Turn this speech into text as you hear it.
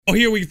Oh,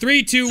 here we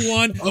 3, 2,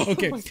 1.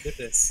 Okay. Oh my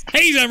goodness.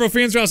 Hey, Zombro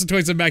fans, Ross and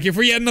Toys, I'm back here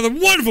for yet another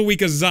wonderful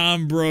week of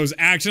Zombros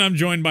action. I'm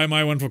joined by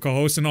my wonderful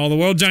co-host in all the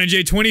world, Johnny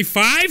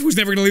J25, who's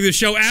never going to leave the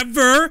show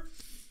ever.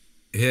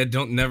 Yeah,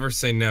 don't never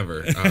say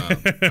never.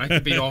 I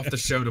could be off the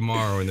show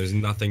tomorrow, and there's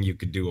nothing you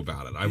could do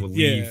about it. I will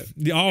leave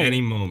any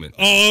moment.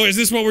 Oh, is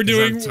this what we're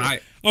doing?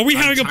 Are we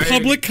having a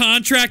public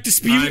contract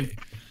dispute? I'm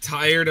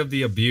tired of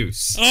the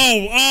abuse.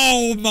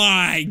 Oh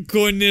my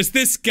goodness!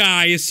 This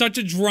guy is such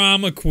a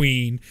drama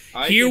queen.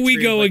 Here we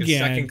go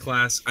again.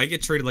 I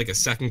get treated like a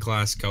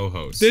second-class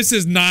co-host. This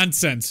is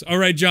nonsense. All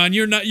right, John,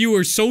 you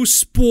are so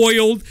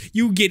spoiled.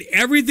 You get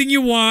everything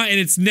you want, and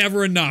it's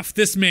never enough.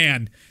 This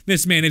man,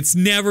 it's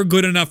never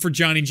good enough for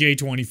Johnny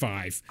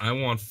J25. I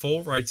want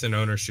full rights and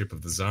ownership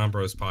of the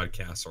Zombros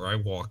podcast, or I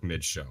walk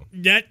mid-show.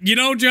 Yeah,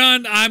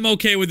 John, I'm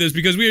okay with this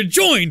because we are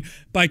joined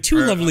by two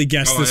lovely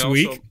guests this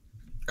week.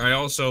 I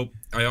also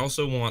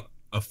want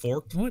a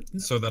fork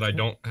so that I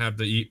don't have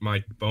to eat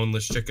my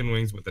boneless chicken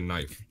wings with a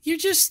knife.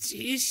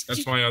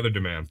 That's my other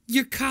demand.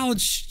 You're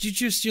college.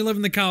 You're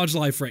living the college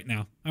life right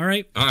now. All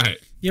right. All right.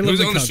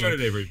 Who's on the show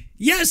today, Reed?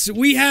 Yes,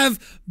 we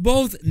have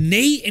both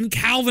Nate and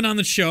Calvin on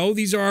the show.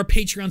 These are our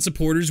Patreon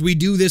supporters. We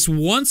do this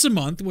once a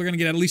month. We're going to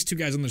get at least two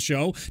guys on the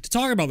show to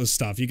talk about this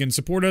stuff. You can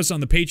support us on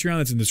the Patreon.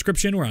 That's in the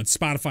description. We're on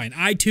Spotify and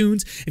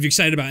iTunes. If you're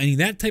excited about any of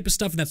that type of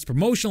stuff, and that's the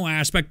promotional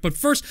aspect. But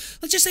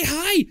first, let's just say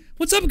hi.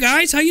 What's up,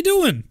 guys? How you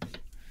doing?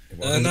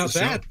 Not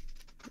bad.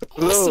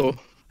 Awesome.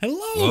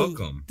 Hello.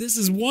 Welcome. This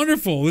is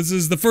wonderful. This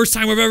is the first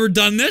time we've ever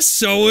done this,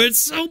 so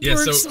it's super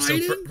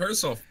exciting. So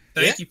first off,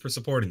 thank you for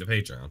supporting the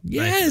Patreon. Yes.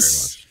 Thank you very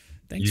much.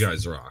 Thanks you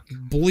guys rock.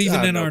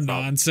 Believing in our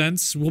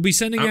nonsense. We'll be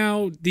sending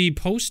out the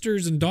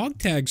posters and dog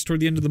tags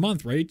toward the end of the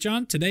month, right,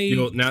 John? Today.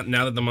 Now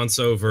that the month's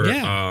over,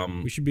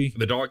 we should be.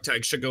 The dog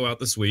tags should go out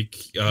this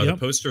week. The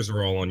posters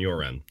are all on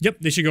your end. Yep,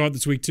 they should go out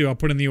this week too. I'll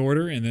put in the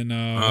order and then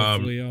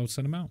hopefully I'll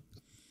send them out.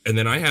 And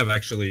then I have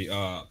actually,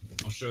 I'll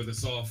show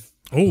this off.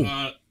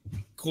 Oh,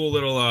 cool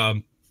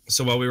little.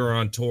 So while we were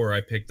on tour, I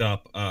picked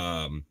up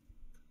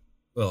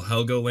little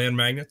Helgo land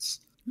magnets.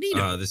 Neat.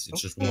 This is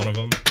just one of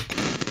them.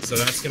 So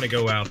that's gonna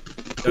go out.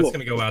 That's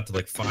gonna go out to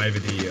like 5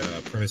 of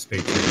the Primus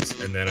patrons,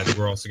 and then I think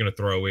we're also gonna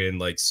throw in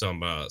like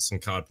some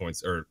COD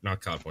points, or not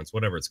COD points,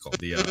 whatever it's called.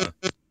 The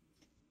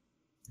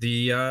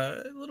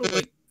little,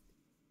 like,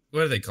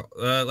 what are they called?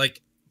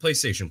 Like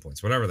PlayStation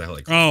points, whatever the hell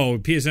they call. Oh,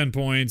 PSN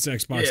points,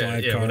 Xbox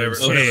Live cards. Whatever.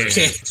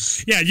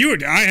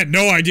 I had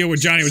no idea what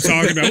Johnny was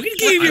talking about. We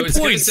gave you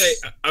points.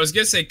 I was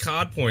gonna say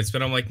COD points,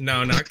 but I'm like,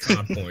 no, not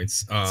COD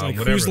points. It's like,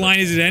 whose line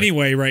is it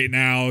anyway right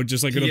now?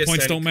 Just like the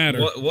points don't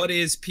matter. What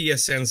is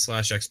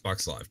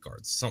PSN/Xbox Live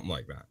cards? Something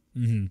like that.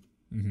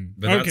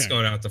 But that's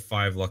going out to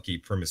 5 lucky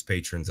Primus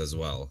patrons as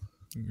well.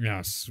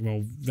 Yes.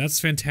 Well, that's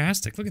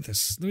fantastic. Look at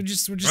this. We're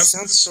just that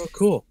sounds so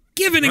cool.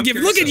 Giving and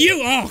giving. Look at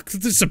you. Oh,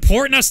 they're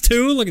supporting us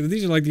too. Look at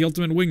these are like the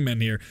ultimate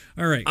wingmen here.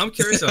 All right. I'm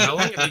curious. So how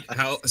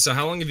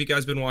long have you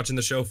guys been watching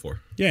the show for?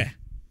 Yeah.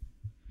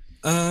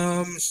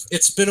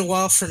 It's been a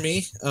while for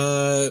me.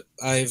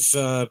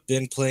 I've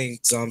been playing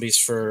zombies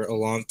for a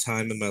long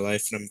time in my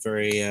life, and I'm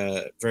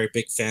very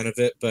big fan of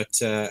it. But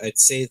I'd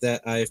say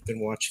that I've been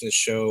watching the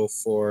show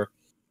for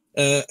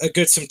a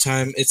good some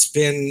time. It's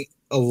been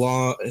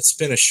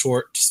a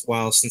short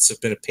while since I've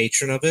been a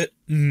patron of it.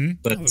 Mm-hmm.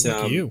 But look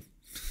at you.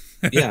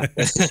 Yeah.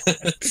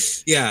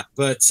 Yeah,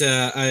 but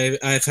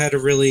I've had a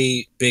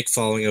really big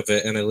following of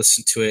it, and I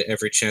listen to it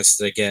every chance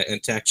that I get,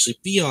 and to actually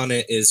be on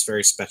it is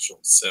very special.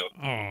 So,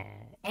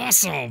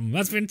 awesome.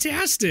 That's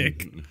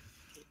fantastic.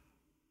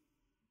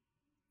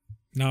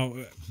 Now,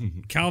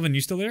 Calvin,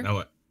 you still there? Now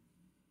what?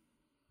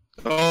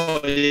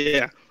 Oh,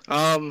 yeah.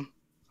 I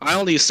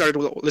only started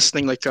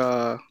listening, like,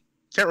 can't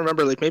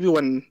remember, like, maybe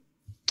when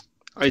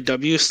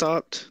IW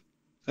stopped,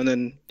 and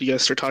then you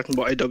guys start talking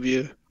about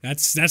IW.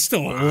 That's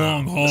still a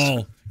long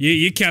haul.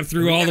 You kept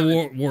through all the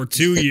World War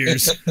II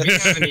years.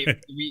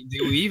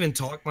 Do we even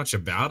talk much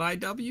about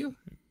IW?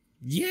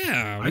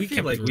 Yeah, I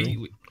feel like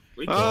we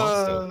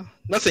lost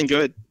nothing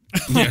good.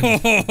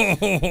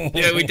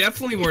 Yeah, we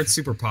definitely weren't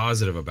super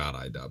positive about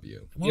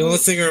IW. The only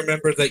thing I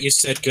remember that you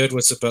said good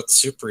was about the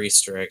Super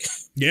Easter egg.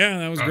 Yeah,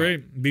 that was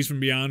great. Beast from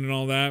Beyond and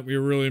all that. We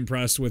were really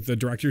impressed with the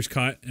director's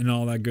cut and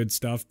all that good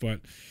stuff. But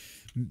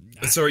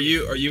so, are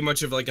you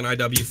much of like an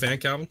IW fan,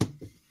 Calvin?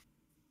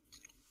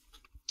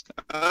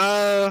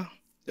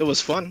 It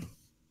was fun.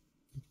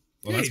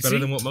 Well, that's better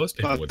than what most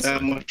people would say.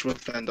 Not that much of a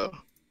fan, though.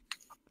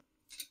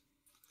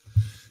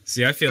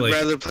 See, I feel I'd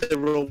rather play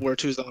World War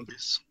II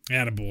zombies.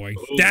 Attaboy.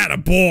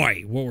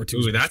 Attaboy. World War II.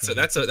 Ooh,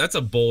 that's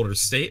a bolder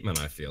statement,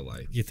 I feel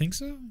like. You think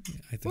so?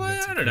 I think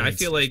I don't know. I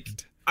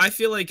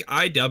feel like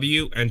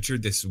IW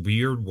entered this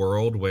weird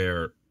world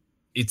where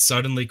it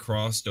suddenly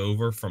crossed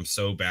over from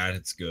so bad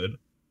it's good.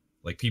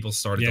 Like, people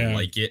started to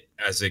like it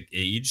as it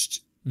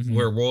aged. Mm-hmm.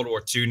 Where World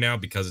War II now,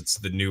 because it's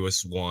the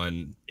newest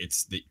one,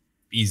 it's the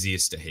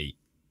easiest to hate.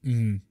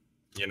 Mm-hmm.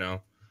 You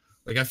know?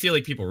 Like, I feel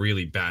like people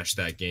really bashed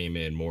that game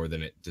in more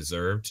than it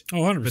deserved. Oh,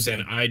 100%. But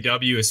then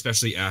IW,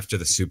 especially after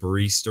the Super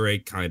Easter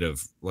egg, kind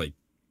of, like,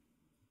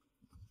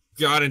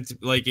 got into,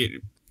 like,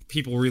 it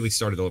people really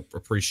started to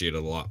appreciate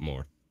it a lot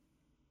more.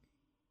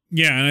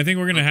 Yeah, and I think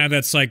we're going to have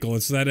that cycle.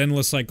 It's that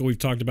endless cycle we've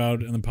talked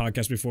about in the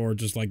podcast before.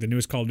 Just like the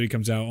newest Call of Duty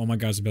comes out. Oh my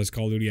God, it's the best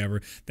Call of Duty ever.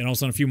 Then all of a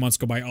sudden a few months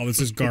go by. Oh, this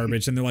is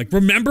garbage. And they're like,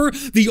 remember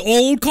the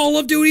old Call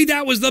of Duty?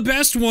 That was the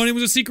best one. It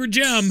was a secret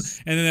gem.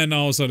 And then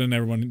all of a sudden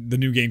the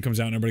new game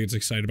comes out and everybody gets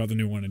excited about the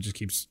new one. It just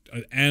keeps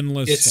an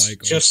endless cycle.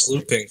 It's just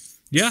looping.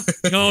 Yeah.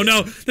 No,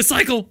 the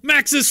cycle.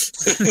 Maxis.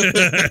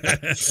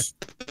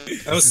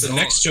 That was the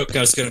next joke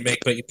I was going to make,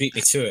 but you beat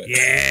me to it.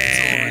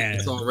 Yeah.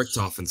 It's all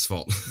Richtofen's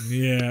fault.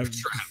 Yeah.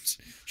 Trapped.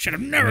 Should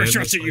have never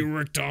trusted you,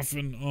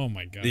 Richtofen. Oh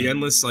my God. The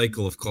endless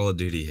cycle of Call of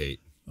Duty hate.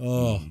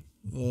 Oh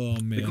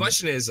man. The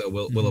question is,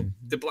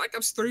 did Black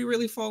Ops 3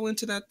 really fall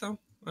into that though?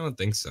 I don't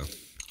think so.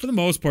 For the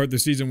most part, the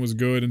season was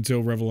good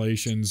until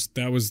Revelations.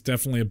 That was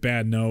definitely a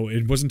bad no.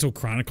 It wasn't until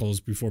Chronicles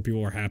before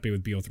people were happy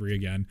with BO3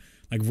 again.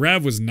 Like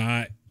Rev was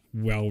not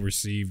well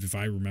received, if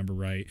I remember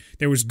right.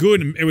 There was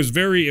good. It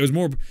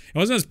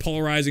wasn't as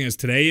polarizing as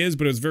today is,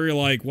 but it was very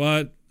like,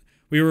 what?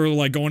 We were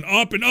like going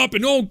up and up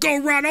and oh,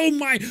 go Ron, oh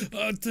my,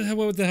 what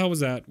the hell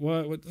was that?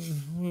 What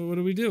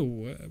do we do?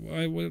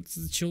 What's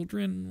the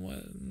children?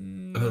 What?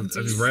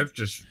 Rev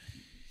just.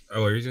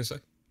 Oh, what are you gonna say?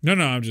 No,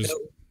 I'm just.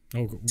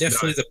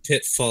 Definitely the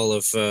pitfall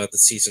of the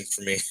season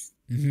for me.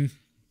 Mm-hmm.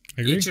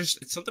 I agree.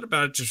 It's something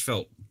about it just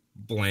felt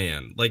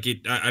bland. Like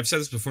I've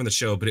said this before in the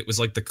show, but it was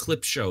like the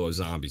clip show of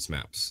zombies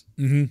maps.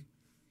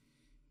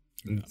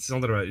 Mm-hmm.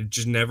 Something about it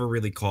just never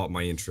really caught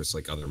my interest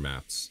like other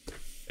maps.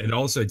 And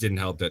also, it didn't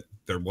help that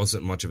there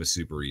wasn't much of a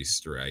super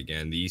Easter egg,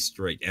 and the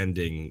Easter egg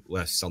ending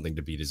left something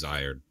to be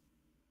desired.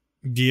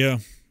 Yeah.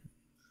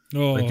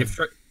 Oh. Like if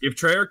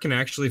Treyarch can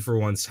actually for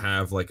once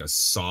have like a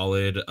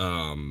solid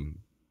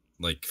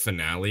like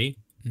finale,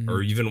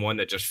 or even one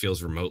that just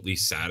feels remotely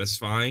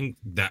satisfying,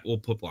 that will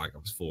put Black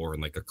Ops 4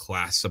 in like a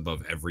class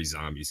above every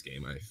zombies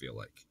game. I feel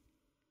like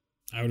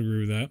I would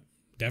agree with that.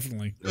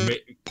 Definitely.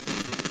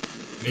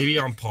 Maybe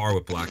on par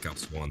with Black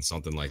Ops 1,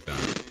 something like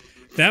that.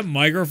 That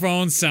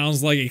microphone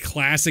sounds like a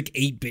classic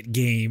 8-bit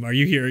game. Are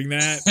you hearing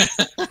that?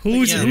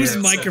 Whose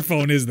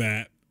microphone is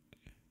that?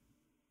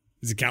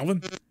 Is it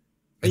Calvin?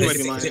 I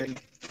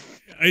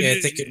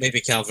think it may be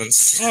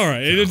Calvin's. All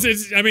right.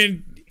 It's I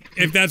mean,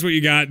 if that's what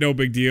you got, no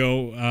big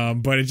deal.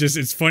 But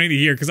it's funny to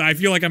hear because I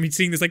feel like I'm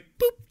seeing this like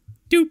boop,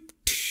 doop,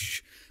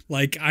 tsh,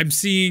 like I'm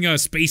seeing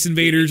Space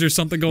Invaders or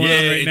something going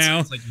on right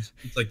now. It's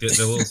like the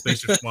little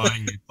spaceship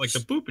flying, like the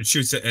boop, it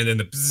shoots it, and then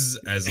the bzzz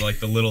as like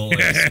the little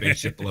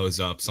spaceship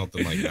blows up,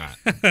 something like that.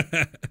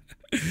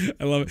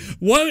 I love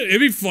it. It'd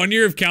be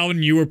funnier if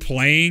Calvin, you were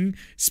playing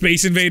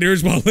Space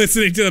Invaders while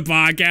listening to the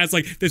podcast.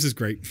 Like, this is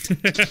great.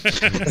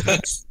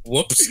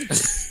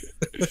 Whoops.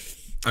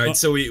 All right,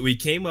 so we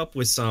came up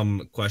with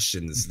some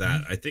questions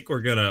that I think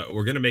we're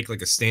gonna make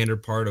like a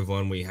standard part of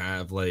when we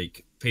have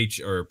like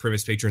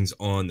previous patrons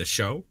on the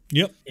show.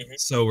 Yep.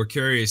 So we're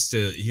curious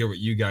to hear what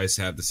you guys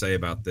have to say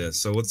about this.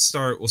 So we'll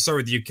start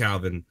with you,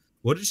 Calvin.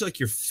 What is like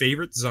your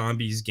favorite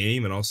zombies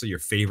game and also your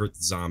favorite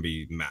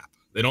zombie map?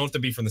 They don't have to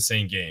be from the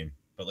same game,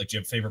 but like do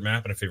you have a favorite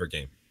map and a favorite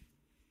game?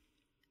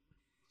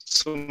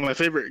 So my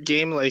favorite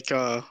game, like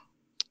I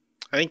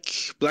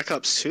think Black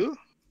Ops 2. I'm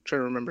trying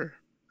to remember.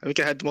 I think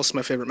I had most of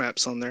my favorite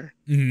maps on there.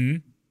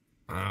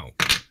 Mm-hmm. Wow.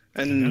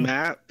 And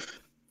map.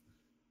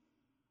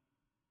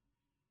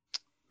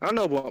 I don't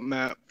know what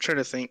map. I'm trying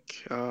to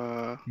think.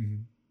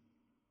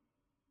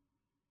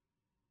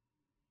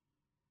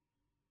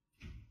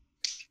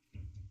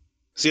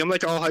 See, I'm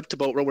like all hyped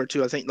about World War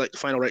II. I think like the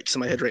Final Reich's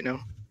in my head right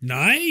now.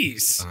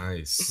 Nice.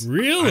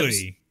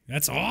 Really?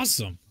 That's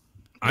awesome.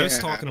 I was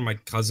talking to my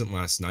cousin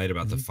last night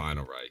about the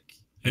Final Reich.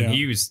 And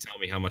he was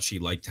telling me how much he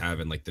liked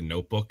having like the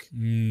notebook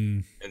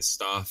and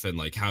stuff, and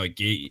like how it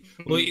gave.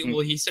 Well,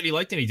 he said he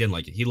liked it. And he didn't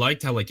like it. He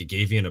liked how like it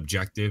gave you an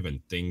objective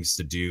and things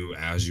to do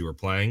as you were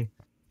playing.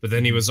 But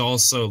then he was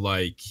also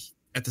like,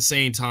 at the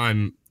same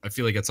time, I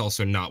feel like it's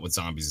also not what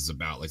zombies is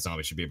about. Like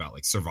zombies should be about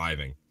like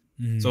surviving.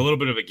 So a little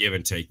bit of a give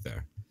and take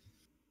there.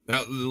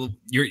 Now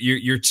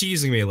you're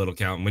teasing me a little,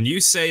 Calvin. When you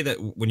say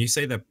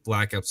that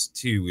Black Ops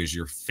 2 is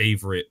your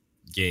favorite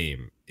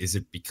game, is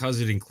it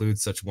because it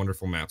includes such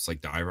wonderful maps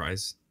like Die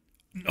Rise?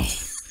 No.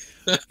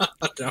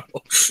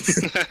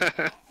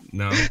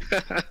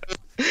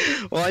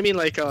 Well, I mean,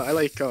 like I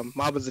like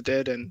Mob of the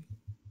Dead and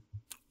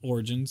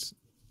Origins,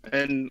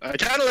 and I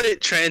kind of like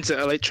Transit.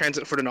 I like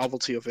Transit for the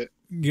novelty of it.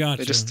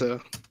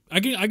 Gotcha. I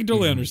can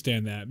totally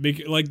understand that.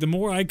 Like the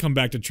more I come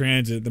back to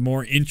Transit, the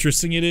more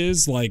interesting it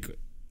is. Like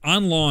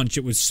on launch,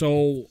 it was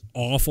so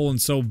awful and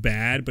so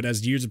bad, but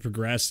as years have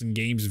progressed and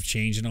games have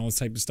changed and all this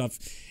type of stuff,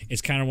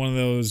 it's kind of one of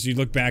those, you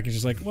look back and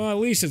just like, well, at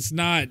least it's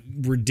not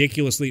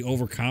ridiculously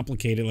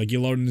overcomplicated. Like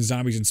you load into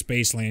zombies in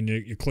Spaceland,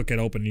 you click it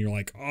open and you're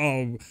like,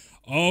 oh,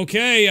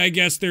 okay, I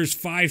guess there's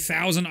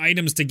 5,000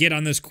 items to get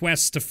on this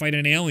quest to fight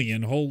an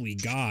alien. Holy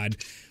God.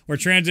 Where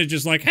Transit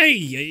just like, hey,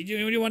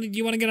 you want to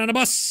get on a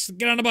bus?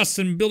 Get on a bus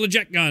and build a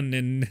jet gun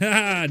and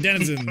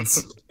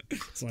denizens.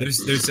 Like,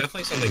 there's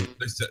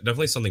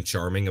definitely something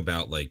charming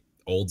about like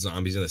old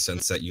zombies in the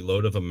sense that you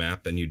load up a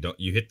map and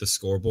you hit the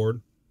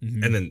scoreboard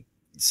and then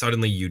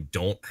suddenly you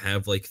don't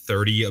have like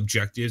 30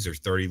 objectives or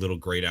 30 little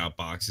grayed out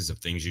boxes of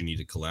things you need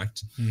to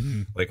collect.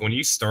 Mm-hmm. Like when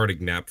you start a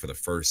map for the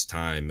first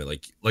time,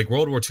 like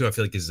World War II, I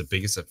feel like is the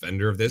biggest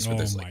offender of this, where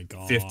there's like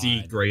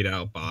 50 grayed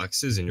out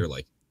boxes and you're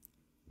like,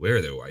 where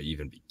do I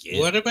even begin?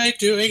 What am I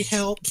doing?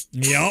 Help.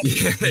 Yep.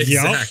 Yeah,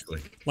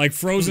 exactly. Yep. Like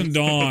Frozen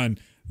Dawn,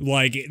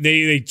 like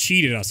they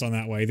cheated us on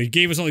that way. They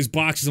gave us all these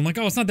boxes. I'm like,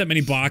 oh, it's not that many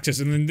boxes.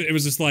 And then it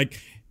was just like,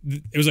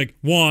 it was like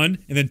 1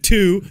 and then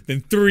 2, then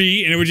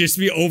 3, and it would just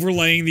be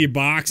overlaying the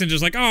box and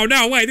just like, oh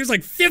no, wait, there's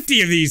like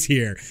 50 of these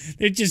here.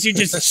 You're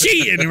just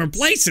cheating and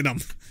replacing them.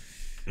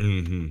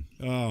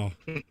 Mm-hmm. Oh.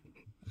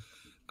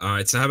 All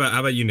right. So how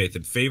about you,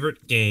 Nathan?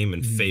 Favorite game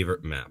and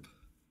favorite map?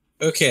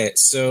 Okay,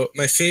 so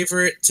my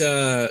favorite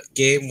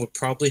game would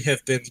probably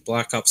have been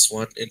Black Ops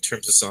 1 in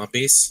terms of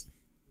zombies,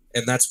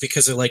 and that's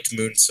because I liked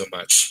Moon so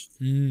much.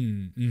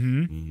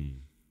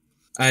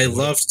 I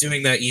loved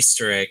doing that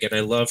Easter egg, and I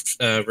loved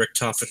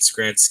Richtofen's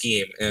grand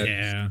scheme.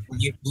 And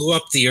when you blew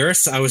up the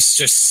Earth, I was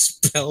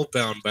just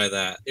spellbound by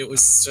that. It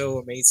was so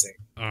amazing.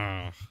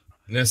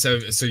 No, so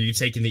you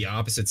taking the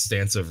opposite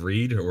stance of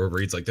Reed, or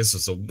Reed's like, this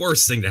was the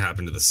worst thing to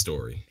happen to the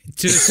story?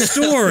 To the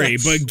story,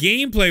 but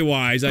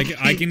gameplay-wise,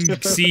 I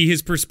can see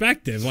his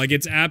perspective. Like,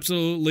 it's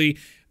absolutely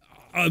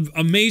an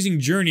amazing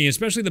journey,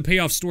 especially the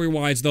payoff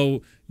story-wise,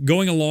 though.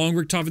 Going along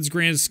Richtofen's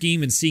grand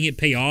scheme and seeing it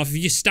pay off, if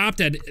you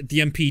stopped at the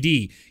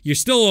MPD, you're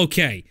still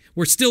okay.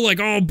 We're still like,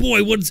 oh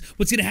boy, what's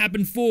going to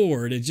happen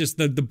forward? It's just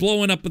the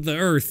blowing up of the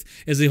Earth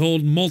as the whole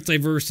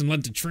multiverse and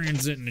led to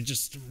transit, and it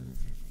just...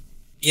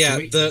 Yeah,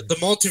 the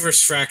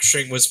multiverse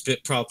fracturing was a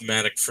bit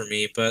problematic for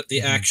me, but the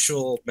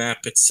actual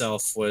map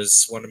itself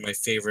was one of my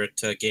favorite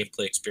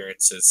gameplay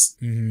experiences.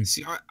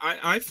 See,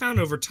 I found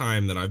over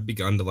time that I've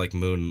begun to like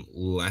Moon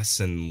less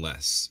and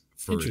less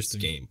for its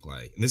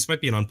gameplay. And this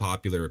might be an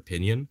unpopular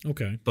opinion.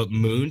 Okay. But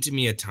Moon to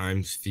me at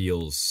times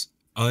feels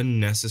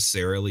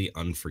unnecessarily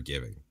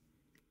unforgiving.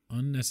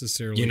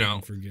 Unnecessarily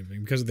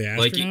unforgiving. Because of the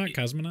astronaut,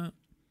 cosmonaut?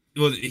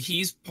 Well,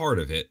 he's part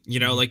of it.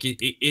 You know, like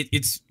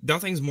it's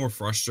nothing's more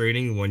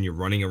frustrating when you're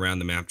running around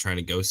the map trying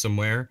to go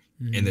somewhere,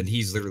 and then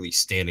he's literally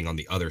standing on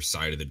the other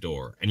side of the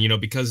door. And, you know,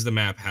 because the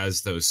map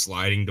has those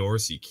sliding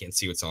doors, so you can't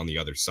see what's on the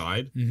other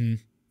side.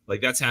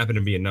 Like, that's happened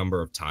to me a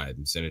number of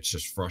times, and it's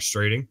just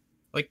frustrating.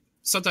 Like,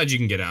 sometimes you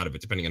can get out of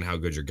it, depending on how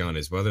good your gun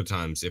is, but other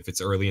times, if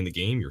it's early in the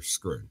game, you're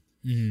screwed.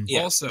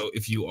 Yeah. Also,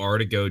 if you are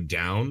to go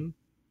down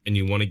and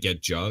you want to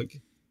get Jug,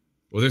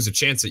 well, there's a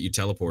chance that you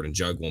teleport and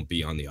Jug won't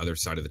be on the other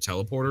side of the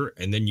teleporter,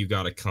 and then you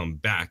got to come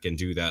back and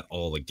do that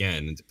all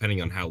again. And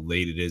depending on how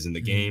late it is in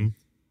the game,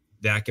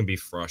 that can be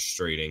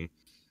frustrating.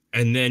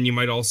 And then you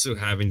might also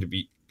having to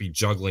be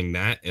juggling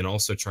that and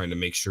also trying to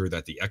make sure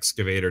that the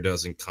excavator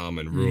doesn't come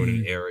and ruin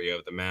an area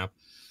of the map.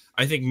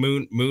 I think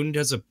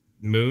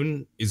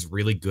Moon is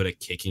really good at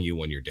kicking you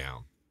when you're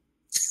down.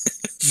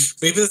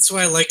 Maybe that's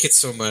why I like it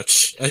so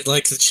much. I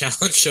like the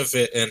challenge of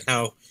it and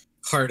how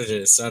hard it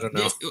is. I don't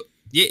know.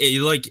 Yeah,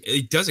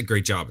 it does a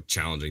great job of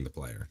challenging the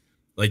player.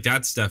 Like,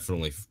 that's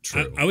definitely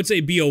true. I would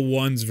say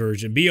BO1's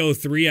version.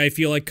 BO3, I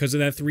feel like because of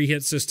that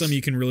 3-hit system,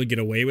 you can really get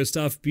away with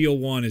stuff.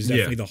 BO1 is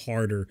definitely the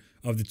harder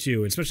of the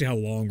two, especially how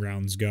long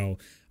rounds go.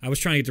 I was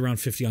trying to get to round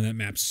 50 on that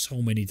map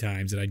so many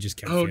times that I just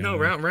kept failing. No,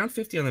 round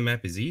 50 on the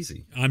map is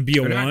easy. On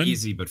BO1? Not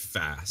easy, but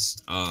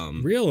fast.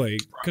 Really?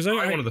 Because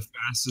one of the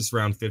fastest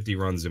round 50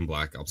 runs in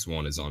Black Ops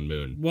 1 is on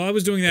Moon. Well, I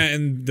was doing that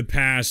in the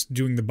past,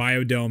 doing the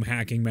biodome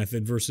hacking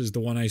method versus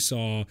the one I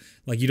saw.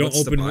 Like, you don't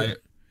open...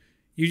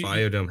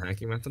 Biodome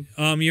hacking method?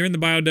 You're in the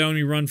biodome,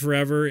 you run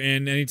forever,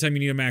 and anytime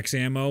you need a max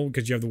ammo,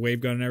 because you have the wave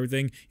gun and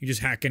everything, you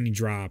just hack any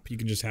drop. You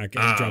can just hack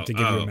any drop to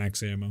give you a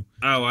max ammo.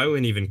 Oh, I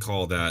wouldn't even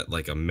call that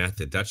like a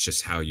method. That's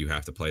just how you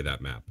have to play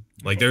that map.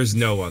 Like, there's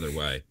no other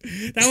way.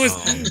 That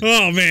was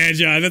oh man,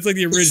 John, that's like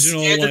the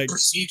original standard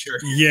procedure.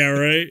 Yeah,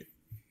 right.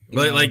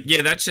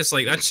 That's just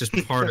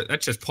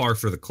par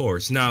for the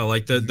course. No,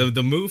 like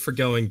the move for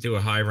going to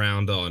a high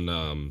round on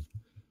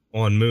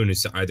Moon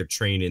is to either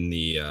train in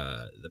the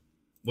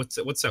what's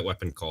that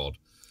weapon called?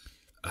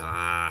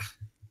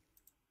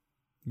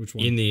 Which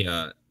one? In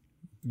the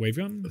wave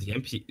gun? The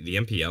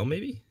MPL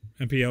maybe?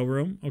 MPL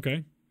room?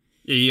 Okay.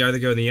 Yeah, you either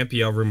go in the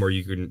MPL room or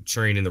you can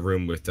train in the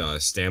room with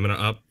stamina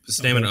up.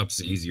 Stamina up's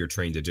the easier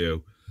train to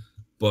do.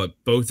 But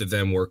both of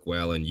them work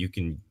well, and you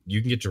can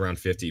get to round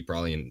 50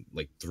 probably in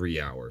like 3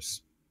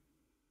 hours.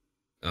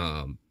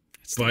 But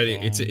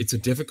it's a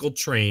difficult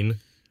train,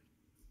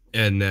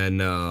 and then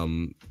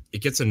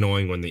it gets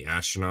annoying when the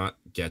astronaut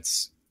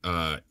gets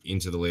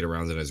into the later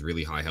rounds and has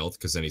really high health,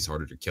 because then he's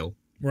harder to kill.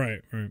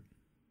 Right.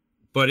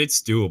 But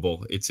it's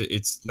doable.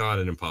 It's not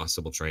an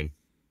impossible train.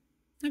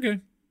 Okay.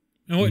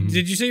 And what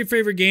did you say your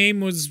favorite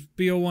game was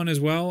BO1 as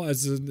well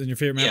as your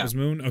favorite map was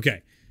Moon?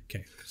 Okay.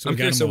 So I'm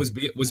curious, was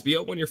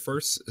BO1 your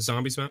first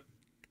Zombies map?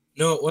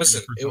 No, it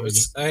wasn't. It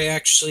was. I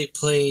actually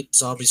played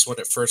Zombies when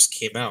it first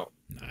came out.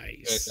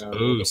 Nice.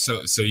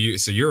 So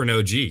you're an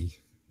OG.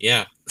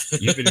 Yeah.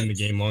 You've been in the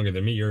game longer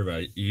than me.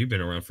 You've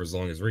been around for as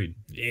long as Reed.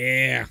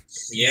 Yeah,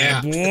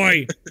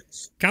 boy.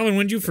 Colin,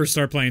 when did you first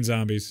start playing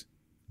Zombies?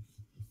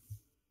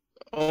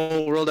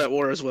 Oh, World at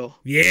War as well.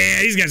 Yeah,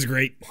 these guys are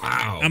great.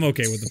 Wow. I'm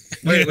okay with them.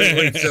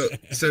 Wait.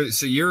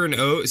 So you're an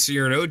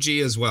OG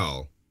as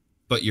well,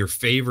 but your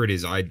favorite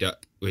is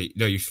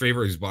your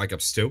favorite is Black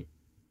Ops 2?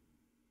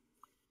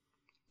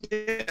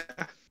 Yeah.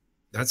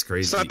 That's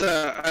crazy. It's not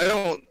that I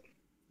don't,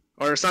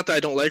 or it's not that I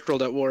don't like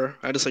World at War.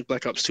 I just like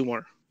Black Ops 2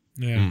 more.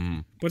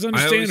 Yeah, but it's I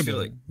always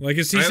understandable. feel Like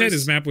as he said,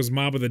 his map was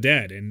Mob of the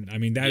Dead, and I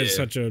mean that is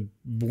such a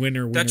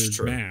winner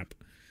map.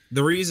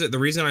 The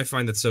reason I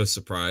find that so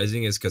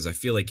surprising is because I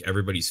feel like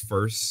everybody's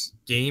first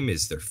game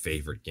is their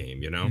favorite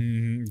game. You know,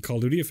 Call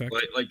of Duty effect.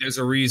 Like there's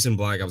a reason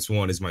Black Ops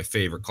 1 is my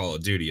favorite Call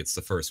of Duty. It's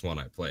the first one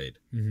I played.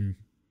 Mm-hmm.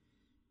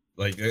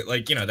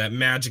 Like you know, that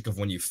magic of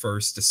when you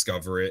first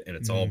discover it and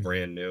it's all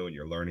brand new and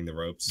you're learning the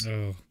ropes.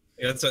 Oh,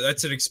 yeah,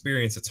 that's an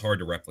experience that's hard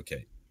to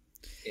replicate.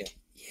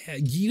 Yeah,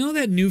 you know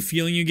that new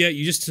feeling you get?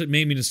 You just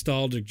made me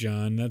nostalgic,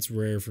 John. That's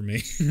rare for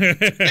me.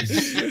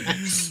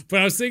 But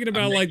I was thinking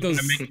about I'm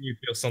making you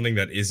feel something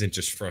that isn't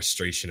just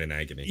frustration and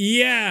agony.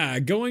 Yeah,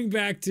 going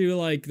back to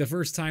like the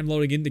first time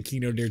loading into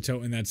Kino der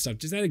Toten and that stuff,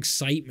 just that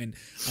excitement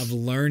of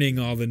learning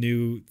all the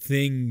new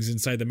things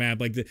inside the map,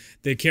 like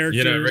the character.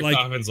 You know, Rick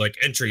Hoffman's like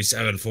entry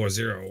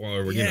 740.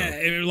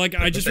 Or, like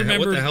I just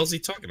remember. What the hell's he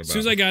talking about? As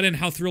soon as I got in,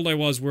 how thrilled I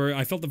was, where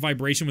I felt the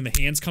vibration when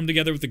the hands come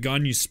together with the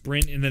gun. You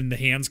sprint and then the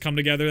hands come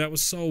together. That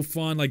was so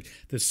fun. Like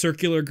the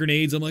circular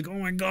grenades. I'm like, oh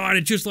my god,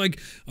 it's just like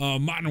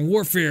Modern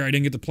Warfare. I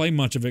didn't get to play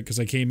much of it because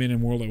I came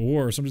in World at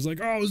War. So I'm just like,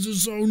 oh, this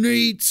is so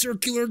neat.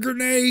 Circular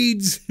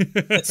grenades.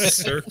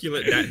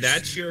 Circular.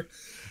 That's your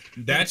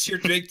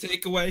big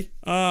takeaway.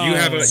 You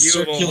have a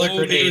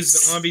whole new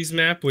zombies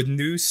map with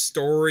new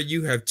story.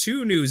 You have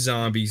 2 new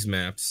zombies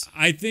maps.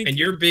 I think, and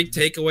your big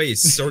takeaway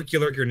is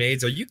circular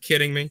grenades. Are you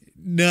kidding me?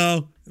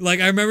 No.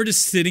 Like I remember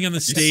just sitting on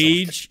the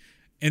stage.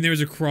 And there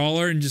was a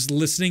crawler, and just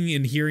listening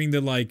and hearing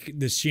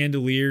the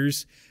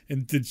chandeliers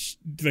and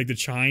the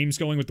chimes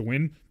going with the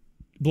wind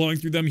blowing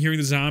through them, hearing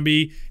the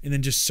zombie, and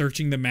then just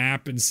searching the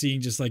map and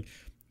seeing just like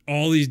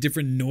all these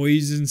different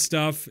noises and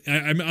stuff.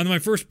 I'm on my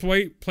first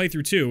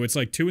playthrough too. It's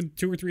like 2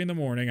 or 3 in the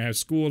morning. I have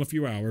school in a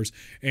few hours,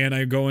 and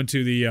I go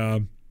into the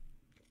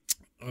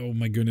oh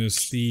my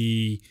goodness,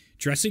 the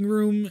dressing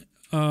room.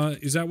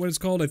 Is that what it's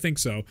called? I think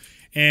so.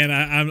 And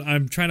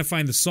I'm trying to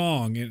find the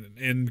song,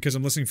 and because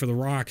I'm listening for the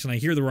rocks, and I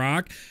hear the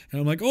rock, and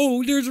I'm like,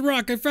 oh, there's a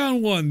rock, I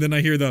found one. Then I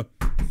hear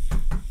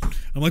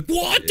I'm like,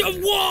 what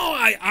the whoa!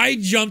 I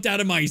jumped out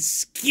of my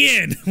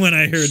skin when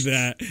I heard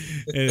that.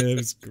 And it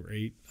was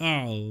great.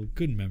 Oh,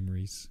 good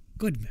memories.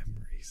 Good memories.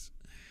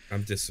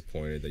 I'm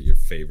disappointed that your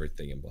favorite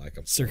thing in Black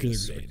Ops circular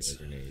grenades.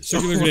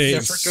 Circular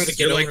grenades. Never going to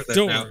get over that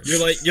now.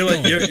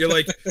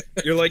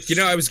 You're like, you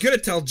know, I was gonna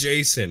tell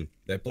Jason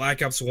that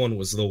Black Ops 1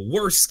 was the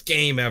worst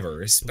game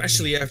ever,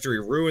 especially after he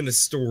ruined the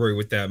story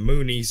with that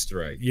moon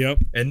Easter egg. Yep.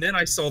 And then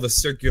I saw the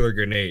circular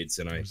grenades,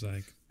 and I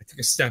took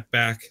a step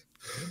back,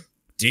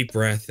 deep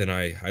breath, and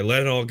I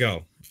let it all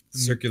go.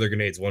 Circular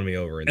grenades won me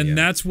over. And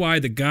that's why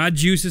the God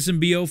Juices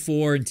in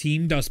BO4 and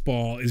Team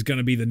Dustball is going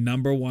to be the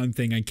number one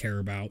thing I care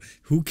about.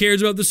 Who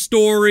cares about the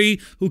story?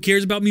 Who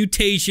cares about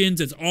mutations?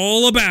 It's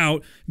all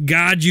about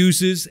God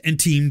Juices and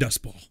Team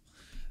Dustball.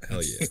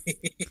 Hell yeah.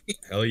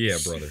 Hell yeah,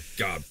 brother.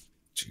 God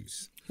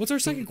juice. What's our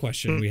second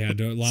question we had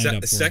lined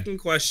up for? Second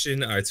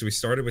question. All right, so we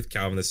started with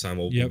Calvin this time.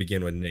 We'll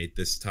begin with Nate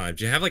this time.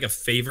 Do you have like a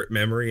favorite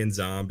memory in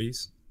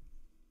zombies?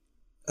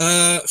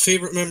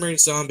 Favorite memory in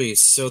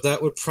zombies. So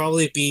that would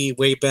probably be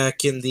way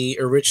back in the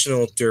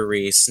original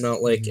Duries,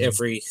 not like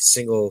every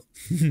single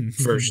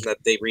version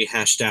that they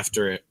rehashed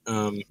after it.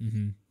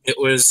 It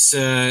was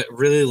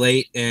really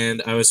late,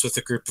 and I was with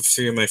a group of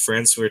 3 of my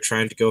friends. We were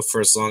trying to go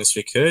for as long as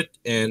we could,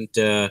 and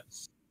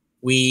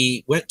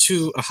we went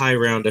to a high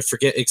round. I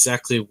forget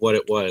exactly what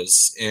it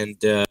was, and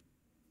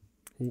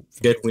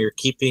we were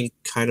keeping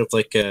kind of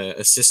like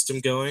a system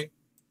going.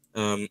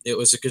 It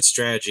was a good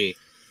strategy.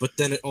 But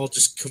then it all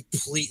just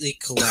completely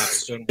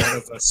collapsed, and one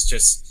of us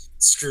just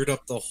screwed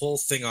up the whole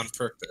thing on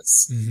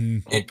purpose.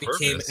 It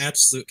became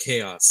absolute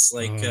chaos.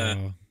 Like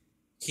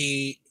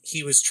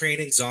he was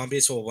training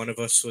zombies while one of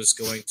us was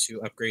going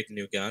to upgrade a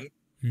new gun,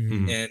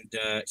 and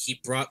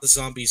he brought the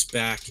zombies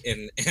back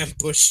and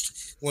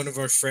ambushed one of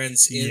our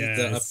friends in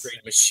the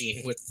upgrade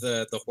machine with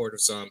the horde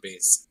of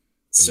zombies.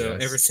 So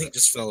everything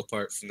just fell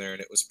apart from there,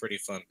 and it was pretty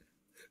fun.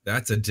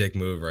 That's a dick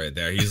move right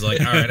there. He's like,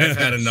 all right, I've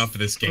had enough of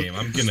this game.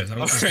 I'm gonna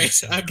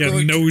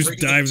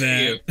nosedive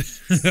that.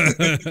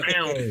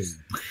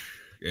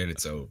 And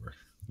it's over.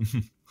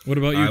 What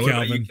about you,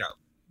 Calvin?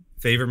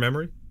 Favorite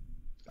memory?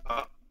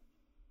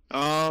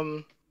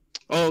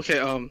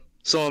 Okay.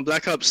 So in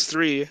Black Ops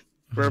 3,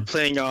 we're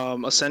playing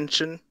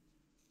Ascension,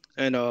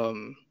 and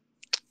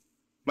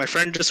my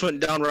friend just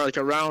went down like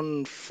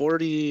around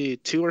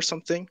 42 or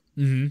something,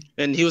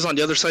 and he was on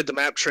the other side of the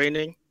map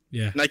training.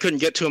 Yeah. And I couldn't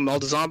get to him. All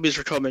the zombies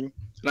were coming,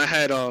 and I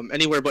had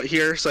anywhere but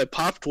here, so I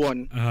popped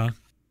one.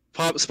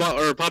 Popped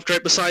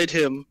right beside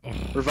him,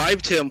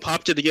 revived him,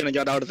 popped it again, and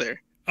got out of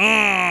there.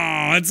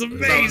 Oh, it's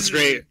amazing! That was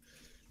great.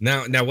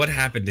 Now, what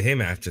happened to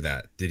him after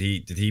that? Did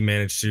he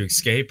manage to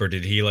escape, or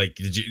did he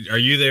are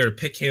you there to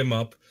pick him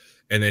up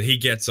And then he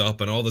gets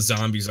up, and all the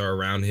zombies are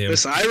around him.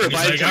 Listen, I And he's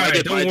revived like, him. all I right,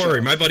 did my don't worry,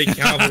 job. my buddy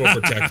Calvin will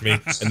protect me.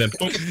 And then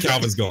boom,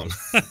 Calvin's gone.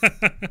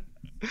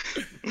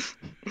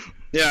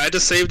 Yeah, I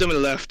just saved him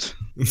and left.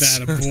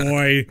 That a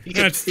boy. He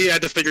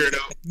had to figure it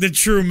out. The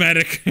true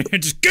medic.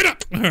 Just get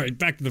up. All right,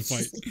 back to the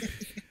fight.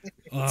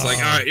 It's like,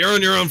 all right, you're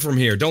on your own from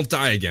here. Don't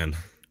die again.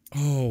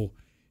 Oh,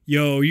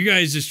 yo, you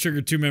guys just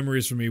triggered two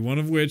memories for me. One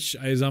of which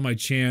is on my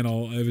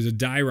channel. It was a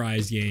Die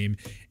Rise game,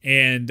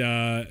 and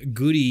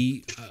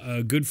Goody,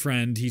 a good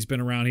friend, he's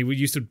been around. He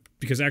used to,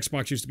 because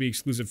Xbox used to be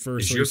exclusive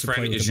first. Is so I your used to play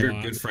friend? with Is him a your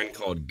lot. good friend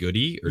called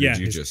Goody, or Yeah, did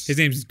you his, just? his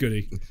name's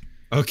Goody.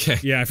 Okay.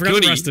 Yeah, I forgot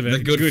Goody, the rest of it.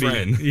 The good Goody.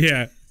 friend.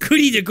 Yeah,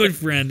 Goody, the good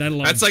friend. I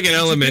love. That's like an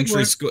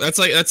elementary school. That's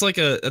like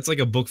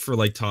a book for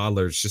like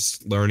toddlers,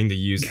 just learning to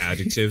use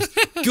adjectives.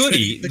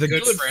 Goody, the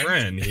good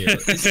friend here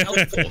is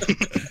helpful.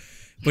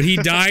 But he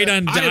died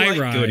on I Die like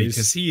Rise. Goody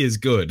because he is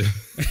good.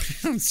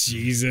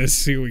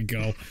 Jesus, here we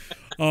go.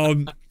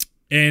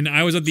 And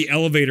I was at the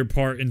elevator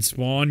part in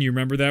Spawn. You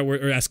remember that,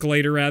 or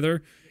escalator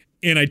rather?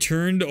 And I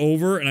turned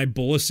over and I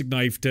ballistic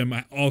knifed him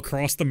all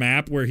across the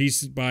map where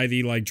he's by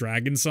the like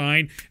dragon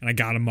sign, and I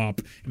got him up.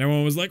 And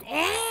everyone was like,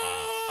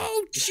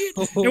 "Oh shit!"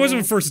 It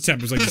wasn't my first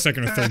attempt; it was like the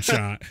second or third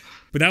shot.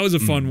 But that was a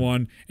fun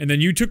one. And then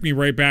you took me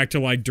right back to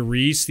like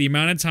Doris. The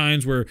amount of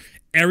times where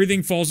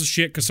everything falls to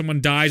shit because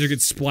someone dies or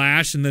gets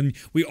splashed, and then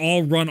we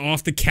all run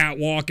off the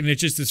catwalk, and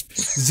it's just this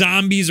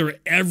zombies are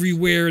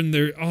everywhere, and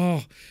they're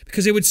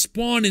because they would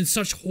spawn in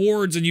such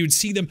hordes, and you would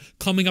see them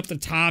coming up the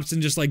tops,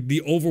 and just like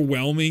the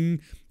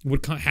overwhelming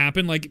would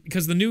happen, like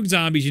because the nuke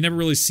zombies you never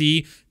really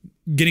see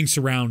getting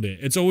surrounded.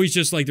 It's always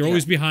just like they're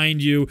always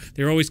behind you,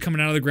 they're always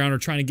coming out of the ground or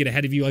trying to get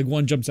ahead of you, like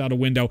one jumps out a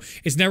window.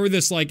 It's never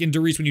this like in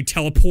Doris when you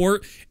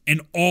teleport and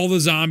all the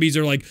zombies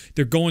are like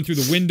they're going through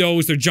the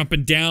windows, they're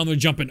jumping down, they're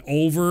jumping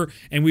over,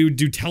 and we would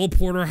do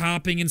teleporter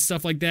hopping and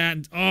stuff like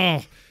that.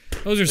 And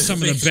those are some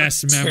of the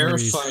best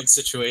memories. Terrifying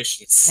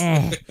situations.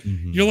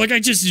 You're like, I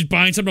just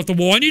buying something off the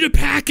wall, I need a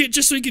packet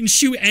just so you can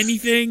shoot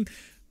anything.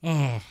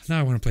 Now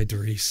I want to play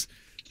Doris.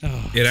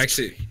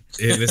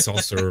 This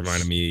also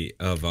reminded me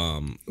of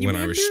when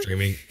I was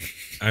streaming.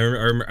 I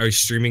was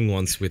streaming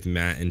once with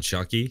Matt and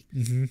Chucky,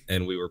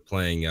 and we were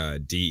playing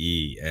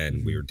DE,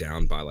 and we were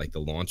down by like the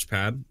launch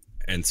pad,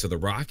 and so the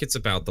rocket's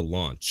about to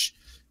launch,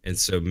 and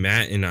so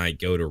Matt and I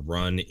go to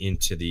run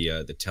into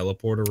the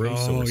teleporter room,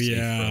 so we're safe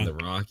from the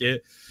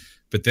rocket.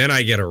 But then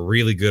I get a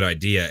really good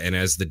idea, and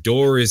as the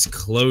door is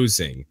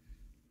closing,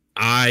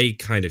 I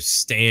kind of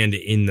stand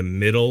in the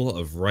middle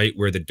of right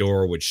where the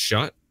door would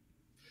shut.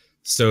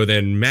 So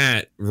then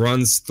Matt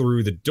runs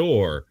through the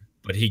door,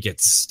 but he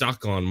gets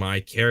stuck on my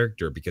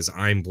character because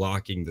I'm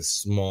blocking the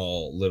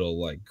small little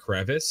like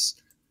crevice.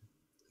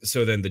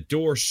 So then the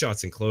door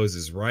shuts and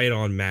closes right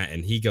on Matt,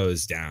 and he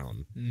goes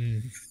down.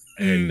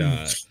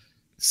 And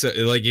so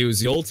like it was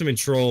the ultimate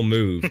troll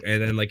move.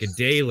 And then like a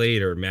day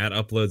later, Matt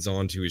uploads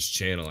onto his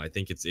channel. I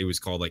think it was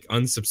called like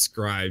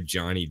Unsubscribe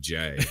Johnny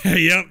J.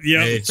 Yep.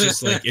 And it's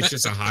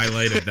just a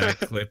highlight of that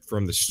clip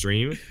from the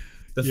stream.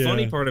 The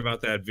funny part about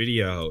that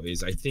video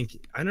is I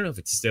don't know if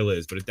it still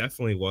is, but it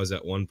definitely was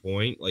at one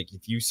point. Like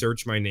if you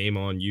search my name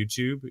on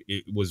YouTube,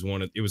 it was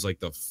like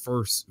the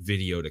first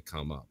video to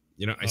come up.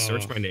 You know, I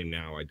search my name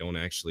now. I don't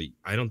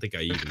think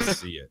I even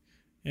see it.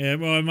 Yeah,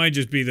 well, it might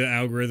just be the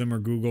algorithm or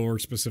Google or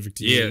specific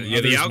to you. Yeah,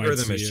 the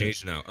algorithm has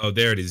changed now. Oh,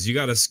 there it is. You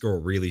got to scroll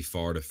really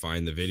far to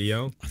find the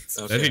video.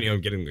 Okay. That video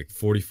I'm getting like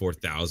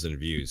 44,000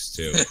 views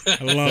too.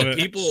 I love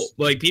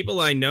it.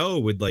 People I know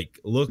would like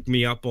look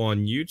me up on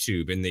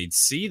YouTube and they'd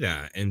see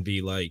that and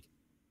be like,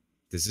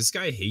 does this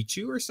guy hate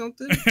you or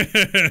something?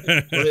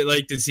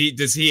 Like, does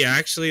he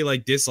actually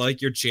like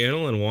dislike your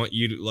channel and want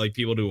you to like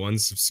people to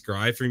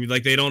unsubscribe from you?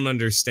 Like, they don't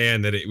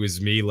understand that it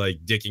was me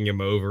like dicking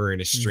him over in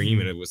a stream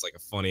and it was like a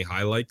funny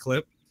highlight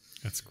clip.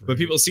 That's great. But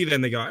people see that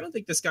and they go, I don't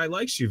think this guy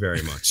likes you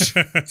very much.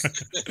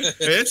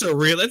 It's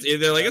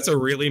a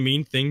really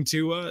mean thing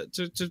to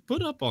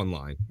put up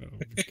online. Oh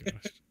my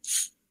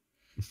gosh.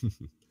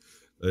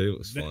 It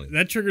was funny.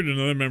 That triggered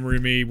another memory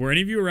of me. Were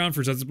any of you around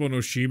for Setsubo no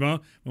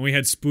Shima when we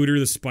had Spooter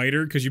the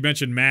Spider? Because you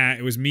mentioned Matt.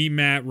 It was me,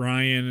 Matt,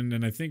 Ryan, and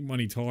then I think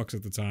Money Talks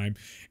at the time.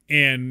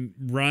 And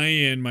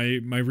Ryan,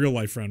 my real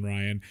life friend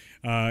Ryan,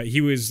 he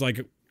was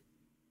like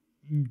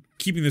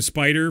keeping the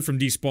spider from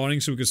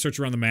despawning so we could search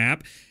around the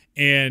map.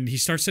 And he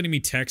starts sending me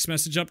text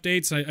message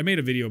updates. I made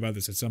a video about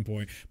this at some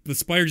point. But the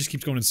spider just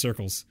keeps going in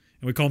circles.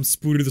 And we call him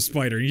Spooter the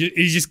Spider.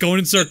 He's just going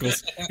in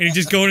circles. And he's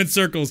just going in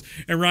circles.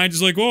 And Ryan's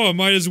just like, oh, I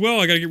might as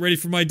well. I got to get ready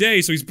for my day.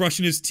 So he's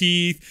brushing his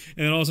teeth.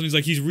 And then all of a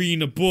sudden he's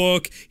reading a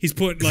book. He's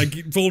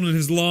folding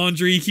his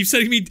laundry. He keeps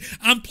sending me,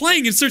 I'm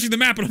playing and searching the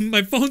map. And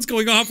my phone's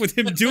going off with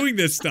him doing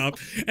this stuff.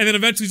 And then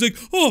eventually he's like,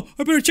 oh,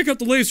 I better check out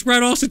the latest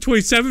Rat Austin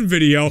 27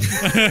 video.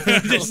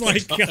 I'm just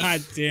like,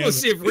 God damn. Let's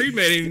see if Reed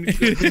made any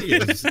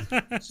videos.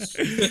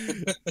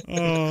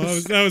 Oh,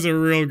 that was a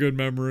real good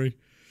memory.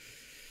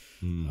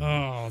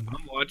 Oh,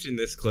 I'm watching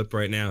this clip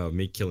right now of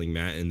me killing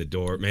Matt in the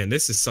door. Man,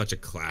 this is such a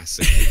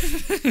classic.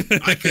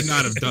 I could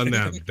not have done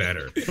that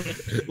better.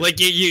 Like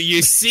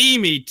you see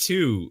me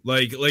too.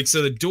 Like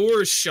so the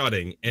door is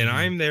shutting and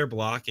I'm there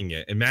blocking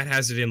it, and Matt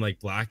has it in like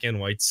black and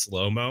white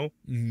slow-mo,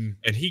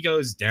 and he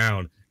goes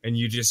down, and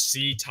you just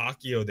see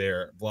Takio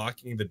there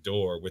blocking the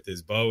door with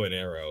his bow and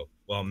arrow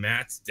while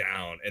Matt's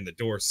down, and the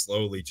door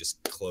slowly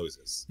just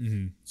closes.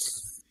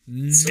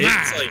 It's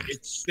like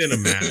it's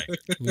cinematic.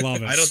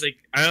 Love it.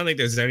 I don't think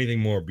there's anything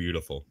more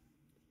beautiful.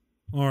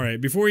 All right,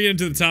 before we get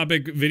into the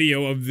topic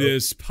video of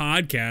this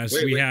podcast,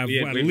 we have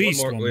at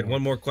least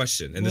one more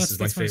question, and this is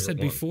my favorite one. That's what I said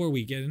before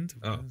we get into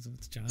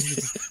it. John,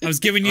 I was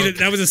giving you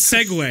that was a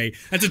segue.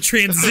 That's a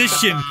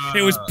transition.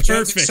 It was perfect.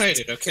 John's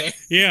excited, okay?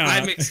 Yeah,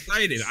 I'm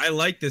excited. I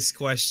like this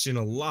question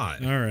a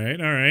lot. All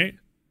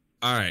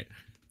right.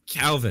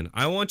 Calvin,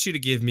 I want you to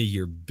give me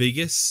your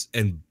biggest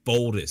and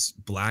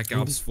boldest Black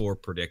Ops 4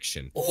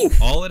 prediction. Ooh.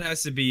 All it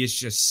has to be is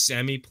just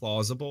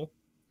semi-plausible,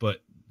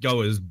 but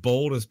go as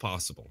bold as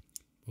possible.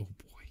 Oh,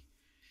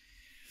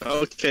 boy.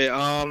 Okay,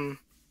 I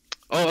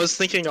was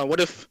thinking,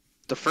 what if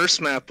the first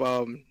map,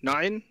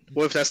 9?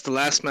 What if that's the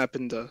last map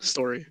in the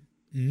story?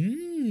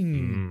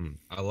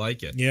 I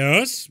like it.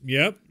 Yes,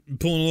 yep.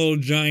 Pulling a little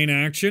giant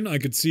action. I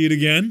could see it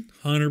again,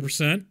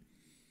 100%.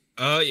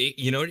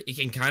 You know, it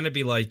can kind of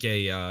be like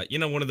a,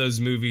 one of those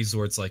movies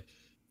where it's like,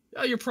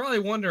 oh, you're probably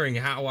wondering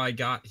how I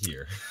got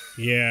here.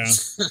 Yeah.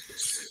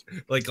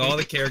 Like all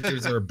the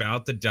characters are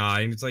about to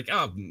die, and it's like,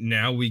 oh,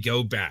 now we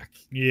go back.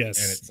 Yes.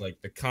 And it's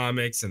like the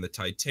comics and the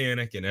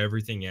Titanic and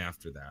everything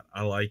after that.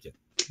 I like it.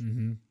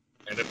 Mm-hmm.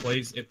 And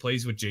it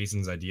plays with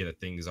Jason's idea that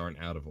things aren't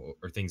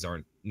things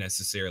aren't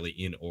necessarily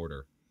in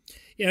order.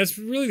 Yeah, that's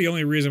really the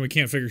only reason we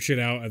can't figure shit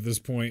out at this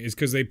point is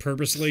because they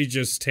purposely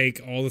just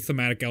take all the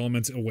thematic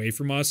elements away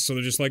from us. So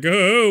they're just like,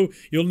 oh,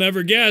 you'll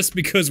never guess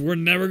because we're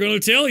never going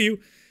to tell you.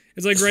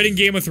 It's like writing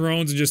Game of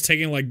Thrones and just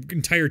taking like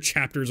entire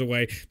chapters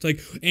away. It's like,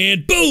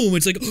 and boom,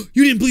 it's like, oh,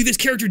 you didn't believe this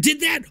character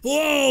did that?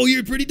 Oh,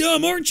 you're pretty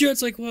dumb, aren't you?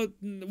 It's like, well,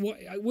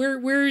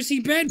 where has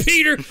he been,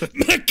 Peter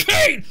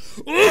McCain?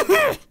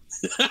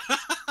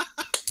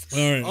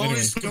 All right.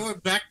 Always going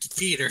back to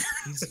Peter.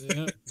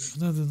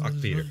 Fuck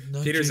Peter.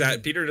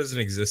 Peter doesn't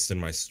exist in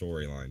my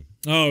storyline.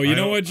 Oh, you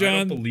know what, John? I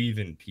don't believe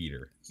in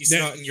Peter. He's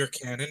not in your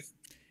canon.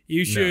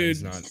 You should. No,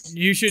 he's not.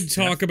 You should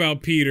talk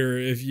about Peter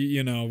if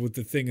you know with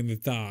the thing and the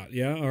thought.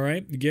 Yeah. All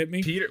right. You get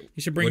me? Peter.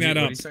 You should bring that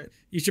up.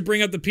 You should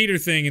bring up the Peter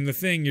thing and the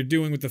thing you're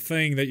doing with the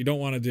thing that you don't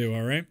want to do.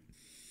 All right.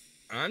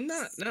 I'm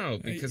not. No,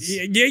 because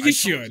yeah, you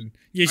should.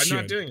 I'm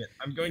not doing it.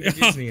 I'm going to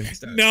Disney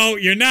instead. No,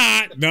 you're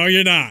not. No,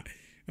 you're not.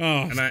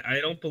 Oh. And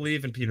I don't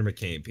believe in Peter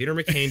McCain. Peter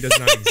McCain does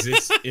not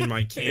exist in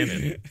my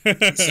canon.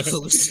 It's a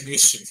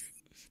hallucination.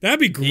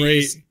 That'd be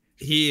great.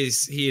 He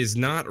is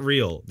not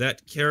real.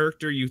 That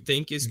character you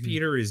think is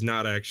Peter is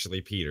not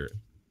actually Peter.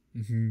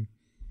 Mm-hmm.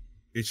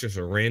 It's just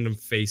a random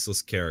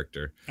faceless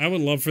character. I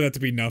would love for that to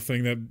be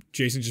nothing. That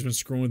Jason's just been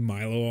screwing with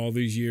Milo all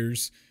these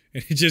years,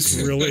 and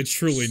it's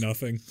truly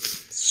nothing.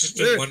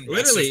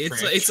 Literally,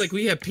 it's like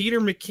we have Peter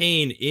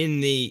McCain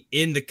in the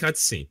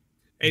cutscene,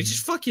 and he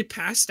just fucking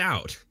passed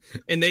out.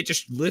 And they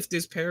just lift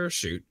his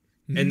parachute,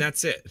 and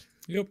that's it.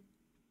 Yep.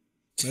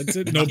 That's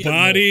it. No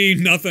body,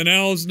 nothing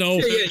else, no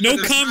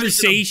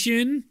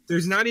conversation.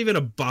 There's not even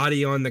a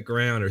body on the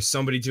ground or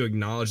somebody to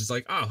acknowledge. It's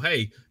like, oh,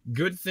 hey,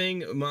 good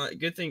thing.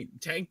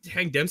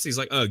 Hank Dempsey's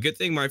like, oh, good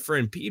thing my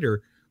friend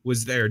Peter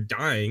was there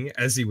dying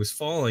as he was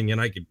falling,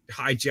 and I could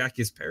hijack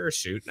his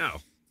parachute. No.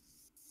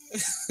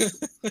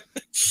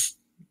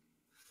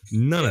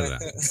 None of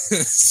that.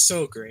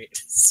 So great.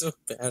 So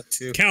bad,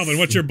 too. Calvin,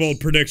 what's your bold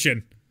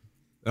prediction?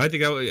 I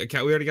think we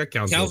already got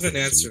Calvin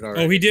answered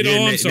already. Oh, he did?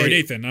 Yeah, I'm sorry,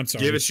 Nathan. I'm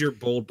sorry. Give us your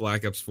bold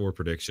Black Ops 4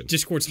 prediction.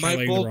 Discord's my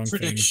highlighting bold the wrong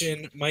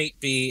prediction might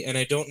be, and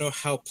I don't know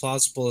how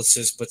plausible this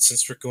is, but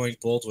since we're going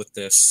bold with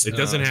this... It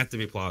doesn't have to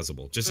be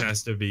plausible. Just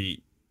has to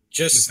be...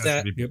 Just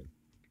that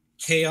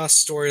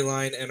Chaos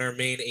storyline and our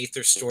main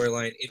Aether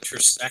storyline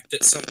intersect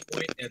at some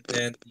point, and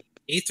then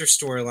the Aether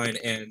storyline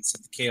ends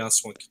and the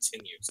Chaos one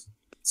continues.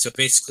 So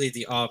basically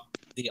the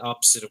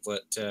opposite of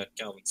what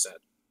Calvin said.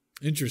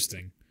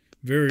 Interesting.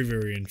 Very,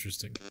 very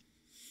interesting.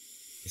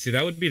 See,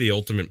 that would be the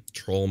ultimate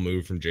troll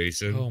move from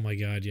Jason. Oh my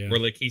god, yeah. Where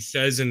like he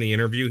says in the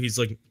interview, he's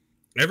like,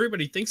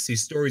 everybody thinks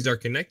these stories are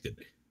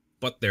connected,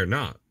 but they're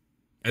not.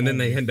 And then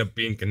they end up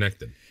being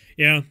connected.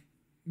 Yeah.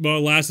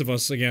 Well, Last of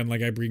Us, again,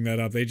 like I bring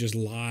that up, they just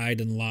lied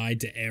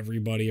to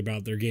everybody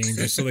about their game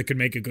just so they could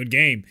make a good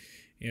game.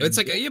 And it's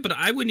like, yeah, but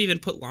I wouldn't even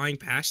put lying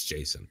past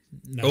Jason.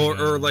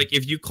 Or like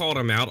if you called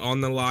him out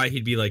on the lie,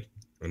 he'd be like,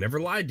 I never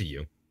lied to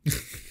you.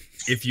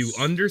 If you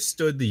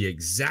understood the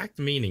exact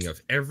meaning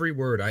of every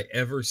word I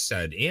ever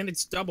said and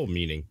its double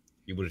meaning,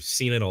 you would have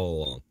seen it all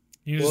along.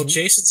 Well,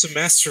 Jason's a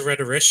master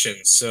rhetorician,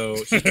 so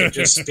he can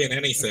just spin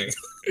anything.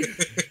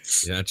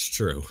 Yeah, that's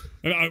true.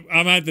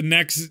 I'm at the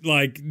next,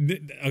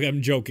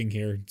 I'm joking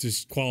here,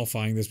 just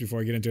qualifying this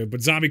before I get into it,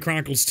 but Zombie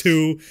Chronicles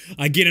 2,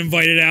 I get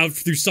invited out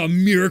through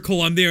some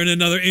miracle. I'm there in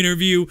another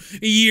interview.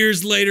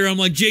 Years later, I'm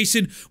like,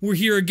 Jason, we're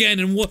here again,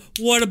 and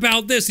what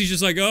about this? He's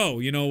just like, oh,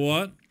 you know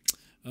what?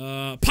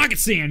 pocket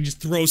sand,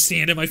 just throws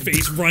sand at my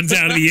face, runs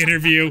out of the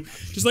interview,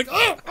 just like,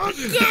 oh God.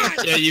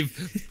 Yeah,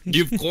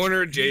 you've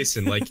cornered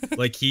Jason.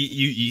 Like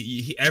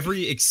he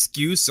every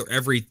excuse or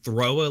every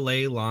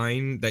throwaway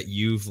line that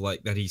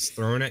he's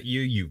thrown at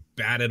you, you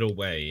batted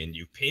away and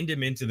you pinned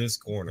him into this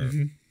corner.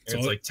 Mm-hmm. And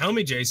it's like, tell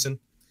me, Jason,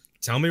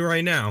 tell me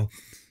right now,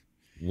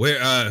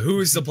 who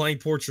is the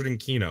blank portrait in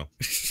Kino?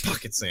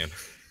 Pocket sand.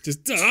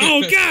 Just,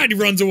 oh God, he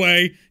runs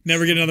away.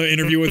 Never get another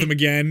interview with him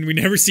again. We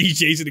never see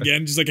Jason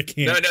again. Just like, I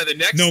can't. No, the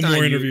next no time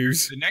more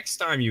interviews. The next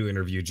time you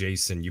interview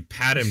Jason, you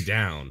pat him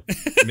down.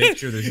 Make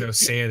sure there's no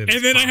sand in his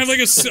And then pocket. I have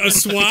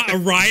like a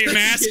riot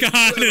mask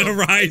on and a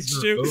riot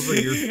shoe over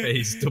your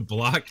face to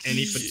block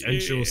any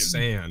potential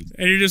sand.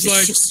 And you're just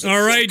like,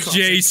 all right,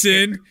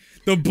 Jason,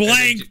 the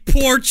blank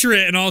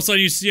portrait. And all of a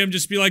sudden you see him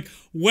just be like,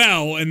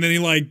 well, and then he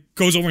like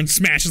goes over and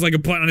smashes like a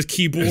button on his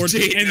keyboard.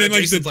 And then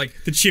like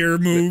the chair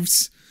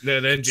moves. No,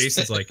 then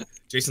Jason's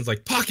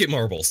like pocket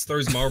marbles.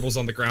 Throws marbles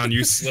on the ground.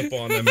 You slip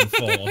on them and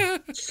fall.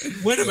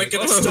 When am I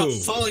gonna stop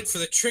falling for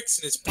the tricks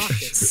in his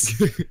pockets?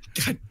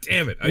 God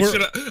damn it!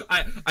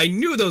 I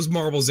knew those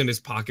marbles in his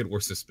pocket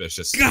were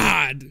suspicious.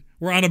 God,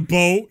 we're on a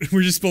boat.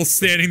 We're just both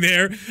standing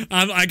there.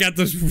 I got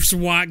the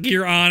SWAT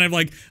gear on. I have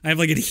like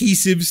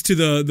adhesives to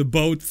the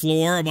boat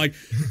floor. I'm like,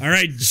 all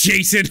right,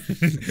 Jason,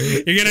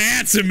 you're gonna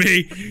answer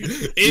me.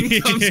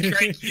 In comes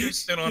Craig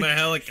Houston on a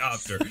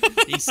helicopter.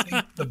 He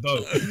sinks the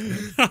boat.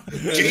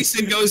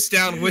 Jason goes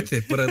down with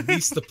it, but at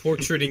least the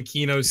portrait in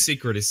Kino's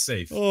secret is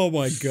safe. Oh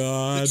my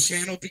God. The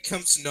channel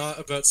becomes not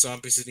about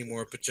zombies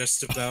anymore, but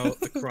just about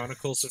the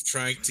chronicles of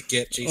trying to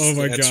get Jason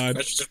to answer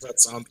questions about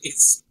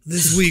zombies.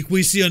 This week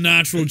we see a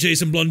natural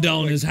Jason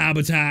Blundell in his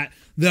habitat.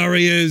 There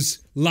he is,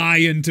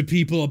 lying to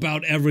people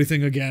about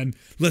everything again.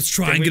 Let's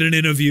try and get an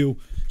interview.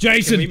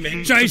 Jason!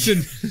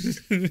 Jason!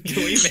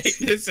 Can we make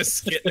this a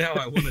skit now?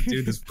 I want to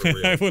do this for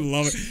real. I would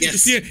love it.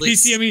 Yes, you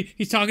see him,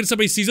 he's talking to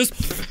somebody, sees us.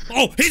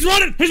 Oh, he's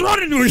running!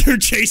 You're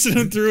chasing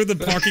him through the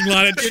parking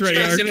lot at Treyarch.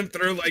 You're chasing him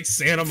through like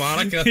Santa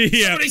Monica.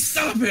 Yeah. Somebody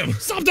stop him!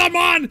 Stop that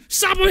man!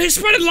 Stop him! He's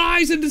spreading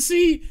lies into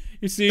sea.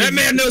 You see, that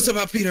man knows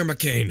about Peter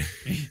McCain.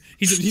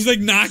 He's like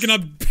knocking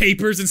up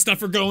papers and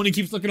stuff are going. He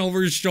keeps looking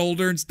over his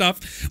shoulder and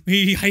stuff.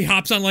 He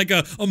hops on like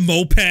a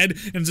moped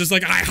and it's just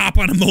like I hop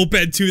on a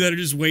moped too that are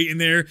just waiting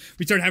there.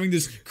 We start having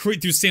this through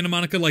Santa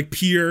Monica like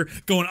pier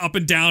going up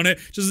and down it.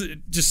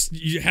 Just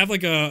you have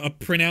like a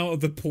printout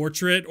of the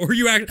portrait, or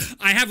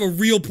I have a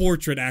real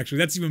portrait actually.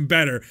 That's even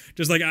better.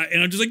 Just like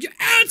and I'm just like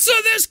answer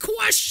this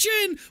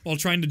question while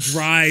trying to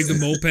drive the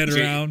moped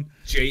around.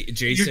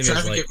 Jason is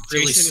like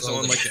really Jason is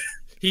on like.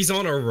 He's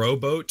on a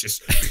rowboat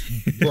just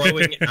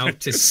rowing out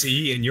to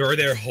sea, and you're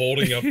there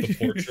holding up the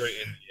portrait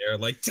in the air,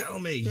 like, tell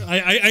me.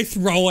 I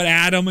throw it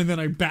at him, and then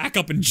I back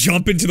up and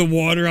jump into the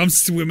water. I'm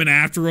swimming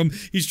after him.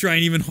 He's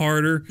trying even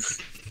harder.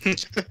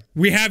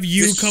 We have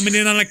you coming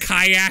in on a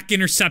kayak,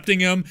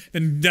 intercepting him,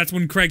 and that's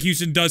when Craig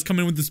Houston does come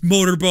in with this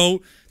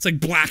motorboat. It's like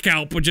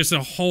Blackout, but just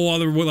a whole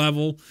other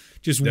level.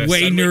 Just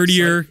way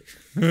nerdier.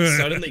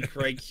 Suddenly,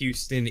 Craig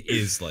Houston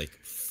is like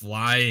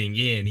flying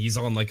in. He's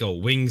on like a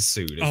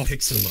wingsuit and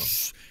picks him up.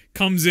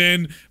 Comes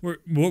in,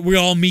 we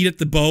all meet at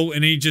the boat,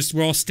 and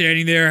we're all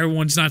standing there.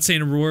 Everyone's not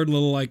saying a word.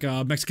 Little like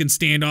Mexican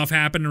standoff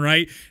happening,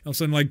 right? All of a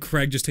sudden, like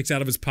Craig just takes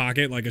out of his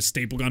pocket like a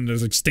staple gun.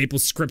 There's like staple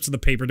scripts of the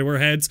paper to our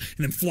heads,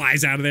 and then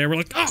flies out of there. We're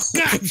like, oh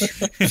God!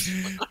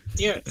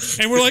 Yeah.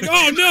 And we're like,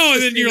 oh no!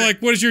 And then you're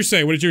like, what does yours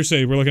say? What does yours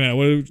say? We're looking at.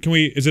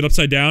 Is it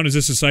upside down? Is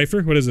this a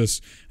cipher? What is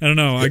this? I don't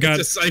know. I got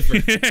it's a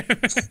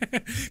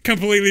cipher.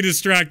 completely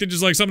distracted.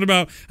 Just like something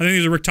about. I think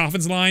there's a Rick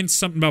Toffan's line.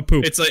 Something about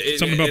poop. It's like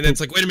something about poop. It's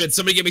like, wait a minute.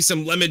 Somebody give me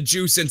some lemon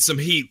juice and some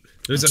heat.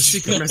 There's a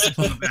secret message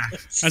on the back.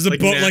 As the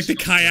boat, like the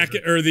kayak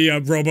or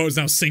the rowboat is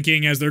now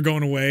sinking as they're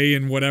going away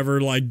in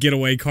whatever like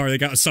getaway car. They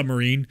got a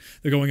submarine.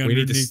 They're going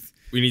underneath.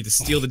 We need to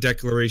steal the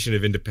Declaration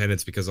of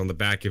Independence because on the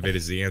back of it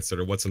is the answer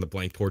to what's on the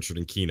blank portrait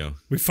in Kino.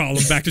 We follow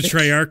them back to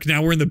Treyarch.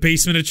 Now we're in the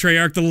basement of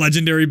Treyarch, the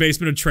legendary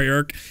basement of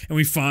Treyarch, and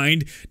we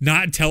find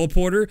not a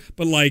teleporter,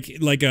 but like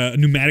a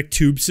pneumatic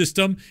tube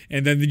system.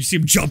 And then you see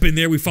him jump in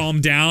there. We follow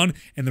him down,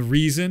 and the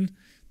reason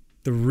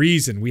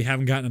we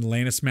haven't gotten an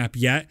Atlantis map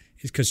yet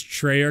is because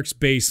Treyarch's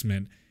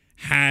basement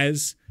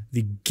has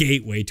the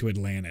gateway to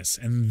Atlantis,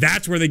 and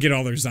that's where they get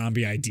all their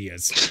zombie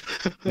ideas.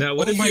 Now,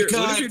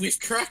 we've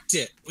cracked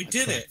it. We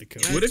did it.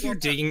 What if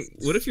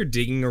you're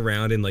digging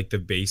around in like the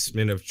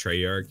basement of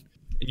Treyarch,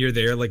 and you're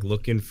there like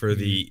looking for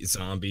the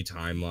zombie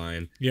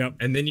timeline? Yep.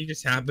 And then you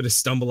just happen to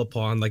stumble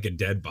upon like a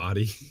dead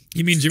body.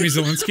 You mean Jimmy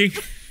Zelensky?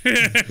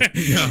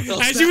 No.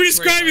 As you were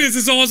describing this,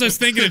 it's almost I was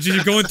thinking it.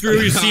 You're going through,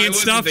 you're seeing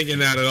stuff. I wasn't thinking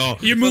that at all.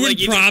 You're moving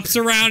props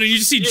around, and you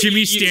just see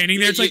Jimmy standing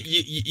there. It's like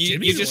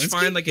you just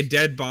find like a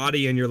dead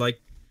body, and you're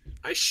like,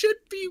 I should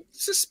be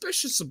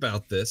suspicious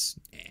about this,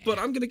 but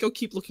I'm gonna go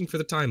keep looking for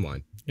the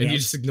timeline, and you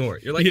just ignore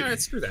it. You're like, all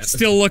right, screw that.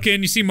 Still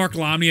looking. You see Mark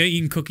Lamia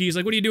eating cookies.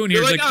 Like, what are you doing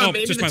here? He's like, oh,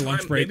 it's just my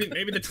lunch break.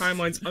 Maybe the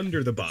timeline's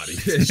under the body.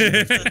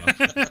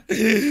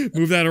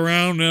 Move that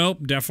around?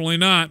 Nope, definitely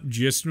not.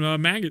 Just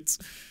maggots.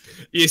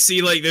 You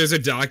see, like, there's a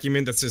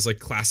document that says, like,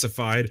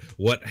 classified,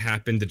 what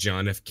happened to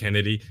John F.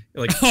 Kennedy.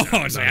 You're like, oh,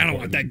 I don't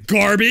want that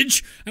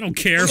garbage. I don't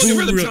care. Looking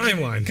for the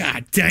timeline.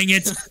 God dang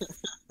it.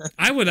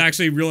 I would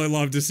actually really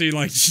love to see,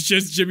 like,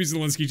 just Jimmy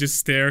Zelensky just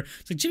stare.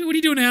 It's like, Jimmy, what are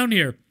you doing down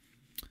here?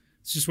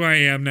 It's just where I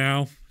am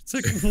now. It's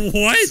like,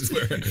 what? This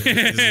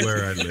is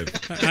where I live.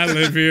 I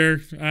live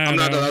here. I'm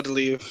not allowed to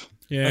leave.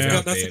 Yeah. I've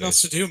got nothing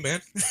else to do,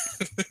 man.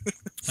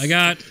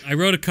 I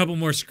wrote a couple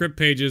more script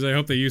pages. I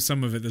hope they use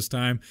some of it this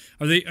time.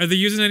 Are they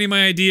using any of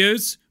my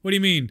ideas? What do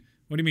you mean?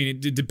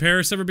 Did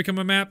Paris ever become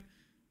a map?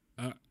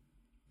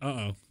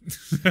 Uh-oh.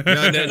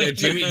 No.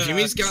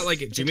 Jimmy's got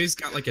like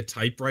a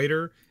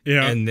typewriter.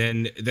 Yeah. And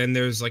then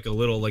there's like a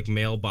little like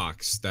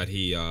mailbox that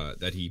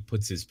he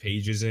puts his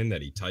pages in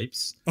that he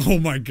types. Oh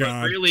my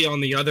god. But really on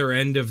the other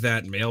end of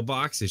that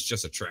mailbox is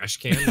just a trash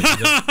can. He's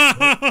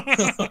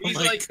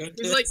like,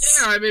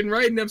 yeah, I've been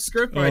writing up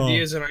script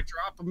ideas and I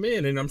drop them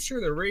in and I'm sure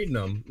they're reading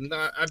them. And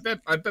I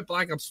bet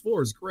Black Ops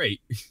 4 is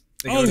great.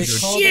 They call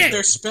it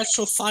their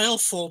special file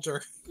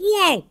folder.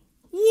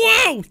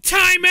 Whoa!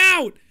 Time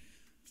out!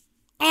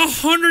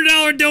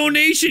 $100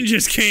 donation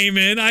just came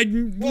in.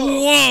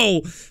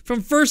 Whoa!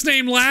 From first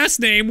name, last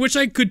name, which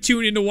I could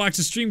tune in to watch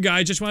the stream,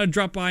 guys. Just want to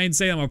drop by and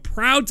say I'm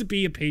proud to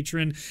be a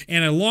patron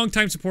and a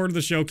longtime supporter of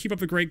the show. Keep up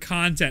the great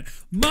content.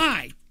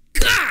 My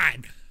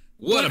God!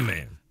 What a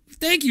man.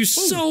 Thank you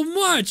so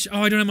much.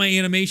 Oh, I don't have my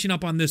animation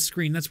up on this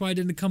screen. That's why it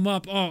didn't come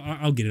up. Oh,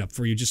 I'll get it up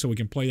for you just so we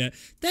can play that.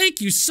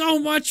 Thank you so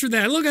much for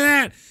that. Look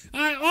at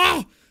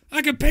that.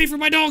 I can pay for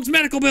my dog's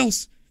medical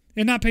bills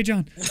and not pay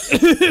John.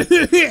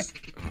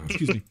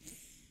 Excuse me.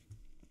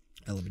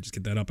 Let me just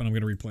get that up and I'm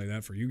going to replay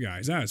that for you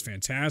guys. That is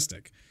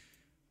fantastic.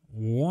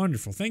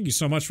 Wonderful. Thank you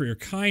so much for your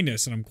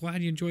kindness and I'm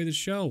glad you enjoy the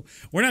show.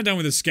 We're not done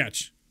with this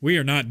sketch. We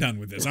are not done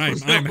with this. I'm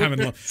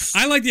having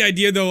I like the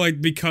idea though,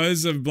 like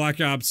because of Black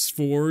Ops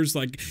 4's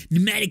like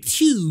pneumatic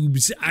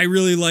tubes. I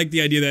really like the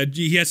idea that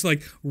he has to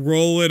like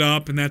roll it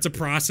up, and that's a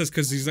process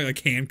because he's like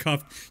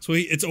handcuffed. So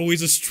it's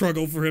always a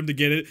struggle for him to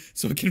get it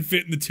so it can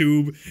fit in the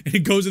tube, and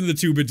it goes in the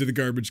tube into the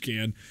garbage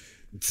can.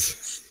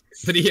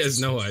 But he has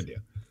no idea.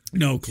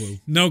 No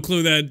clue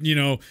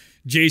that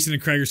Jason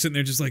and Craig are sitting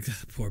there just like,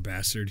 poor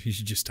bastard. He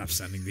should just stop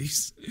sending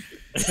these.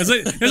 There's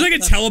like a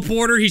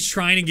teleporter he's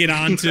trying to get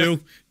onto.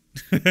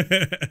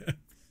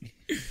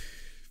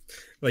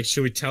 Like,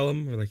 should we tell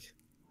him? We're like,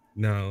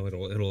 no,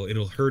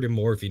 it'll hurt him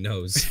more if he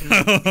knows.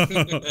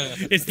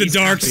 It's the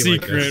dark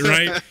secret,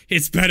 right?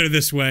 It's better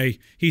this way.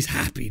 He's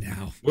happy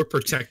now. We're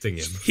protecting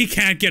him. He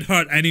can't get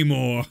hurt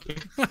anymore.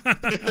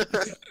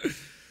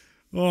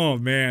 Oh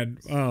man.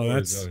 Oh,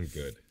 that's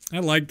good. I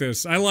like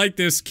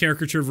this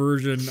caricature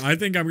version. I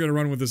think I'm gonna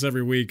run with this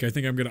every week. I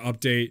think I'm gonna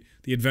update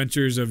the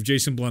adventures of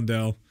Jason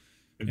Blundell.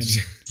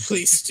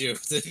 Please do.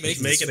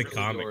 Make it a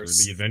comic.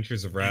 The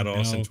Adventures of Rat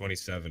Austin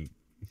 27.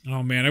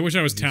 Oh man, I wish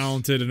I was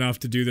talented enough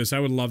to do this. I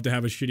would love to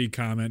have a shitty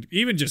comment,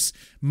 even just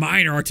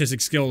minor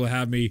artistic skill to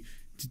have me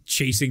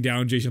chasing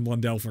down Jason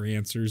Blundell for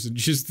answers and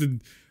just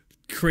the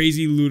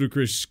crazy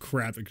ludicrous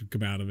crap that could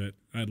come out of it.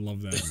 I'd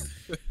love that.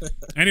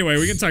 Anyway,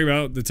 we can talk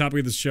about the topic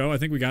of the show. I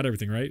think we got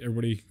everything right.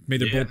 Everybody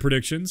made their bold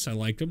predictions. I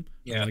liked them.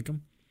 Yeah. I like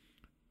them.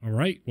 All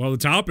right. Well, the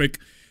topic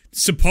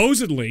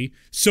supposedly,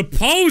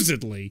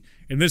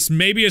 and this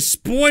may be a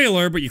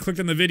spoiler, but you clicked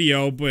on the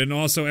video, and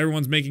also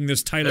everyone's making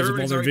this titles of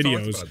all their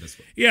videos.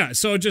 Yeah,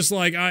 so just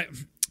like I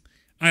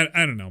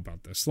don't know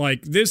about this.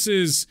 Like, this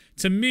is,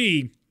 to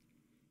me,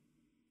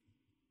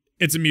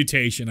 it's a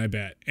mutation, I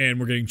bet, and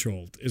we're getting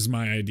trolled, is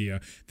my idea.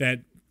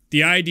 That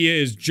the idea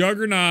is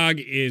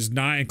Juggernog is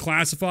not in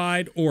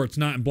Classified, or it's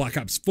not in Black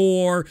Ops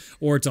 4,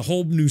 or it's a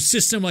whole new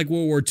system like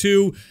World War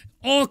II.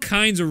 All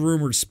kinds of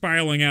rumors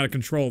spiraling out of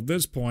control at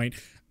this point.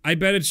 I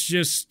bet it's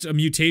just a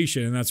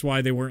mutation, and that's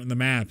why they weren't in the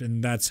map,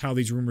 and that's how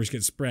these rumors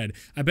get spread.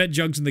 I bet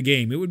Jug's in the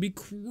game. It would be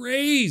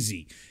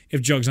crazy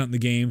if Jug's not in the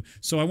game.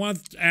 So I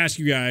want to ask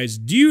you guys,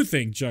 do you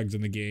think Jug's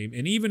in the game?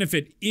 And even if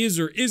it is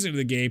or isn't in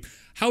the game,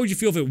 how would you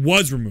feel if it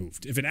was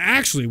removed? If it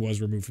actually was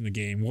removed from the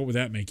game, what would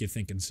that make you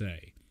think and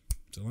say?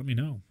 So let me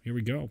know. Here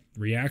we go.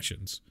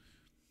 Reactions.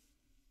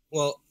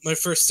 Well, my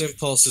first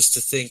impulse is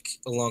to think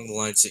along the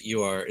lines that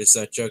you are, is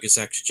that Jug is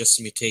actually just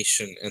a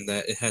mutation and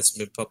that it hasn't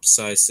been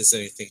publicized as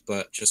anything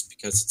but just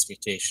because it's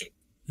mutation.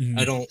 Mm-hmm.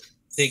 I don't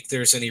think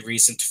there's any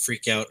reason to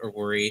freak out or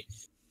worry,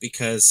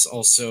 because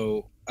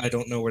also I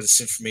don't know where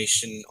this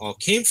information all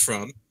came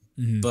from,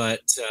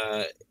 but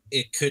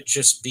it could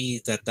just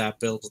be that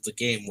build of the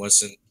game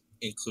wasn't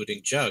including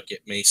Jug.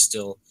 It may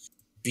still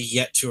be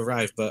yet to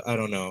arrive, but I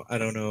don't know. I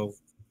don't know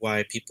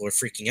why people are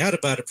freaking out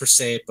about it per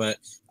se, but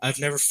I've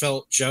never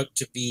felt Jug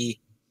to be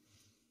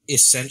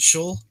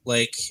essential.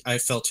 Like, I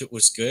felt it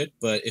was good,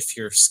 but if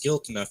you're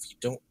skilled enough, you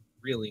don't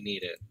really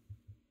need it.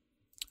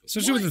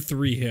 Especially with the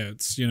 3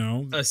 hits,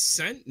 Not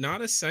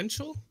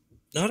essential?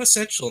 Not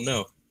essential,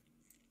 no.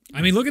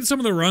 I mean, look at some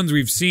of the runs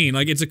we've seen.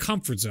 Like, it's a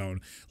comfort zone.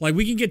 Like,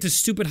 we can get to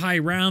stupid high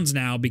rounds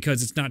now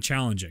because it's not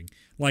challenging.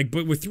 Like,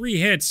 but with 3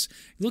 hits,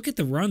 look at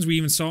the runs we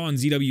even saw on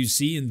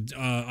ZWC and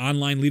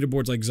online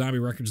leaderboards like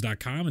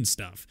zombierecords.com and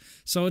stuff.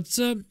 So it's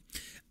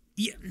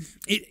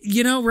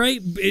Yeah, right?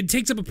 It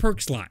takes up a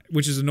perk slot,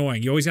 which is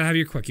annoying. You always gotta have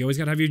your quick. You always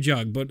gotta have your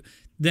jug. But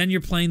then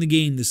you're playing the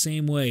game the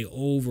same way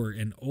over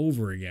and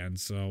over again.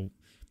 So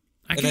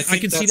I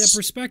can see that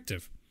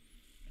perspective.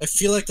 I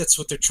feel like that's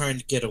what they're trying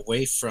to get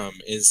away from,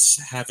 is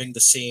having the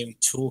same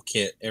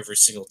toolkit every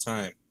single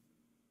time.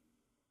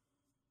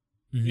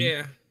 Mm-hmm.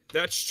 Yeah,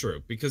 that's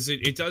true. Because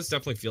it does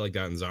definitely feel like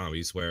that in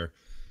Zombies, where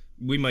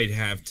we might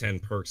have 10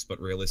 perks,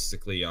 but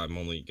realistically, I'm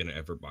only going to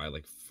ever buy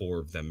like 4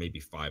 of them, maybe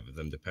 5 of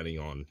them, depending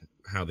on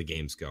how the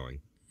game's going.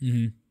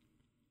 Mm-hmm.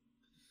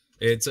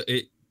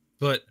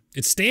 But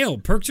it's stale.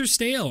 Perks are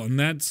stale, and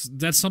that's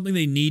something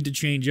they need to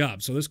change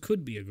up. So this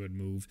could be a good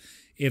move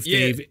if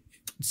they've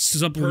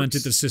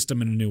supplemented the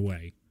system in a new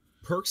way.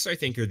 Perks, I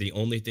think, are the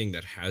only thing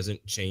that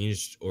hasn't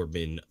changed or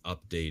been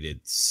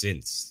updated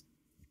since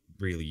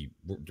really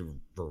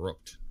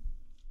Barooked.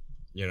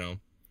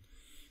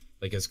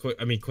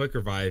 Like Quick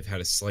Revive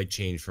had a slight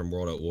change from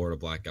World at War to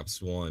Black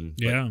Ops 1.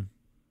 Yeah.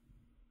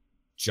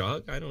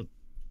 Jug?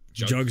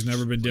 Jug's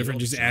never been different.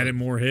 Just added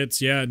more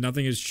hits. Yeah,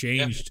 nothing has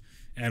changed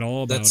at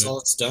all about it. That's all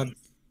it's done.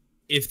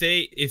 If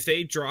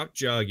they dropped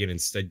Jug and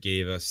instead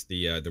gave us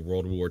the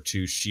World War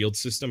II shield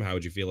system, how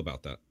would you feel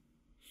about that?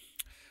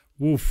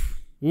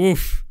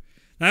 Woof.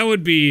 That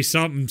would be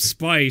something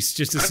spice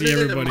just to see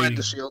everybody. I didn't mind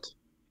the shield.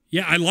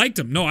 Yeah, I liked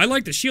them. No, I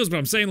like the shields, but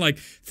I'm saying, like,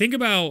 think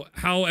about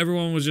how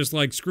everyone was just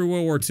like, screw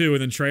World War II,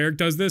 and then Treyarch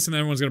does this, and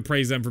everyone's going to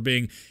praise them for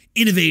being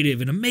innovative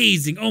and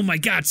amazing. Oh my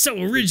God,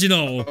 so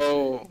original.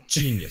 Oh,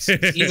 genius.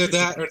 Either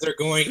that or they're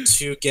going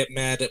to get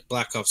mad at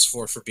Black Ops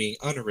 4 for being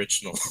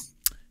unoriginal.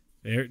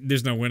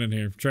 There's no winning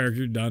here. Treyarch,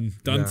 you're done.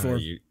 Done for.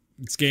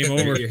 It's game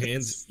over.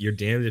 You're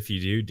damned if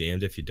you do,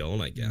 damned if you don't,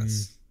 I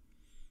guess.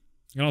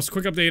 And also,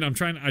 quick update,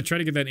 I try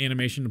to get that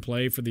animation to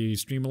play for the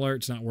stream alert.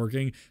 It's not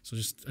working. So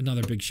just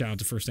another big shout out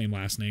to first name,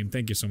 last name.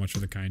 Thank you so much for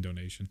the kind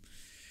donation.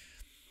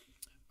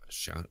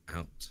 Shout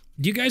out.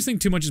 Do you guys think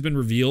too much has been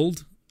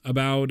revealed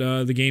about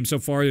the game so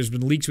far? There's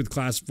been leaks with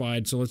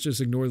classified, so let's just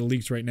ignore the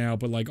leaks right now.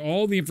 But like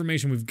all the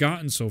information we've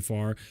gotten so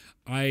far,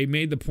 I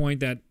made the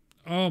point that,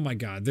 oh my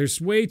God, there's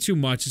way too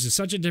much. This is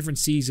such a different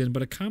season.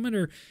 But a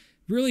commenter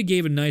really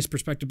gave a nice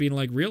perspective, being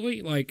like,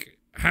 really? Like,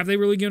 have they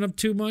really given up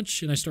too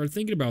much? And I started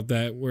thinking about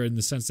that, where in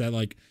the sense that,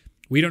 like,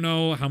 we don't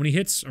know how many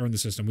hits are in the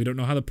system. We don't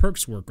know how the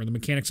perks work or the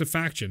mechanics of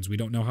factions. We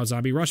don't know how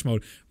zombie rush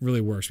mode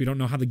really works. We don't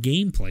know how the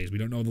game plays. We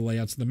don't know the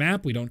layouts of the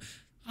map.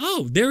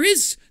 There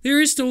is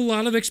still a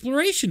lot of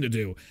exploration to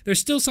do.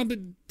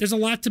 There's a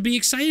lot to be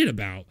excited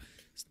about.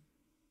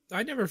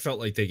 I never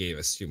felt like they gave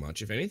us too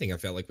much. If anything, I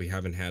felt like we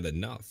haven't had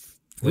enough.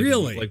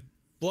 Really? Like,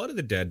 Blood of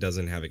the Dead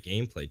doesn't have a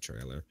gameplay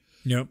trailer.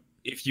 Yep.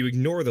 If you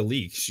ignore the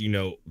leaks, you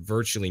know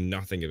virtually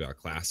nothing about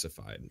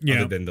Classified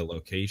other than the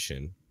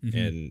location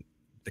and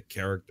the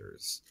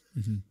characters.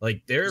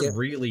 Like, they're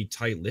really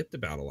tight-lipped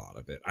about a lot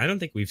of it. I don't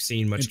think we've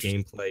seen much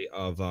gameplay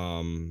of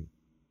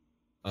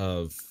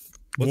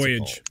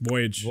Voyage.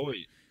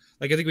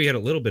 Like, I think we had a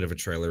little bit of a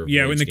trailer.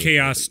 In the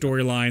Chaos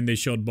storyline, they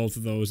showed both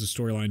of those, the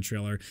storyline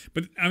trailer.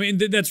 But, I mean,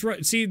 that's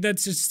right. See,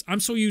 that's just,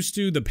 I'm so used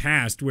to the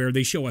past where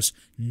they show us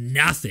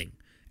nothing.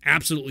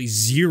 Absolutely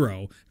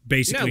zero,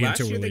 basically,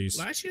 until release.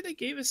 Last year they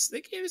gave us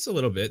a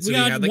little bit. So we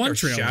had like one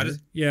trailer.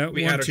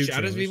 We had our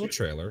Shadows of Evil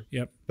trailer.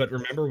 Yep. But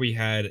remember,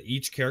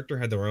 each character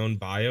had their own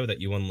bio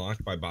that you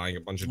unlocked by buying a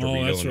bunch of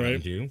Dorito that's and right.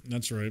 Mountain Dew.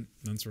 That's right.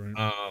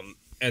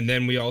 And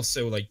then we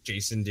also, like,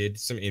 Jason did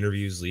some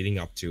interviews leading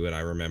up to it.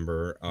 I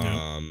remember.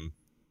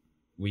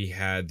 We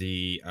had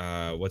the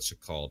what's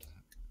it called?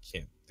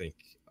 Can't think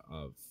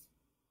of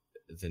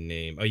the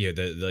name. Oh yeah,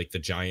 the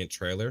giant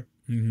trailer.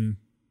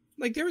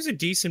 Like, there was a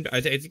decent... I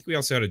think we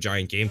also had a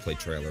giant gameplay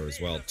trailer as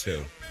well,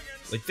 too.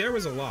 Like, there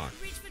was a lot.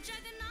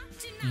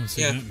 Now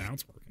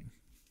it's working.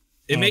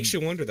 It makes you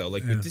wonder, though.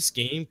 Like, with this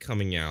game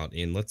coming out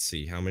in, let's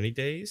see, how many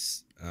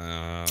days?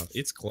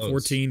 It's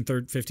close.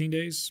 15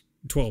 days?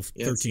 12,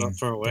 13. It's not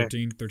far away.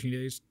 13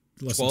 days?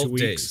 Less than 2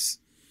 weeks. Days.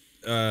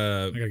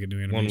 I gotta get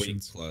new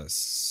animations. 1 week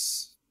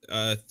plus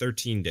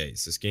 13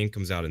 days. This game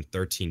comes out in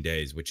 13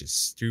 days, which is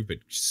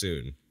stupid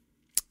soon.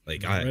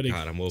 Like, God,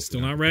 I'm woefully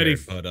still not ready.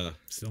 But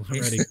still not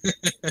ready.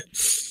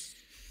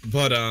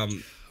 But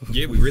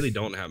yeah, we really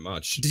don't have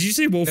much. Did you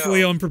say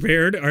woefully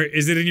unprepared? Or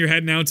is it in your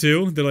head now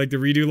too? The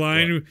redo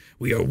line. What?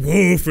 We are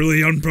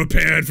woefully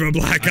unprepared for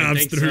Black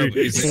Ops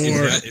 3. So.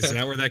 Is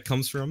that where that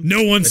comes from?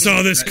 No one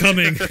saw this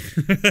coming.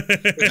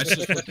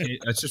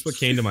 That's just what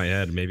came to my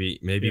head.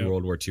 Maybe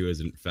World War II has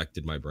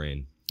infected my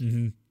brain.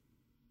 You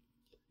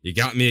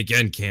got me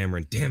again,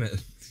 Cameron. Damn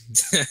it.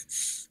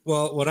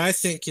 Well, what I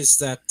think is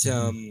that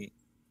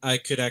I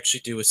could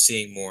actually do with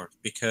seeing more,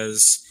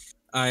 because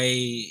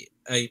I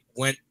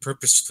went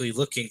purposefully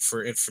looking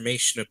for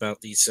information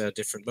about these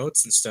different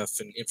modes and stuff,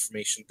 and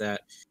information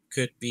that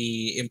could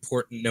be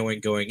important knowing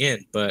going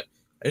in, but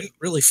I didn't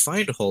really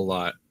find a whole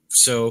lot.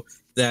 So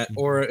that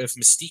aura of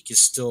Mystique is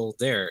still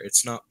there.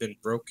 It's not been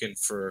broken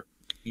for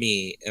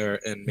me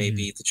and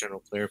maybe the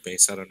general player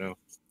base. I don't know.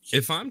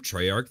 If I'm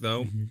Treyarch,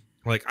 though,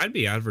 like, I'd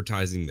be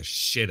advertising the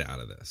shit out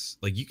of this.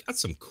 Like, you got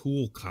some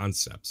cool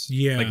concepts.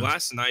 Yeah. Like,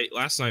 last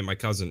night, my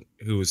cousin,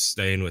 who was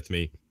staying with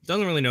me,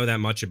 doesn't really know that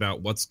much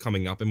about what's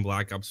coming up in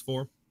Black Ops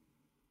 4.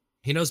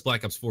 He knows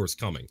Black Ops 4 is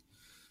coming,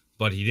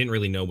 but he didn't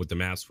really know what the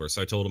maps were.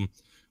 So I told him,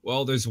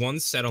 well, there's one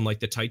set on like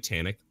the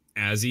Titanic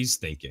as he's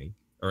thinking,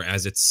 or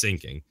as it's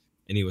sinking.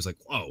 And he was like,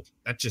 whoa,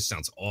 that just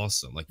sounds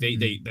awesome. Like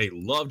they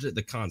loved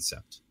the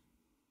concept.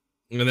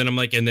 And then I'm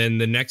like, and then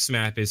the next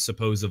map is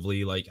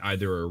supposedly like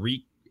either a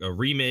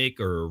remake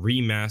or a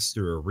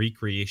remaster or a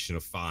recreation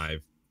of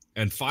 5.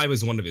 And 5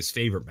 is one of his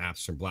favorite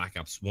maps from Black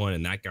Ops 1,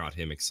 and that got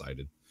him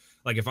excited.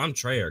 Like, if I'm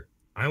Treyarch,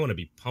 I want to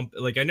be pumped.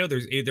 Like, I know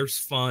there's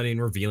fun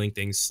in revealing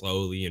things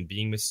slowly and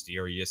being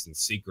mysterious and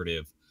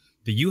secretive,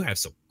 but you have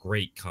some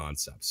great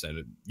concepts,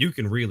 and you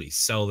can really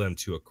sell them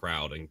to a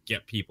crowd and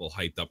get people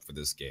hyped up for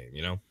this game,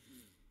 you know?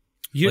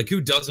 Like, who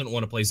doesn't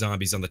want to play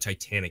zombies on the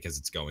Titanic as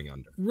it's going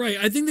under? Right.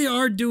 I think they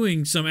are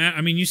doing some...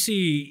 I mean, you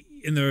see...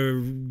 in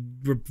the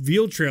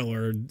reveal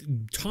trailer,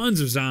 tons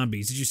of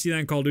zombies. Did you see that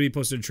in Call of Duty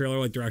posted a trailer,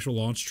 like their actual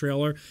launch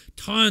trailer?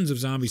 Tons of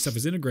zombie stuff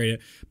is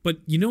integrated. But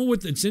you know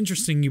what? It's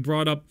interesting. You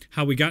brought up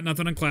how we got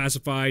nothing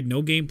unclassified,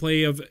 no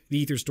gameplay of the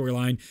Ether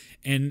storyline.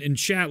 And in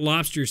chat,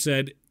 Lobster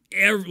said,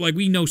 like,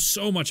 we know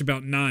so much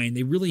about 9.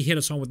 They really hit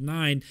us on with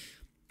 9.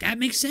 That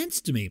makes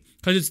sense to me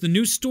because it's the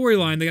new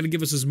storyline. They got to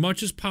give us as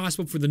much as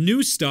possible for the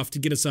new stuff to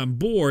get us on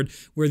board,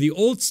 where the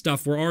old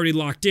stuff we're already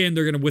locked in.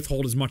 They're going to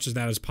withhold as much of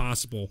that as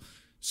possible.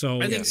 So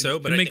I think so,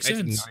 but it makes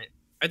sense.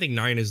 I think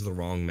 9 is the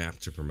wrong map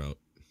to promote.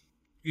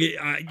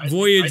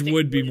 Voyage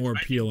would be more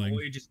appealing.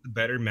 Voyage is the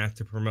better map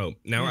to promote.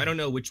 Now, I don't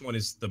know which one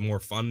is the more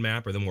fun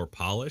map or the more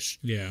polished.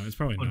 Yeah, it's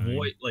probably but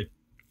 9.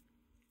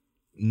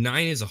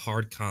 9 is a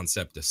hard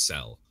concept to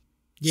sell.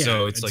 Yeah,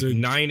 so it's like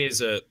 9 is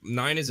a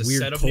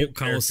weird set of new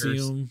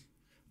Coliseum.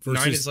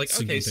 9 is like,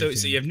 okay, so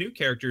you have new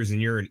characters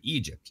and you're in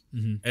Egypt,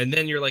 and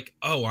then you're like,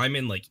 oh, I'm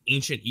in like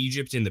ancient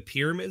Egypt in the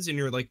pyramids, and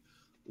you're like,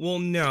 well,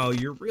 no,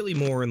 you're really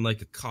more in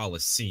like a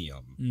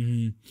Coliseum.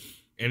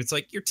 And it's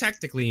like, you're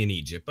technically in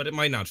Egypt, but it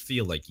might not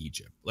feel like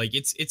Egypt. Like,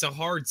 it's a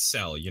hard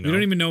sell, you know? We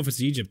don't even know if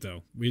it's Egypt,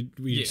 though.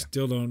 We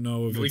still don't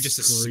know if it's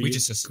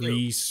just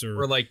Greece or...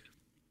 We're like...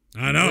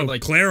 I know,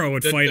 like, Clara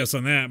would fight us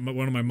on that.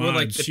 One of my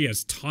mods, she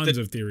has tons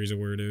of theories of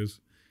where it is.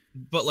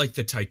 But like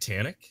the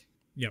Titanic,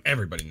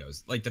 everybody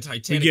knows. Like, the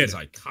Titanic is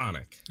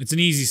iconic. It's an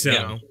easy sell.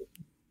 You know?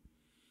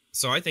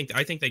 So I think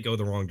they go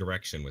the wrong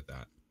direction with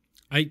that.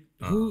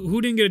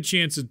 Who didn't get a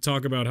chance to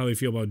talk about how they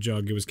feel about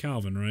Jug? It was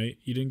Calvin, right?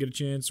 You didn't get a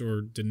chance,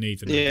 or did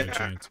Nathan get a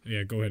chance?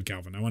 Yeah, go ahead,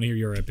 Calvin. I want to hear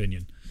your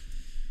opinion.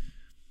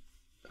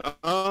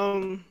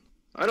 I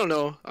don't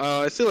know.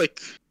 I feel like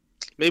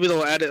maybe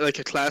they'll add it like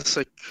a class,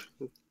 like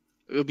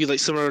it would be like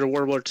similar to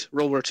World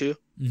War II.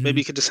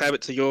 Maybe you could just have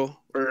it to go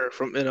or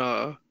from in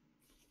like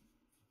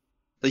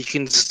you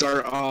can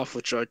start off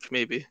with Jug,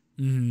 maybe.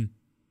 And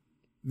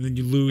then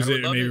you lose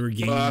it and maybe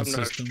regain the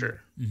system. I'm not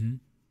sure.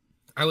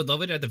 I would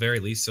love it at the very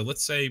least. So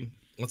let's say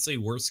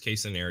worst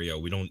case scenario,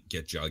 we don't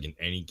get Jug in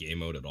any game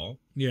mode at all.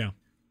 Yeah.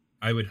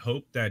 I would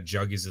hope that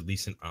Jug is at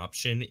least an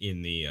option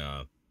in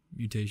the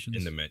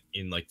mutations.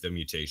 In like the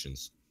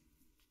mutations.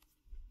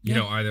 You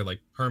know, either like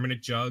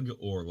permanent Jug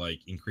or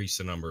like increase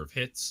the number of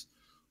hits,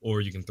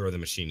 or you can throw the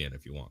machine in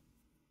if you want.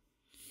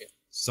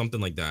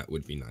 Something like that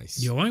would be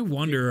nice. Yo, I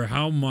wonder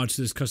how much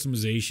this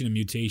customization and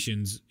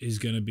mutations is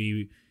going to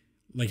be.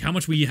 Like, how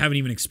much we haven't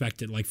even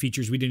expected, like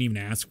features we didn't even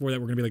ask for that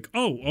we're going to be like,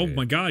 oh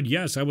my God,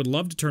 yes, I would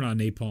love to turn on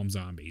napalm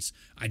zombies.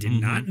 I did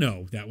not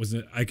know that was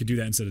I could do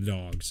that instead of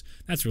dogs.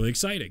 That's really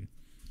exciting.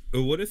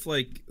 But what if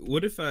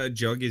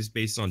Jug is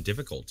based on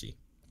difficulty?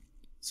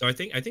 So I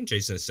think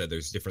Jason has said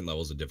there's different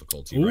levels of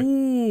difficulty, right?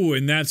 Ooh,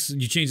 and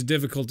you change the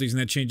difficulties and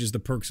that changes the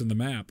perks in the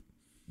map.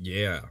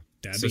 Yeah.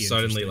 So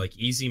suddenly, like,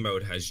 easy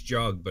mode has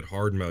Jug, but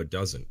hard mode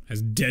doesn't.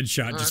 Has dead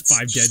shot, just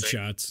 5 dead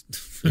shots.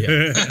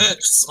 Yeah,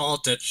 just all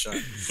dead shot.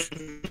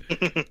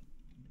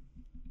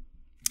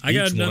 I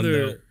got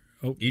another.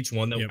 Each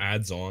one though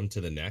adds on to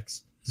the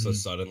next. So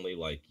suddenly,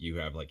 like, you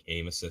have like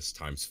aim assist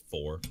times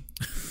 4,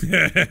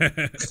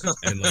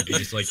 and like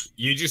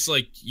you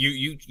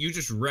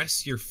just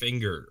rest your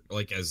finger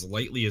like as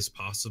lightly as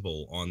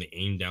possible on the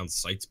aim down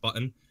sights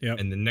button,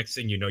 and the next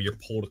thing you know, you're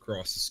pulled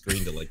across the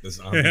screen to like the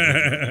zombie.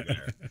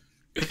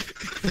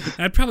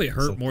 That'd probably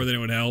hurt more than it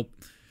would help.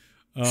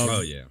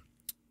 Oh yeah.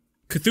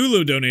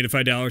 Cthulhu donated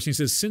 $5. He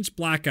says, since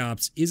Black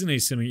Ops isn't a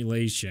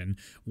simulation,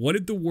 what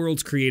if the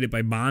world's created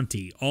by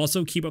Monty?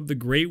 Also, keep up the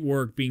great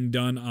work being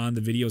done on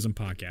the videos and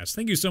podcasts.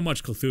 Thank you so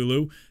much,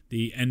 Cthulhu,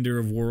 the ender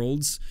of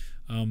worlds.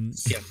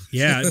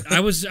 Yeah, I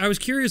was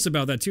curious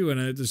about that too, and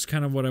it's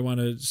kind of what I want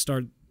to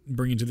start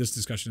bringing to this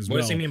discussion as well.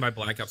 What does he mean by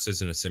Black Ops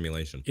isn't a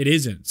simulation? It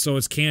isn't, so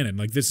it's canon.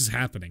 Like, this is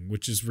happening,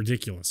 which is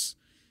ridiculous.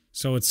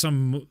 So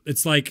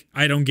it's like,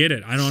 I don't get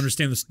it. I don't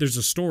understand this. There's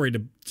a story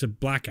to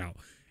Blackout.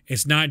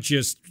 It's not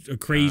just a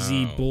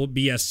crazy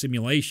BS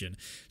simulation.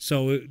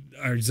 So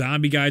our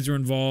zombie guys are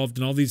involved,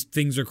 and all these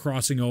things are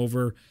crossing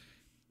over.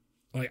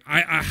 Like,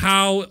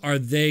 how are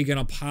they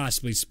gonna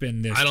possibly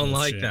spin this? I don't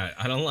bullshit? like that.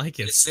 I don't like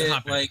it. Is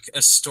Stop it like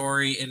a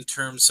story in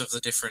terms of the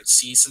different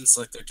seasons,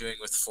 like they're doing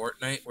with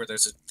Fortnite, where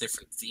there's a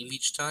different theme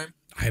each time?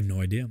 I have no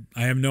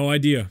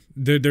idea.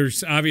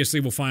 There's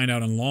obviously we'll find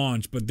out on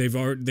launch, but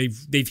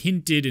they've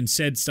hinted and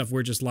said stuff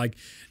where just like,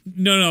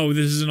 no,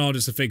 this isn't all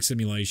just a fake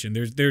simulation.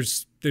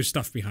 There's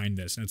stuff behind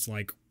this, and it's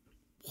like,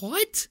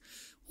 what?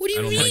 What do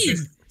you mean?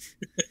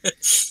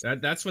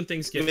 That's when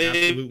things get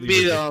absolutely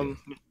ridiculous.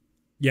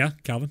 Yeah,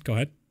 Calvin, go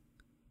ahead.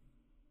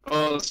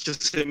 Oh, let's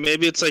just say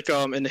maybe it's like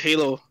in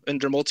Halo in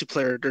their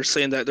multiplayer, they're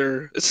saying that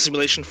it's a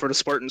simulation for the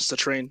Spartans to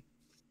train.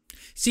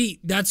 See,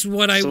 that's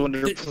what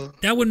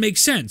that would make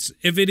sense.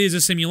 If it is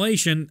a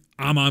simulation,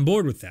 I'm on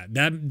board with that.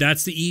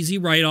 That's the easy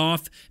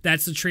write-off.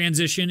 That's the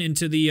transition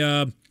into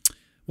the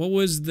what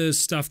was the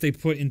stuff they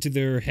put into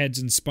their heads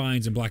and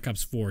spines in Black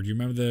Ops 4? Do you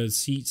remember the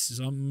seats?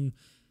 Something.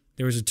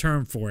 There was a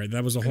term for it.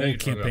 That was a whole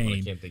campaign.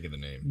 I can't think of the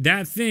name.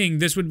 That thing.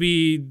 This would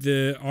be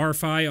the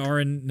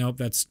RFI. Nope,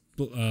 that's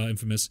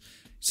infamous.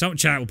 Some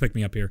chat will pick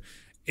me up here.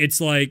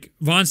 It's like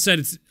Vaughn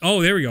said.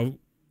 Oh, there we go.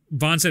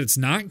 Vaughn said it's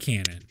not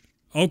canon.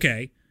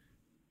 Okay.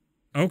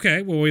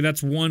 Well,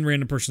 that's one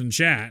random person in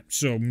chat.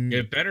 So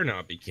it better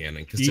not be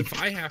canon, because if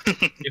I have,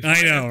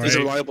 I know, right? It's a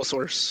reliable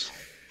source.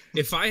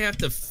 If I have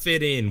to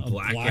fit in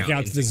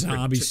Blackout the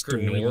zombie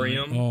story,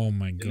 oh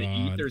my god, the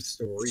Ether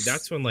story,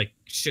 that's when like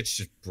shit's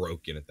just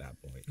broken at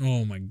that point.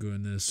 Oh my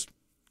goodness.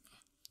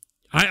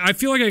 I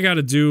feel like I got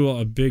to do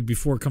a big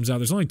before it comes out.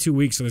 There's only 2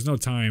 weeks, so there's no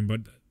time.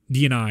 But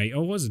DNI, it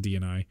was a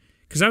DNI,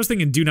 because I was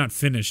thinking do not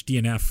finish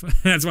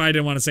DNF. That's why I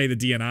didn't want to say the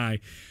DNI.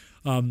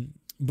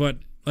 But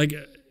like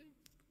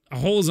a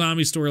whole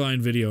zombie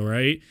storyline video,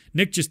 right?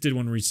 Nick just did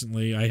one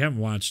recently. I haven't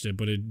watched it,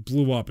 but it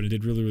blew up and it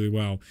did really, really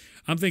well.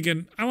 I'm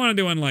thinking I want to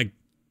do one like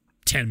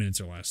 10 minutes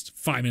or less,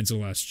 5 minutes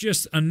or less,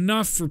 just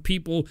enough for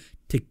people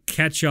to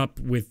catch up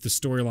with the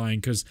storyline,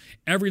 because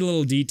every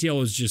little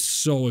detail is just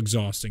so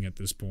exhausting at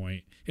this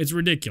point. It's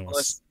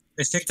ridiculous. Well,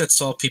 I think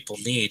that's all people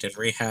need, and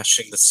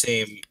rehashing the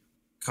same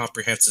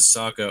comprehensive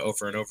saga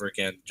over and over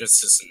again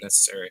just isn't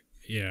necessary.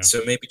 Yeah.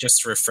 So maybe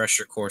just a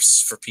refresher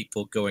course for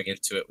people going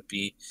into it would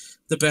be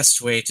the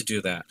best way to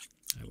do that.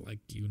 I like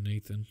you,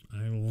 Nathan.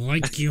 I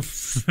like you.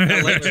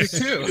 I like you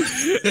too.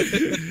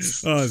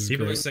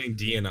 People are saying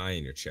DNI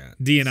in your chat.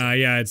 DNI,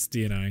 yeah, it's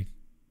DNI.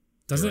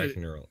 Doesn't it?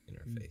 Neural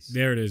interface.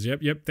 There it is.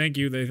 Yep. Thank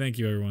you. Thank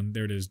you, everyone.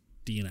 There it is.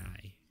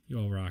 DNI. You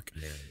all rock.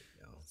 There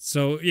you go.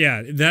 So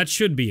yeah, that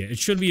should be it. It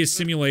should be a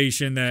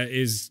simulation that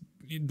is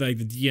like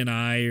the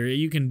DNI, or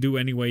you can do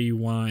any way you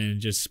want and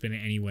just spin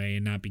it anyway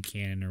and not be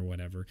canon or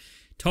whatever.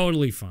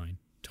 Totally fine.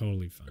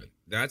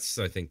 That's,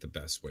 I think, the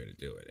best way to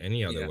do it.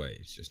 Any other way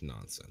is just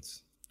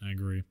nonsense. I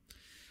agree.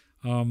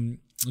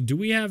 Do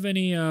we have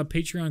any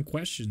Patreon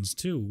questions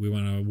too we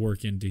want to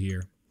work into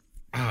here?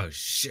 Oh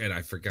shit,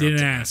 I forgot. You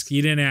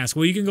didn't ask.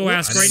 Well, you can go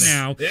ask right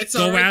now.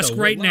 Go ask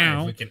right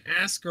now. We can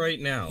ask right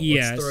now.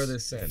 Yes. Let's throw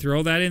this in.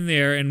 Throw that in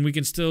there, and we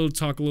can still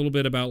talk a little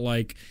bit about,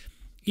 like,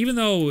 even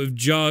though if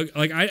Jug,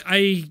 like,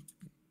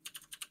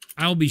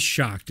 I'll be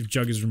shocked if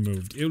Jug is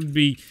removed. It would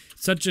be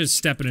such a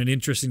step in an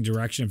interesting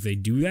direction if they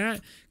do that.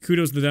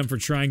 Kudos to them for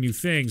trying new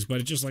things, but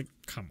it's just like,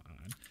 come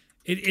on.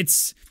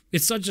 It's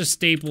such a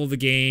staple of the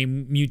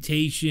game,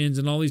 mutations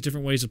and all these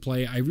different ways to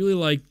play. I really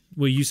like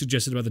what you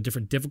suggested about the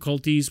different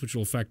difficulties, which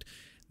will affect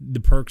the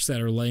perks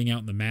that are laying out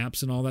in the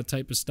maps and all that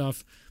type of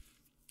stuff.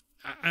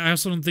 I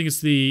also don't think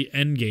it's the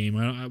end game.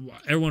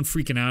 Everyone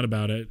freaking out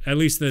about it. At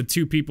least the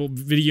two people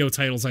video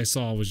titles I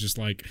saw was just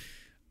like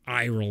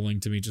eye rolling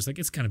to me. Just like,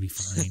 it's gonna be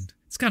fine.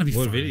 It's gonna be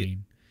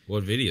fine.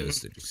 What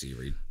videos did you see,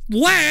 Reed?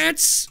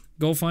 Let's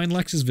go find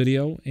Lex's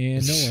video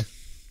and Noah.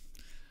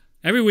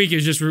 Every week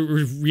is just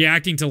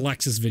reacting to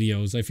Lex's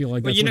videos. I feel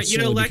like that's what's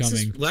slowly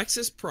becoming. Lex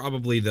is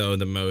probably, though,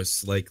 the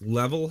most like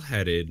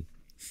level-headed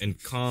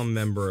and calm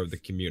member of the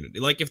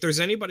community. Like, if there's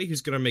anybody who's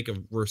going to make a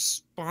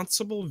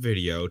responsible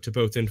video to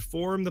both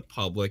inform the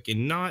public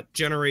and not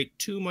generate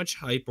too much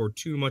hype or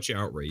too much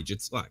outrage,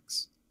 it's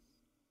Lex.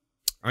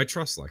 I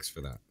trust Lex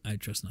for that. I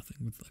trust nothing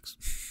with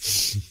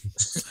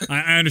Lex.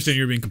 I understand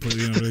you're being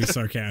completely and utterly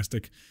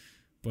sarcastic,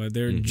 but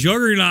their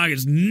Juggernog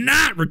is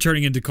not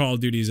returning into Call of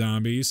Duty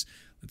Zombies.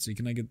 Let's see,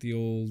 can I get the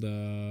old,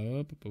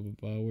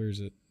 where is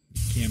it?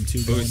 Cam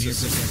 2 going here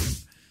for a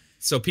second.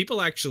 So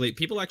people actually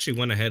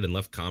went ahead and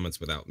left comments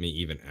without me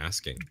even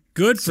asking.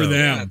 Good for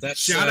them. Yeah,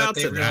 shout out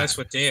to that.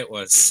 What day it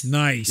was.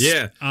 Nice.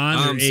 Yeah.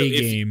 On their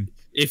game.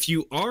 If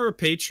you are a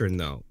patron,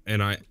 though,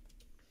 and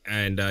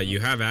you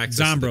have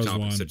access to the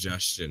topic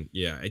suggestion,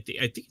 yeah, I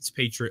think it's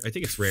patron. I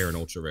think it's rare and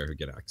ultra rare who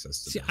get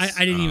access to this.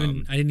 I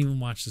didn't even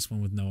watch this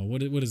one with Noah.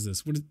 What is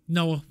this?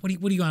 Noah? What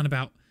are you on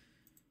about?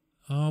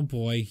 Oh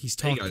boy, he's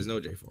talking. Hey guys, no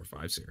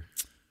J45's here.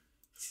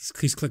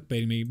 He's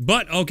clickbaiting me.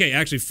 But okay,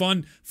 actually,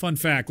 fun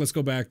fact. Let's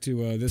go back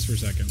to this for a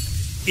second.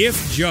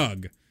 If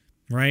Jug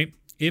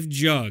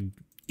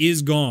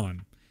is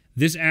gone,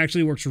 this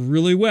actually works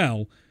really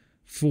well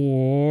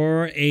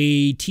for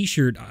a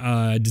T-shirt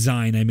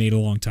design I made a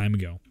long time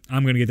ago.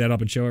 I'm going to get that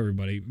up and show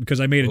everybody because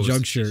I made a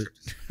Jug shirt.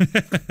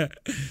 Let's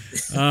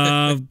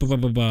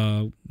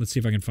see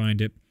if I can find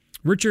it.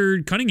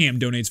 Richard Cunningham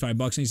donates $5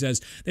 and he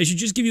says they should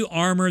just give you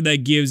armor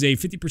that gives a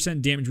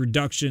 50% damage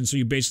reduction, so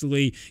you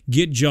basically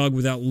get Jug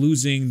without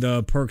losing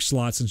the perk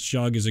slot since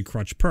Jug is a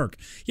crutch perk.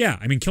 Yeah,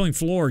 I mean Killing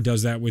Floor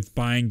does that with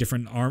buying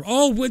different armor.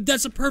 Oh,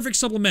 that's a perfect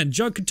supplement.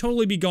 Jug could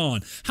totally be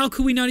gone. How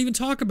could we not even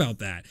talk about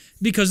that?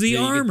 Because the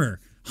armor.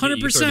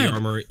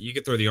 100%. You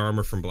could throw the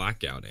armor from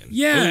Blackout in.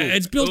 Yeah,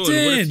 it's built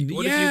in.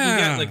 What if you can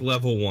get like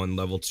level 1,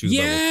 level 2,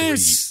 level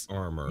 3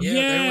 armor?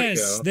 Yeah,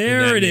 yes,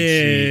 there it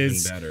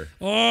is. Even better.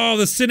 Oh,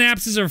 the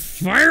synapses are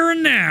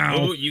firing now.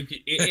 Oh,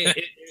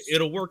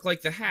 it'll work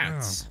like the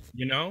hats.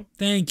 You know?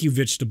 Thank you,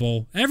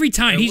 Vegetable. Every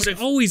time he's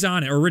always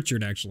on it, or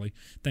Richard actually.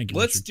 Thank you.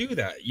 Let's Richard. do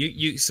that.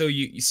 So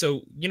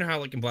you know how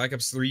like in Black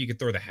Ops 3 you could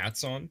throw the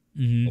hats on.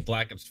 Mm-hmm. Well,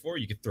 Black Ops 4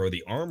 you could throw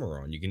the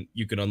armor on.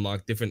 You can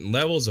unlock different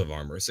levels of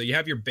armor. So you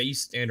have your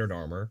base standard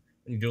armor,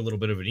 and you do a little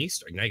bit of an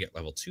Easter egg. Now you get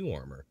level 2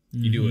 armor.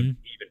 Mm-hmm. You do an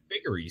even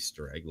bigger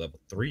Easter egg, level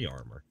 3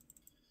 armor.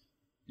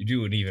 You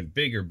do an even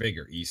bigger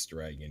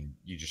Easter egg, and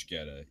you just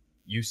get a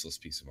useless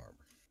piece of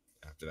armor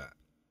after that.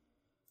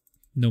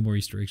 No more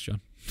Easter eggs, John.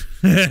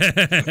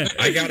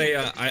 I got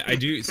I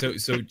do. So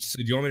do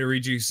you want me to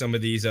read you some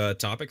of these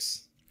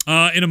topics?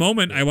 In a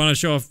moment, I want to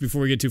show off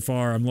before we get too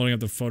far. I'm loading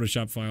up the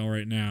Photoshop file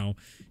right now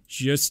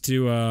just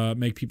to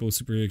make people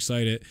super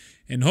excited.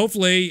 And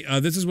hopefully,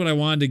 this is what I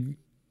wanted to,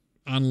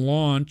 on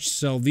launch,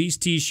 sell these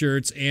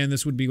t-shirts, and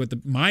this would be what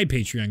my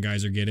Patreon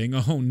guys are getting.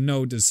 Oh,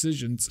 no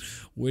decisions.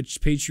 Which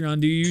Patreon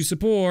do you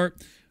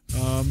support?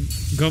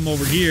 Come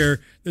over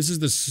here. This is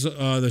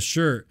the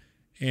shirt.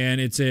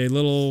 And it's a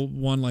little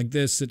one like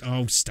this.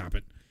 Oh, stop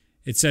it.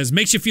 It says,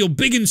 makes you feel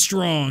big and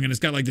strong. And it's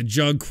got like the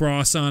Jug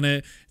cross on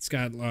it. It's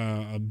got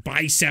a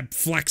bicep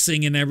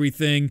flexing and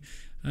everything.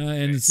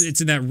 And nice. it's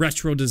in that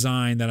retro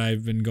design that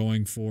I've been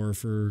going for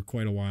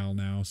quite a while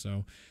now.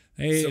 So,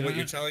 hey. So what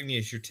you're telling me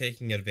is you're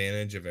taking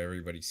advantage of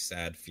everybody's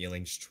sad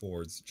feelings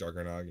towards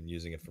Juggernog and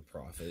using it for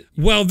profit.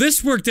 Well,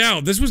 this worked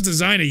out. This was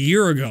designed a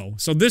year ago.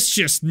 So this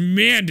just,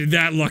 man, did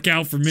that luck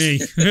out for me.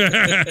 Look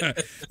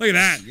at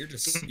that. You're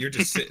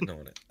just sitting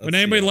on it. Would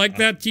anybody like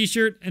that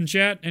t-shirt in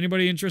chat?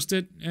 Anybody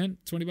interested? And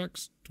 $20?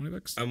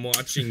 $20? I'm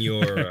watching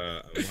your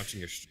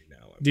stream now.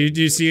 Do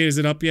you see it? Is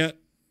it up yet?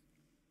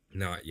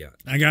 Not yet.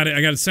 I got it.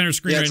 I got it center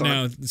screen right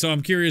now. So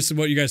I'm curious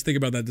what you guys think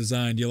about that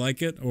design. Do you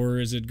like it, or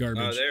is it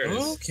garbage? Oh, there it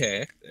is.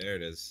 Okay. There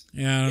it is.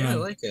 Yeah, I don't know. I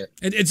like it.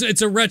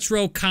 It's a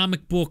retro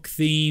comic book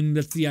theme.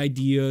 That's the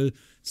idea.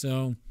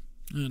 So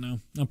I don't know.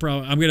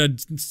 I'm gonna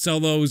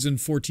sell those in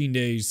 14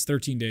 days,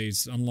 13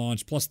 days on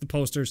launch, plus the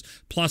posters,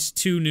 plus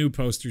 2 new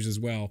posters as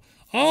well.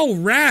 Oh,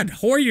 rad!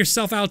 Whore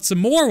yourself out some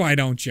more. Why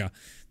don't you?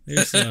 There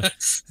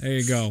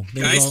you go.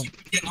 Guys, you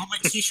can get all my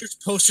t-shirts,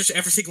 posters,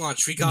 everything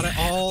launched. We got it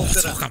all.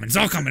 It's all coming. It's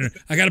all coming.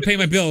 I got to pay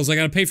my bills. I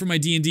got to pay for my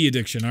D&D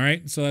addiction. All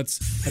right. So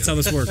that's how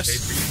this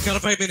works.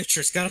 Gotta buy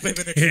miniatures.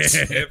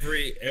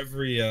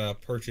 Every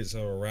purchase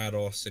of a Rad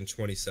Austin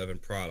 27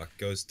 product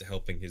goes to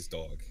helping his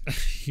dog.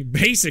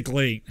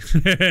 Basically.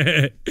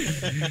 At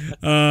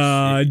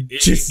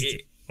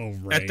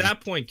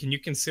that point, can you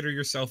consider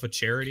yourself a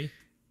charity?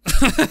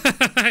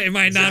 Am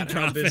I Is not that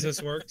how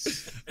business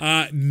works?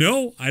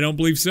 No, I don't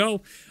believe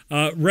so.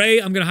 Ray,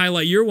 I'm going to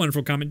highlight your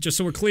wonderful comment just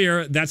so we're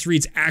clear. That's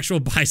Reed's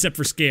actual bicep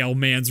for scale.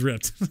 Man's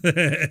ripped.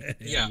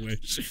 Yeah.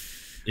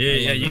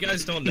 Yeah. You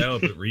guys don't know,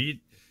 but Reed's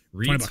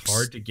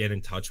hard to get in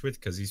touch with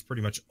because he's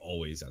pretty much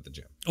always at the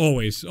gym.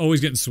 Always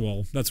getting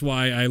swole. That's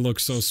why I look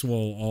so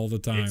swole all the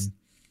time. It's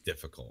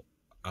difficult.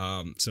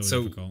 So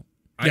difficult.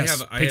 I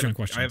have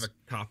a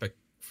topic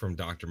from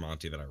Dr.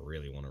 Monty that I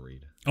really want to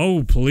read.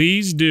 Oh,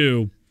 please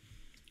do.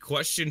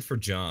 Question for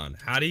John: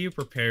 how do you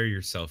prepare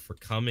yourself for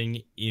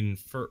coming in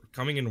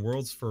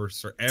world's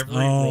first or every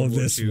World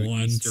War this II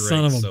one, Easter son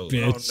egg of a solo?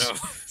 bitch, Oh, no.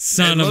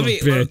 son of a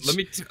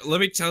bitch. Let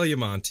me tell you,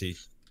 Monty.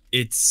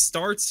 It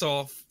starts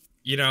off,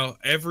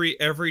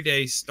 every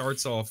day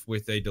starts off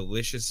with a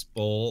delicious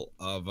bowl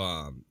of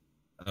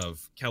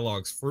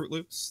Kellogg's Fruit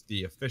Loops,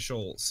 the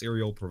official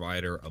cereal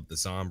provider of the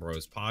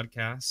Zombros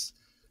podcast.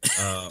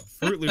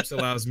 Fruit Loops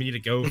allows me to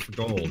go for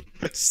gold.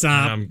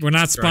 Stop. We're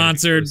not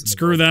sponsored.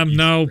 Screw them.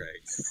 No.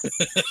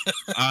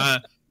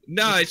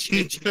 No.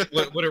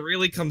 What it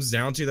really comes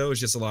down to, though, is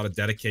just a lot of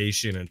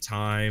dedication and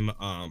time.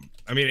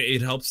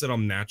 It helps that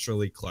I'm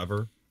naturally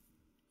clever,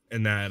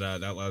 and that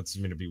allows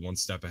me to be one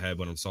step ahead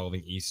when I'm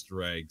solving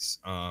Easter eggs.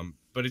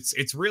 But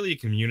it's really a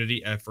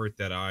community effort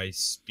that I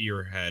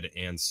spearhead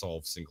and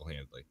solve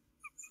single-handedly.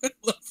 I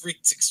love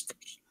Reed's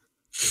expression.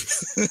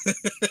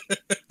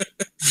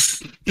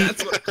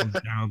 That's what it comes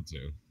down to.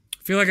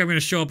 I feel like I'm going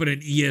to show up in an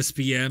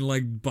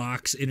ESPN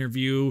box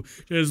interview,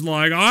 just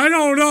like, I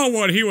don't know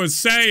what he was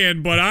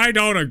saying, but I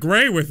don't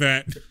agree with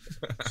it.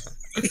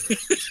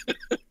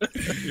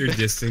 You're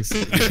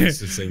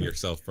distancing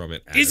yourself from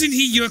it. Isn't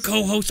he your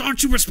co-host?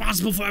 Aren't you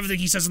responsible for everything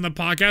he says on the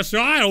podcast?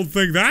 I don't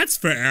think that's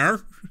fair.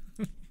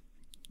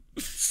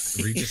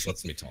 Reed just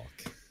lets me talk.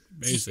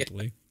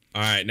 Basically.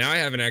 All right, now I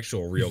have an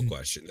actual real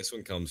question. This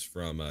one comes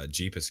from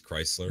Jeepus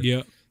Chrysler.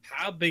 Yeah.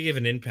 how big of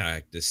an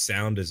impact does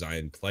sound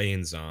design play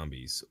in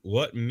Zombies?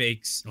 What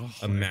makes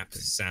a map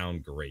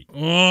sound great?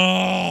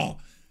 Oh,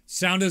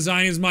 sound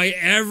design is my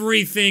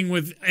everything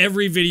with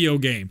every video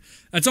game.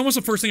 That's almost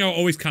the first thing I'll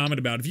always comment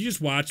about. If you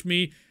just watch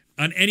me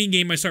on any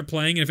game I start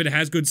playing, and if it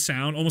has good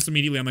sound, almost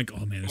immediately I'm like,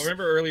 oh man. I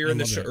remember earlier in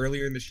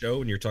the show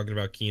when you were talking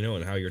about Kino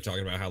and how you're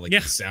talking about how like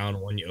the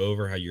sound won you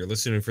over, how you're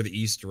listening for the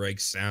Easter egg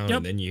sound,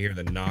 and then you hear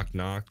the knock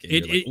knock. And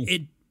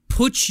it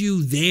puts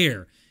you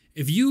there.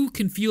 If you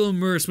can feel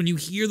immersed when you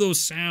hear those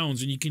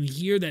sounds and you can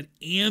hear that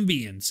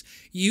ambience,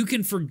 you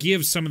can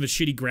forgive some of the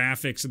shitty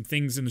graphics and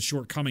things and the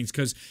shortcomings,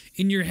 because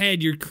in your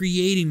head you're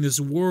creating this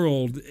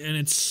world and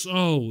it's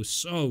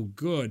so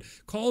good.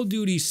 Call of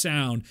Duty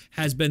sound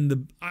has been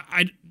the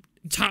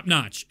top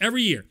notch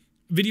every year.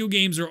 Video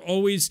games are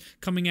always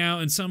coming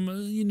out and some,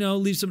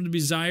 leave something to be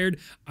desired.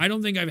 I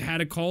don't think I've had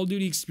a Call of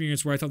Duty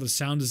experience where I thought the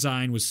sound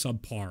design was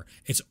subpar.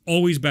 It's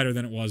always better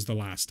than it was the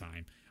last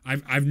time.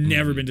 I've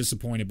never been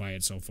disappointed by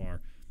it so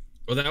far.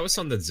 Well, that was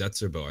something that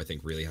Zetsubo, I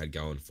think, really had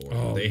going for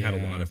them. They had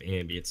a lot of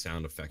ambient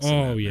sound effects.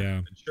 Oh, yeah.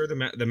 I'm sure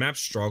the map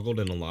struggled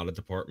in a lot of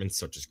departments,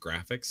 such as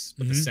graphics,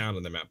 but the sound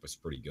of the map was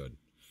pretty good.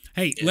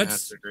 Hey,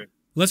 let's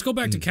go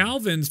back to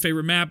Calvin's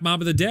favorite map,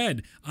 Mob of the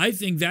Dead. I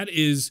think that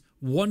is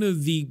one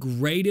of the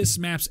greatest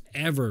maps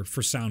ever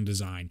for sound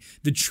design.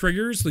 The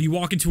triggers, you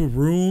walk into a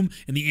room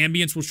and the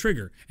ambience will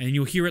trigger, and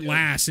you'll hear it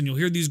last, and you'll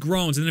hear these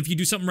groans, and then if you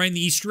do something right in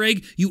the Easter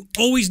egg, you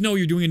always know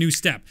you're doing a new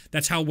step.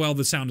 That's how well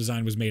the sound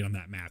design was made on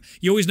that map.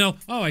 You always know,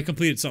 oh, I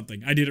completed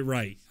something. I did it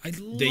right.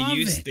 They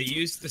used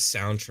the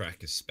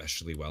soundtrack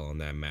especially well on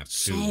that map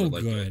too. So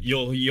good.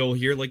 You'll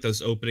hear like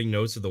those opening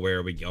notes of the Where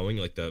Are We Going,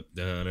 like the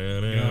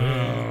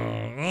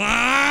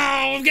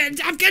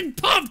I'm getting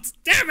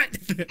pumped! Damn it!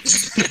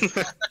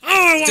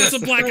 I want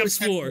some Black Ops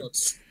 4.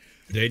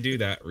 They do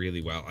that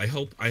really well. I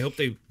hope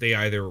they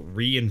either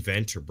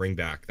reinvent or bring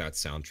back that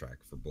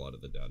soundtrack for Blood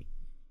of the Dead.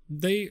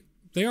 They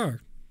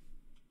are.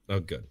 Oh,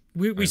 good.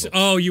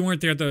 You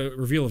weren't there at the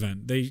reveal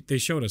event. They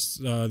showed us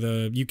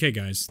the UK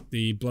guys,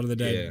 the Blood of the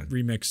Dead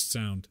remixed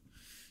sound.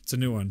 It's a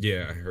new one.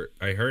 Yeah,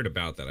 I heard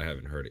about that. I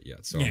haven't heard it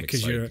yet. So I'm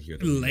because excited you're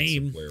to hear the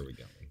lame. Where Are We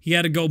Going? He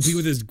had to go be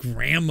with his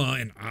grandma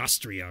in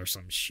Austria or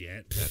some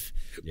shit.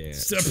 Yeah.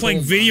 Instead of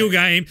playing video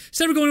game,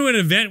 instead of going to an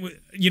event,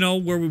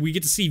 where we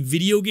get to see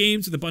video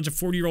games with a bunch of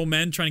 40-year-old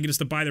men trying to get us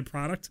to buy their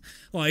product.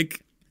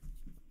 Like,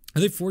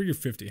 are they 40 or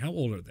 50? How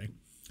old are they?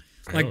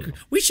 Like,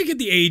 we should get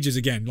the ages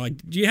again.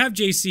 Like, do you have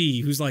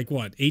JC, who's like,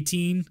 what,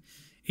 18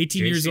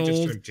 years old?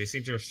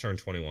 JC just turned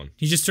 21.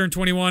 He just turned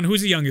 21.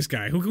 Who's the youngest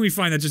guy? Who can we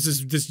find that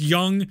just this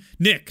young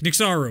Nick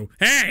Saru?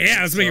 Hey,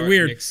 yeah, let's make it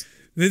weird.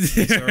 Nick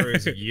Saru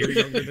is a year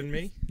younger than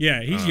me.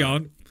 Yeah, he's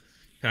young.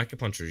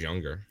 Pack-a-Puncher's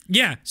younger.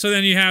 Yeah, so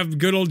then you have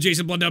good old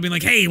Jason Blundell being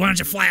like, hey, why don't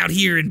you fly out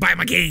here and buy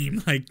my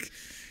game? Like,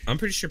 I'm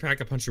pretty sure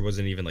Pack-a-Puncher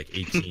wasn't even like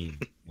 18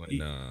 when.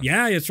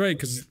 Yeah, that's right,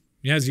 because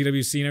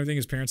ZWC and everything.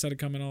 His parents had to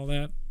come and all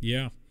that.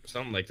 Yeah,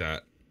 something like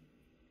that.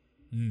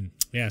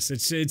 Yes,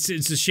 it's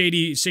a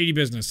shady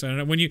business. I don't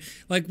know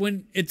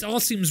when it all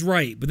seems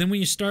right, but then when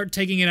you start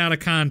taking it out of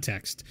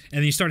context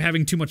and you start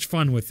having too much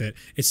fun with it,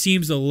 it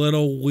seems a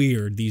little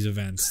weird. These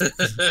events,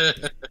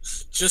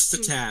 just a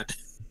tad.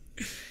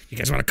 You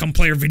guys want to come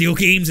play our video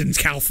games in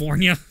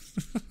California?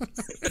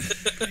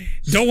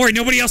 Don't worry,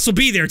 nobody else will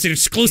be there. It's an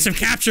exclusive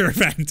capture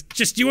event,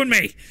 just you and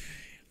me.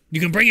 You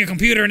can bring your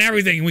computer and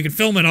everything, and we can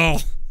film it all.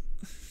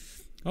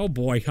 Oh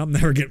boy, I'll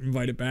never get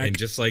invited back. And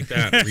just like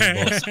that, we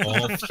lost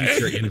all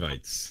future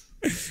invites.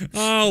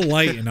 Oh,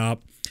 lighten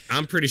up.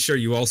 I'm pretty sure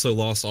you also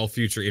lost all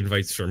future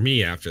invites for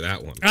me after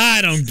that one.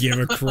 I don't give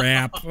a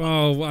crap.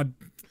 Oh,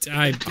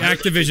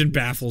 Activision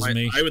baffles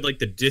me. I would like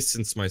to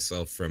distance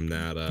myself from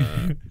that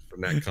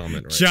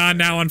comment. Right John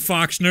now on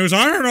Fox News.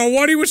 I don't know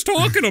what he was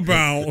talking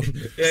about.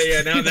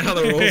 yeah. Now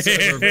the roles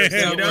are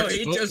reversed.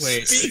 He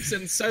just speaks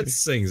and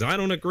says things. I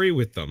don't agree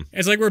with them.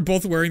 It's like we're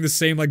both wearing the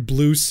same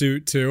blue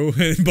suit too.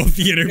 In both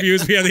the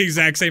interviews, we have the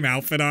exact same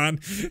outfit on.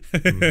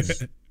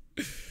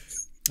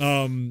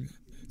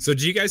 So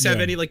do you guys have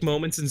any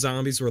moments in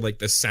Zombies where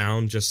the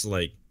sound just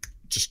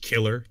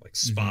killer,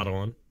 spot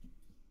on?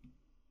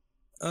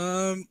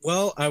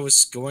 Well, I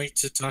was going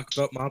to talk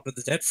about Mob of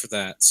the Dead for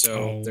that,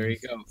 so there you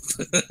go.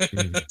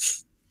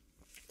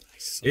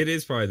 It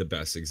is probably the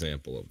best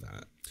example of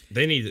that.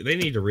 They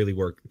need to really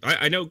work.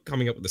 I know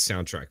coming up with a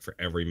soundtrack for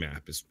every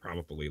map is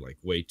probably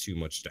way too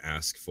much to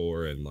ask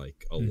for and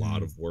a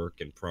lot of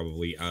work and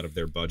probably out of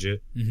their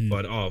budget.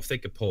 But if they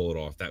could pull it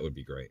off, that would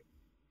be great.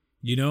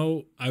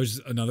 I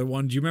was another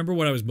one. Do you remember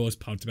what I was most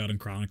pumped about in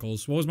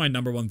Chronicles? What was my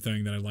number one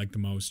thing that I liked the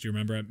most? Do you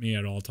remember me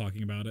at all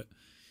talking about it?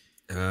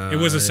 It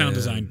was a sound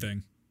design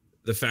thing.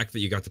 The fact that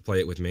you got to play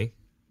it with me.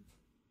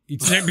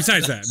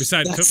 Besides that,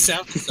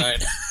 sound design.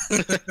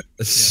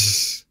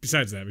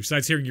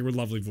 Besides hearing your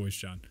lovely voice,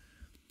 John.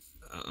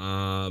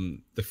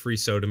 The free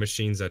soda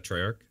machines at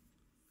Treyarch.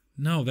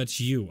 No, that's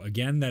you.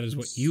 Again, that is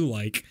what you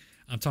like.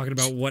 I'm talking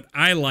about what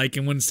I like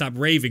and wouldn't stop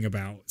raving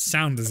about.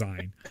 Sound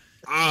design.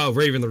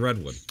 Raven the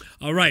Red one.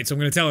 All right, so I'm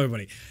going to tell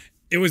everybody.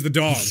 It was the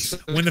dogs.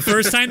 When the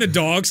first time the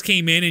dogs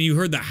came in and you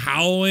heard the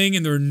howling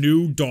and their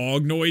new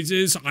dog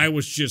noises, I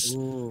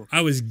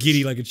was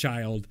giddy like a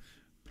child.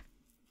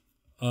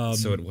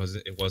 So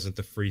it wasn't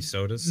the free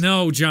sodas?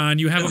 No, John,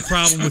 you have a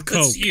problem with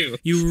Coke. You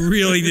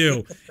really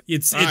do.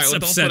 It's right, well,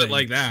 upsetting. Don't put it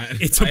like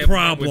that. It's a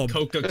problem. With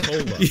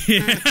Coca-Cola.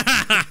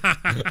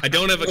 I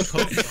don't have a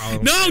Coke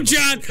problem. No,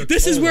 John,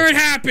 this is where it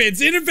happens.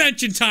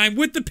 Intervention time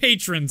with the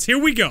patrons. Here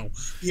we go.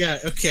 Yeah,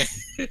 okay.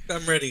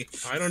 I'm ready.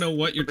 I don't know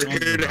what you're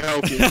talking Here to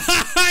about. help you.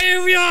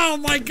 Oh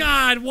my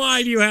God,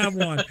 why do you have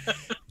one?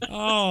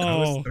 Oh, I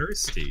was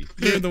thirsty.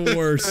 You're the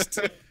worst.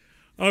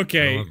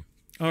 Okay.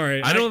 All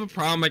right. I don't have a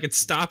problem. I could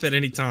stop at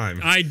any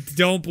time. I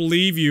don't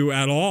believe you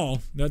at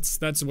all.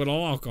 That's what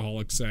all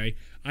alcoholics say.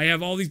 I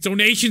have all these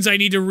donations I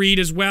need to read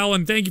as well,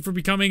 and thank you for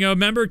becoming a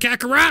member.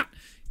 Kakarot!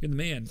 You're the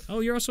man.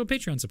 Oh, you're also a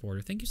Patreon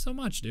supporter. Thank you so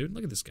much, dude.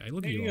 Look at this guy.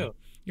 Look at you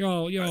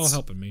all. You're all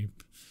helping me.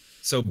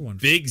 So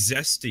Big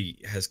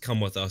Zesty has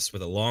come with us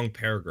with a long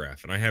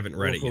paragraph, and I haven't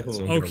read it yet, so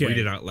I'm going to read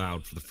it out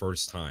loud for the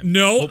first time.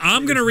 No, Hopefully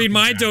I'm going to read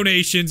my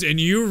donations, and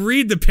you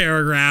read the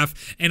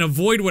paragraph and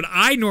avoid what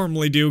I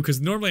normally do,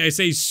 because normally I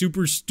say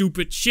super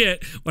stupid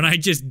shit when I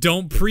just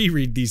don't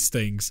pre-read these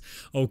things,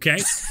 okay?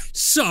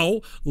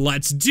 So,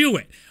 let's do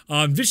it.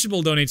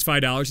 Vegetable donates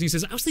 $5, and he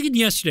says, I was thinking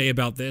yesterday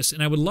about this,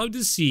 and I would love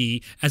to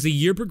see, as the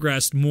year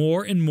progressed,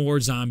 more and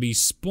more zombie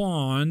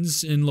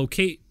spawns in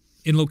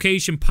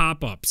location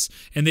pop-ups,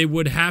 and they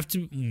would have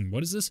to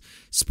what is this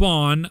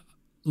spawn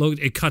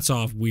it cuts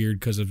off weird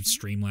because of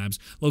Streamlabs.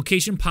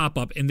 Location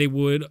pop-up, and they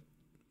would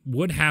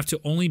have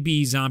to only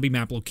be zombie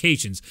map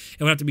locations.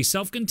 It would have to be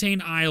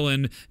self-contained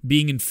island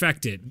being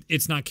infected.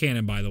 It's not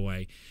canon, by the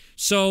way.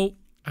 So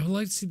I would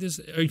like to see this.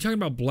 Are you talking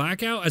about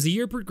Blackout as the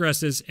year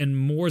progresses and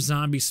more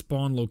zombie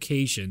spawn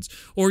locations,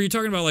 or are you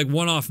talking about like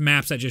one-off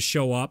maps that just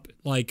show up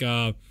like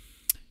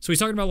so he's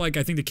talking about, like,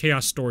 I think the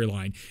Chaos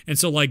storyline. And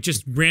so, like,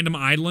 just random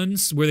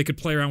islands where they could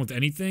play around with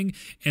anything,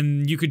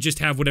 and you could just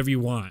have whatever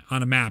you want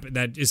on a map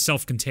that is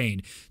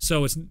self-contained.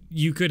 So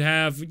you could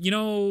have,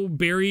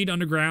 buried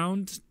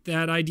underground,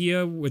 that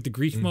idea with the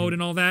grief mode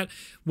and all that.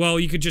 Well,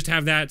 you could just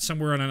have that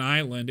somewhere on an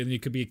island, and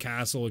it could be a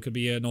castle, it could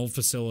be an old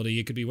facility,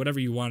 it could be whatever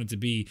you want it to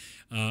be,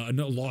 a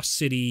lost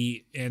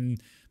city,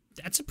 and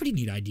that's a pretty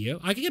neat idea.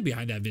 I can get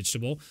behind that,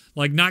 Vegetable.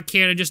 Like, not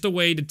canon, just a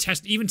way to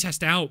test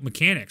out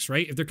mechanics,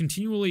 right? If they're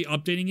continually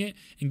updating it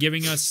and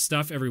giving us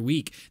stuff every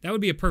week, that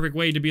would be a perfect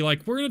way to be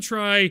like, we're going to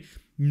try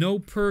no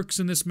perks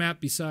in this map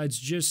besides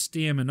just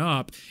stamina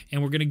up,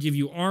 and we're going to give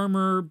you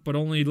armor, but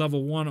only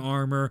level 1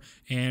 armor,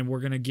 and we're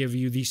going to give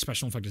you these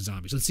special infected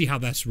zombies. Let's see how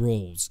this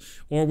rolls.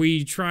 Or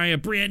we try a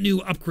brand new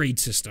upgrade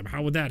system.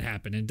 How would that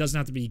happen? And it doesn't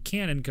have to be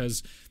canon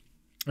because...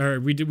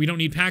 Or we don't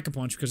need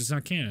Pack-a-Punch because it's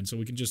not canon, so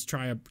we can just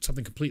try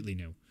something completely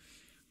new.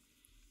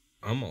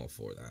 I'm all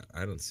for that.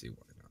 I don't see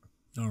why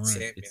not. All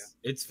right,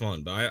 it's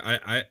fun, but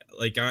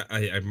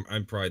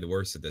I'm probably the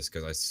worst at this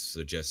because I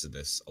suggested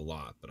this a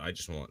lot, but I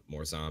just want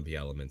more zombie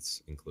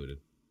elements included.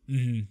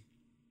 Mm-hmm.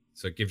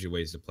 So it gives you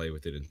ways to play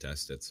with it and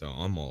test it. So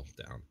I'm all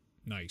down.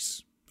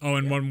 Nice. Oh,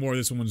 and one more.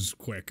 This one's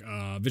quick.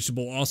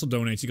 Vegetable also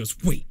donates. He goes,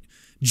 wait,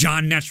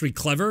 John naturally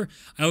clever?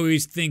 I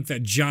always think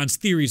that John's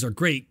theories are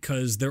great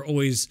because they're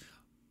always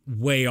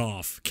way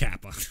off,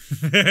 Kappa.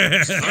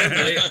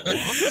 Way off?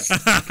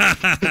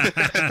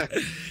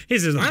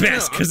 His are the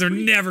best because they're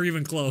never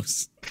even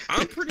close.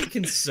 I'm pretty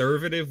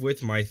conservative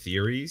with my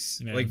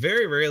theories. Yeah. Like,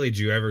 very rarely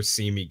do you ever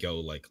see me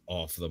go, like,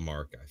 off the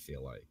mark, I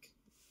feel like.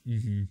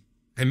 Mm-hmm.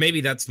 And maybe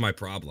that's my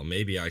problem.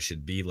 Maybe I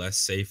should be less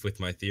safe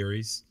with my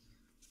theories.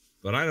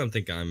 But I don't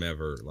think I'm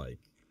ever, like,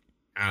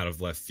 out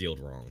of left field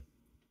wrong.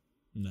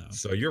 No.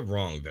 So you're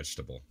wrong,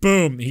 Vegetable.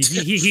 Boom. He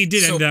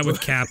did end that with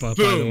Kappa,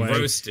 boom, by the way.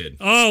 Roasted.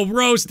 Oh,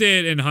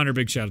 roasted. And Hunter,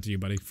 big shout out to you,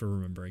 buddy, for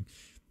remembering.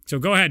 So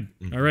go ahead.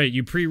 Mm-hmm. All right,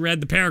 you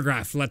pre-read the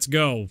paragraph. Let's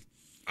go.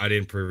 I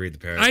didn't pre-read the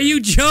paragraph. Are you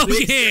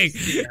joking?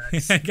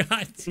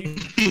 God damn.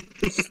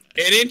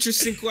 An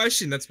interesting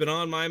question that's been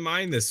on my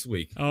mind this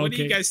week. Okay. What do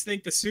you guys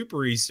think the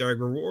Super Easter egg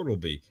reward will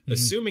be? Mm-hmm.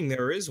 Assuming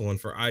there is one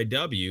for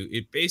IW,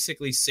 it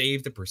basically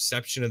saved the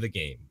perception of the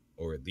game,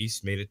 or at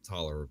least made it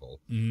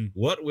tolerable. Mm-hmm.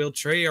 What will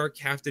Treyarch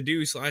have to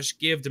do /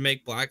 give to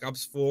make Black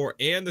Ops 4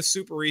 and the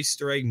Super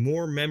Easter egg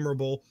more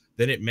memorable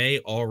than it may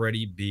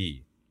already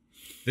be?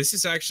 This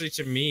is actually,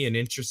 to me, an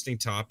interesting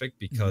topic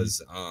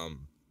because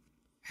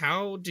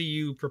how do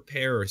you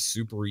prepare a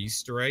Super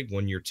Easter egg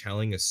when you're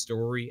telling a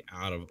story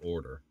out of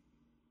order?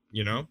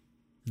 You know?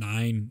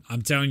 9.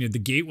 I'm telling you, the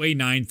Gateway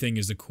 9 thing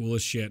is the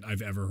coolest shit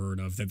I've ever heard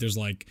of. That there's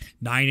like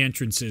 9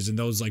 entrances and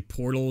those like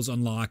portals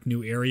unlock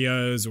new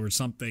areas or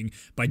something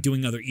by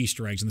doing other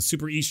Easter eggs. And the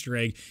Super Easter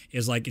egg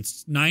is like,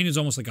 9 is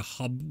almost like a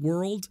hub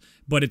world,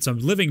 but it's a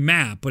living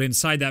map. But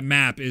inside that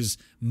map is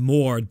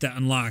more that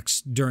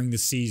unlocks during the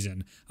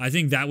season. I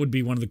think that would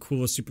be one of the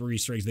coolest Super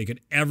Easter eggs they could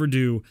ever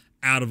do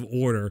out of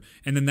order.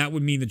 And then that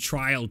would mean the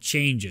trial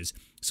changes.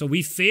 So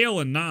we fail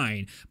in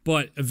 9,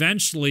 but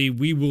eventually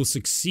we will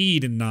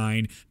succeed in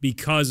 9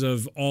 because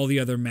of all the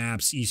other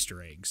maps'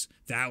 Easter eggs.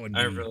 That would be...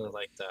 I really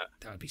like that.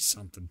 That would be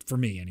something. For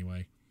me,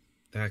 anyway.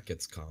 that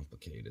gets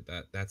complicated.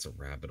 That's a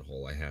rabbit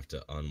hole I have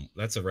to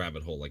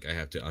I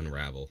have to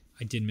unravel.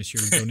 I did miss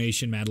your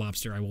donation, Mad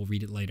Lobster. I will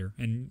read it later.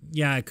 And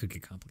yeah, it could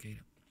get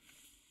complicated.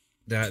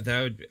 That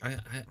would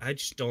I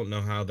just don't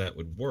know how that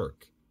would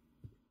work.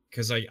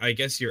 Because I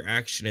guess your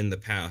action in the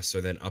past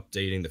are then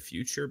updating the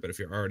future, but if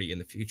you're already in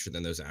the future,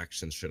 then those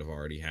actions should have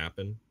already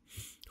happened.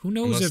 Who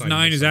knows if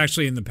 9 is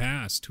actually in the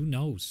past? Who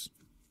knows?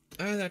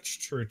 That's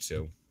true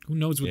too. Who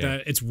knows what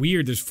that... It's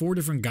weird. There's 4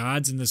 different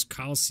gods in this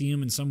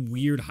Colosseum and some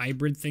weird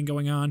hybrid thing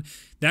going on.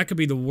 That could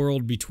be the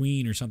world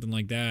between or something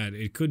like that.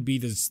 It could be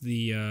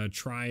the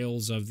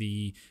trials of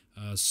the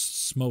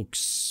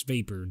smokes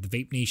vapor, the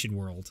Vape Nation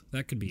world.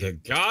 That could be the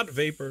god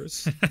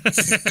vapors.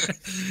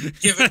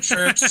 Given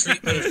church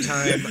treatment of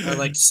time, I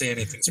like to say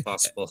anything's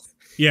possible.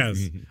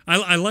 Yes,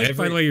 I like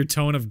by the way your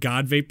tone of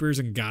god vapors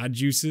and god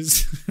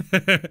juices.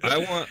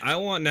 I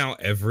want now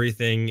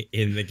everything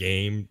in the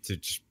game to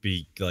just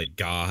be like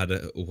god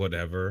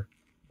whatever.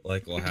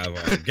 Like we'll have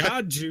our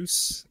god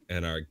juice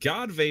and our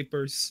god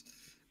vapors.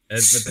 But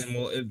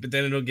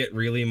then it'll get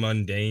really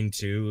mundane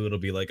too. It'll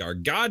be like our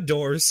god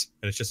doors,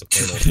 and it's just a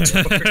plain old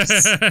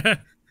doors.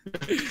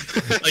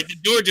 Like the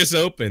door just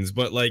opens,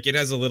 but like it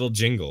has a little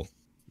jingle,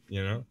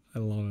 you know. I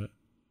love it.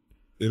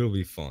 It'll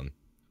be fun.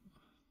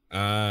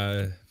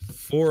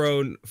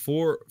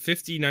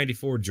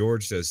 5094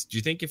 George says, "Do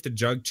you think if the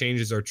Jug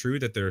changes are true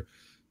that they're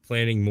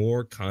planning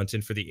more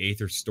content for the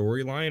Aether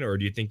storyline, or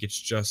do you think it's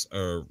just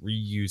a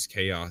reuse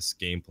chaos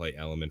gameplay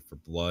element for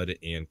Blood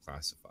and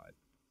Classified?"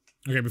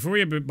 Okay, before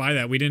we buy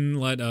that, we didn't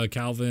let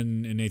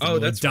Calvin and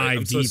Nathan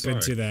dive deep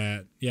into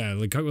that. Yeah,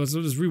 like let's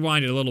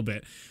rewind it a little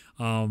bit.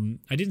 I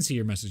didn't see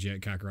your message yet,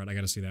 Kakarot. I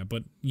got to see that.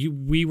 But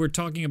we were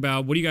talking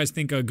about, what do you guys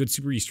think a good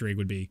super Easter egg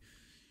would be?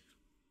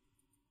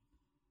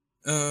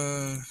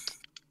 I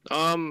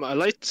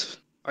liked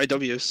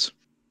IWs.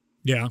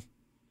 Yeah.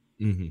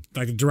 Mm-hmm.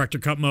 Like the director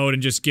cut mode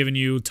and just giving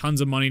you tons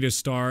of money to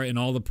start and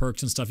all the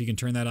perks and stuff. You can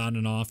turn that on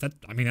and off. That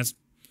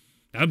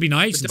would be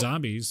nice in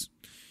zombies.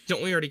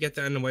 Don't we already get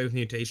that in the way with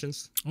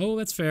mutations? Oh,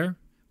 that's fair.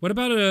 What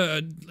about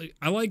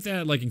I like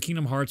that, like in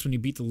Kingdom Hearts, when you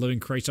beat the living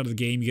Christ out of the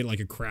game, you get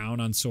like a crown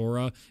on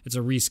Sora. It's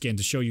a reskin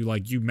to show you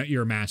like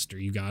you're a master.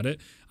 You got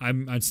it.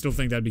 I still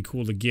think that'd be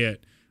cool to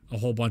get a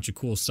whole bunch of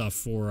cool stuff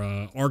for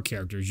our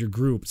characters, your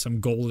group,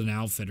 some golden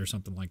outfit or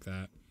something like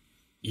that.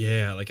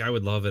 Yeah, like I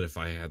would love it if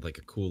I had like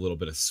a cool little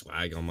bit of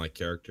swag on my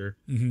character.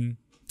 Mm-hmm.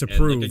 To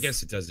prove. Like, I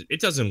guess it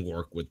doesn't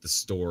work with the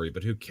story,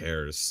 but who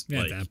cares? Yeah,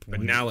 like, at that point.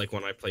 But now, like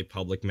when I play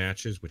public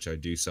matches, which I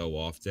do so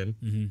often,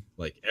 mm-hmm.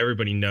 like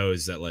everybody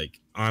knows that like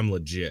I'm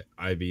legit.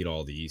 I beat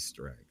all the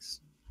Easter eggs.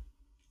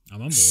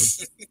 I'm on board.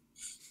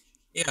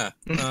 Yeah.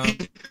 In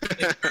terms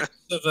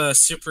of a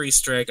super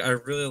Easter egg, I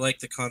really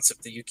like the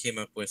concept that you came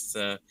up with,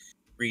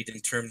 Reed,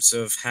 in terms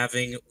of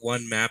having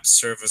one map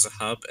serve as a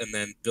hub and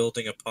then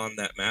building upon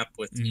that map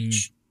with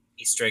each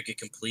Easter egg you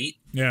complete.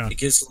 Yeah. It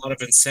gives a lot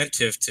of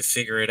incentive to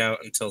figure it out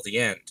until the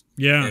end.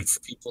 Yeah. And for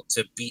people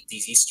to beat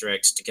these Easter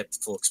eggs to get the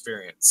full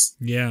experience.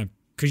 Yeah.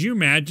 Could you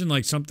imagine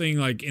like something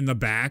like in the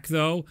back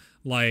though?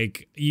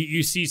 Like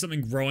you see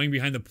something growing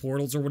behind the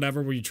portals or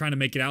whatever where you're trying to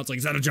make it out. It's like,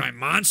 is that a giant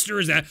monster?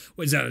 Is that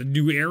a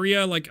new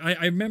area? Like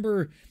I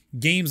remember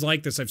games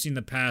like this I've seen in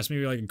the past,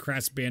 maybe like in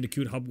Crash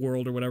Bandicoot Hub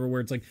World or whatever,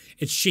 where it's like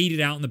it's shaded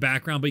out in the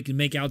background, but you can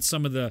make out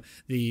some of the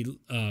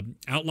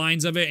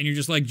outlines of it, and you're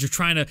just like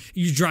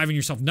you're driving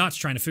yourself nuts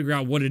trying to figure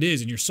out what it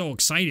is, and you're so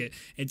excited.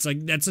 It's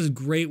like that's a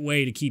great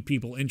way to keep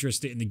people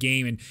interested in the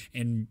game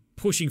and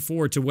pushing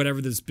forward to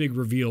whatever this big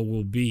reveal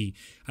will be.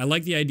 I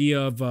like the idea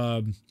of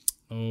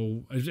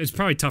it's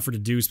probably tougher to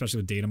do, especially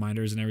with data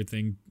miners and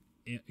everything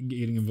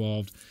getting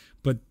involved,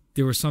 but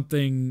there was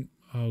something.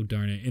 Oh,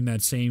 darn it. In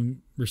that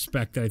same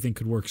respect that I think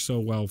could work so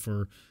well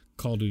for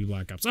Call of Duty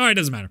Black Ops. All right,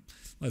 doesn't matter.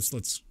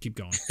 Let's keep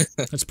going.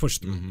 Let's push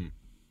through. Mm-hmm.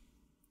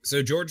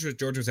 So George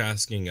was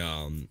asking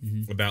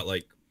about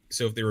like,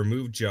 so if they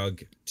remove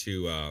Jug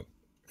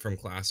from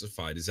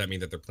Classified, does that mean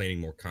that they're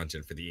planning more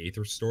content for the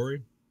Aether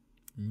story?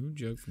 Remove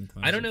Jug from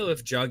Classified. I don't know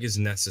if Jug is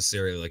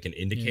necessarily like an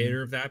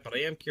indicator of that, but I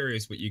am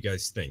curious what you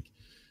guys think.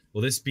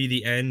 Will this be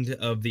the end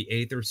of the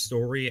Aether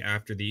story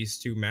after these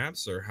two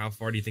maps, or how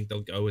far do you think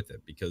they'll go with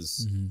it?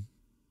 Because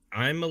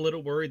I'm a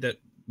little worried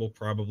that we'll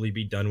probably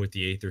be done with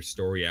the Aether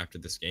story after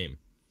this game.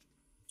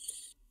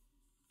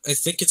 I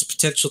think it's a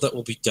potential that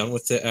we'll be done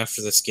with it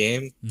after this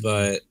game,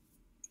 but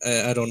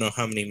I don't know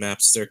how many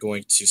maps they're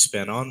going to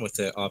span on with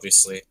it,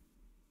 obviously.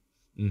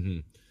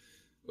 Mm-hmm.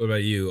 What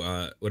about you?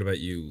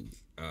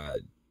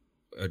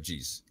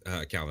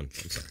 Calvin,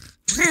 I'm sorry.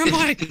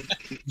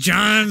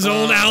 John's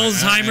old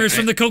Alzheimer's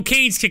from the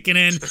cocaine's kicking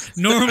in.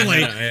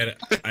 Normally, I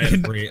had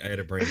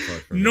a brain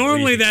fart.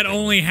 Normally, that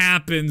only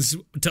happens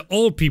to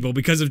old people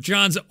because of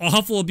John's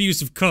awful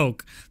abuse of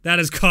coke. That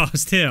has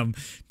caused him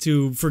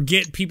to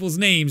forget people's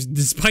names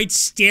despite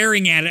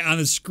staring at it on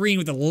the screen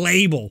with a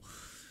label.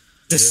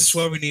 This is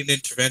why we need an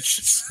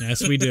intervention.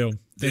 Yes, we do.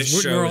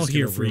 We're all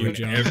here for you,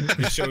 John.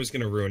 This show is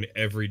going to ruin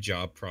every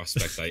job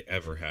prospect I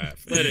ever have.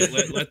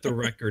 Let the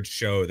record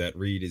show that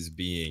Reed is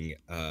being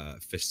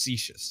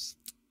facetious.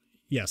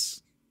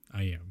 Yes,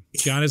 I am.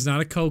 John is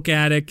not a Coke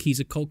addict. He's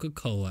a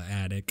Coca-Cola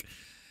addict.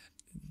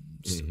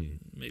 So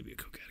maybe a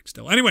Coke addict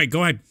still. Anyway,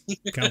 go ahead,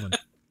 Calvin.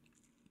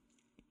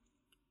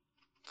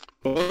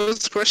 What was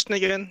the question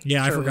again?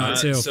 Yeah, I forgot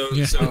too. So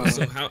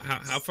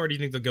how far do you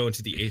think they'll go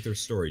into the Aether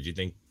story? Do you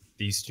think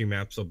these 2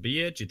 maps will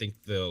be it? Do you think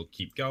they'll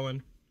keep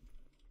going?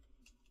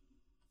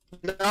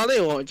 No, they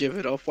won't give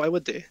it up. Why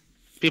would they?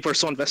 People are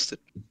so invested.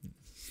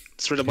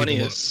 That's where the money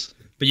is.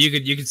 But you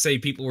could say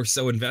people were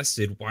so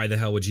invested. Why the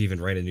hell would you even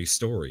write a new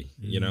story?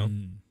 You know.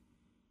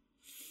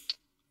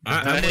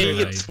 I think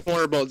it's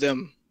more about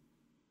them.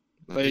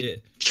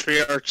 Like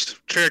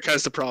Treyarch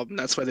has the problem.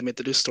 That's why they made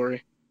the new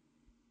story.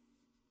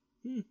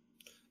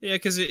 Yeah,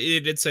 because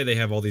it did say they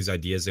have all these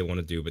ideas they want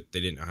to do, but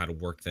they didn't know how to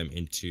work them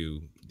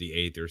into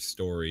the Aether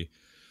story.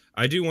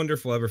 I do wonder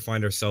if we'll ever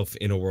find ourselves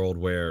in a world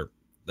where,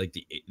 like,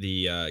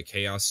 the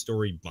Chaos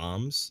story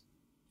bombs,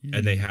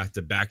 and they have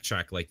to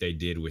backtrack like they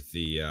did with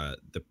the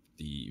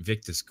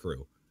Victus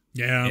crew.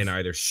 Yeah. And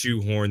either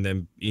shoehorn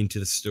them into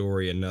the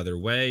story another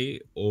way,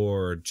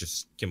 or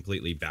just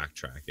completely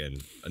backtrack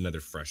and another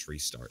fresh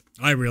restart.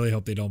 I really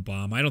hope they don't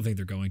bomb. I don't think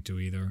they're going to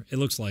either. It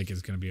looks like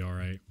it's going to be all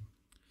right.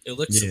 It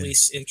looks at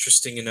least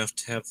interesting enough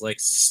to have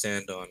legs to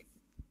stand on.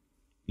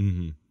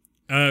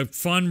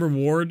 Fun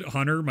reward,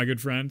 Hunter, my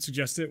good friend,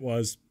 suggested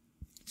was,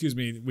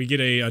 we get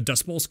a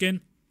Dust Bowl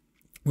skin,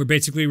 where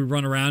basically we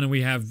run around and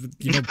we have,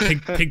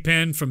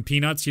 Pigpen from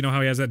Peanuts, you know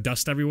how he has that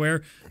dust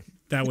everywhere?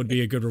 That would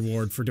be a good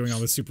reward for doing all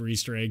the super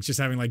Easter eggs,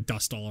 just having like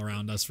dust all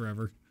around us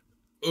forever.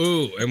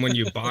 Ooh, and when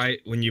you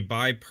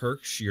buy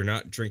perks, you're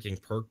not drinking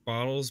perk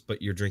bottles,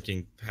 but you're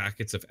drinking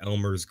packets of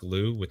Elmer's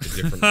glue with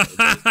the different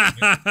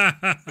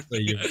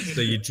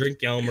so you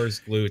drink Elmer's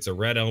glue. It's a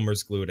red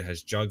Elmer's glue. It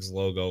has Jug's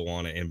logo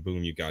on it, and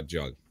boom, you got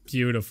Jug.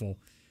 Beautiful.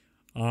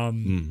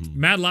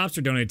 Mad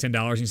Lobster donated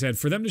 $10. He said,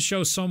 for them to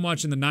show so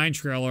much in the 9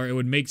 trailer, it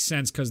would make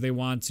sense because they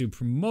want to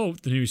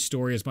promote the new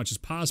story as much as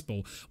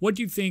possible. What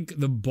do you think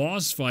the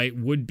boss fight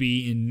would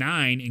be in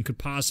 9, and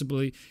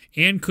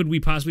could we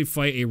possibly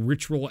fight a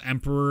Ritual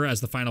Emperor as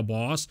the final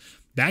boss?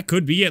 That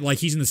could be it. Like,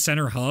 he's in the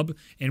center hub,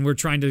 and we're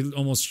trying to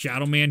almost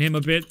Shadow Man him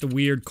a bit, the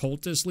weird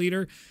cultist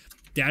leader.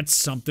 That's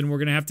something we're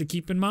gonna have to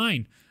keep in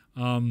mind.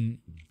 I'm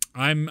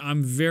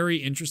very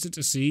interested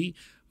to see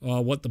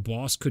what the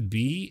boss could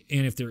be,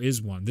 and if there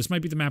is one. This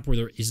might be the map where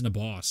there isn't a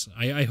boss.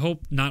 I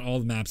hope not all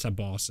the maps have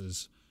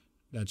bosses.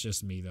 That's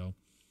just me, though.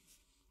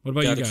 What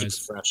about you guys? Keep it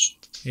fresh.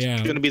 Yeah.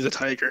 It's going to be the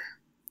tiger.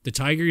 The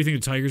tiger? You think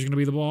the tiger's going to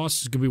be the boss?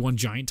 It's going to be one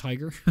giant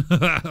tiger?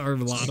 Or a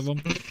lot of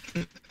them?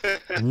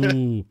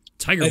 Ooh.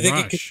 Tiger Rush. I think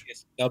it could be a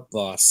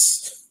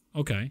sub-boss.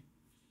 Okay.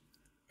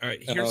 All right,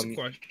 here's a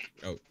question.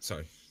 Oh,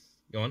 sorry.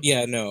 Go on.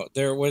 Yeah, no.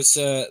 There was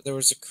a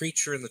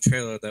creature in the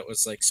trailer that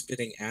was like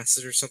spitting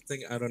acid or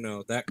something. I don't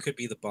know. That could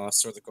be the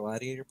boss or the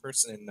gladiator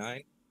person in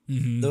 9.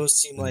 Those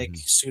seem like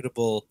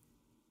suitable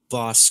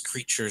boss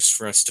creatures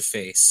for us to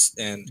face,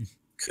 and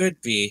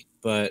could be,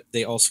 but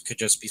they also could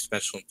just be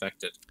special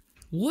infected.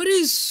 What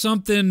is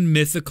something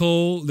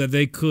mythical that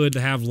they could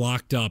have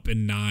locked up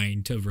in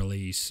 9 to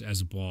release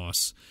as a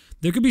boss?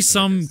 There could be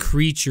some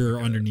creature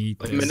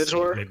underneath. Like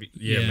Minotaur? Maybe,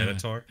 yeah,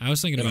 Minotaur. I was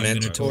thinking about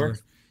Minotaur.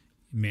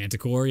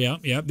 Manticore,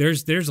 yeah.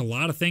 There's a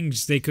lot of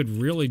things they could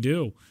really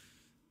do.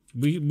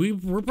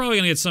 We're probably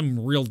gonna get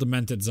some real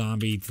demented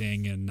zombie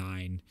thing in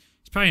 9.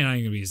 It's probably not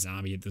even gonna be a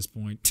zombie at this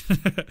point.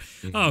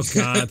 Oh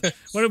God,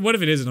 what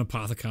if it is an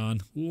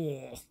Apothecon?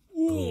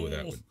 Oh,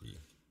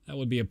 that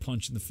would be a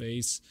punch in the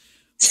face.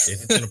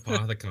 If it's an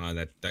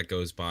Apothecon, that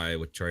goes by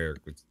what your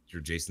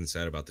Jason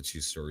said about the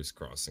 2 stories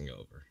crossing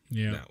over.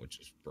 Yeah, that would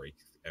just break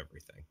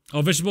everything.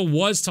 Oh, Vegetable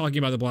was talking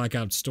about the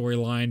Blackout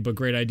storyline, but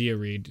great idea,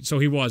 Reed. So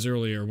he was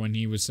earlier when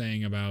he was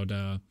saying about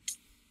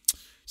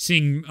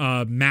seeing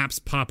maps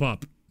pop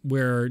up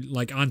where,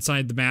 like,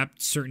 inside the map,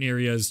 certain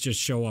areas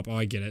just show up. Oh,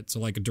 I get it. So,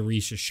 like, a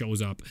Doris just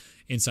shows up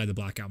inside the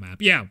Blackout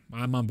map. Yeah,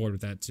 I'm on board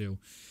with that, too.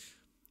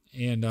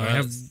 And I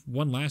have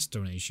one last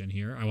donation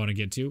here I want to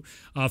get to.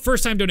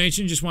 First time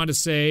donation, just wanted to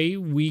say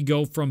we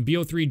go from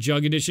BO3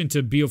 Jug Edition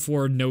to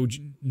BO4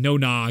 no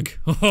Nog.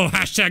 Oh,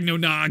 hashtag no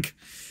Nog.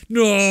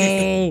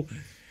 No.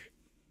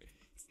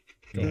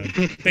 Go ahead.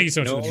 Thank you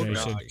so much for the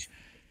donation.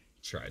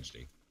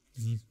 Tragedy.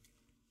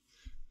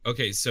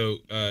 Okay, so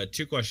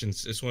 2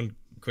 questions. This one,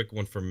 quick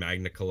one from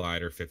Magna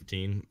Collider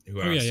 15,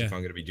 who asked if I'm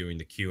going to be doing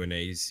the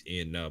Q&As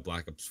in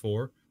Black Ops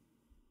 4.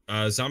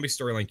 Zombie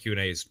storyline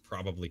Q&A is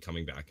probably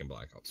coming back in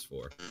Black Ops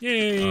 4.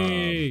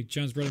 Yay!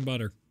 John's bread and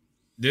butter.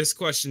 This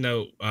question,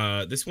 though,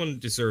 this one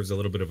deserves a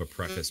little bit of a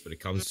preface, but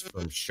it comes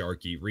from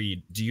Sharky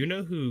Reed. Do you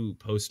know who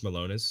Post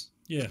Malone is?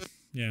 Yeah.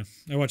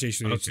 I watch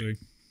H3H3.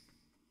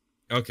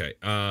 Okay.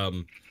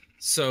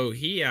 So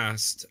he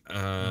asked...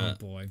 oh,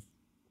 boy.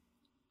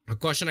 A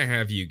question I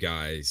have you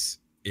guys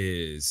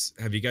is,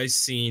 have you guys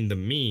seen the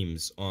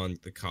memes on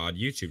the COD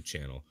YouTube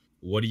channel?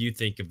 What do you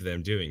think of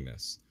them doing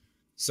this?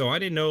 So I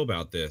didn't know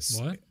about this.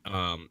 What?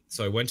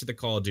 So I went to the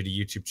Call of Duty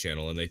YouTube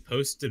channel, and they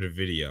posted a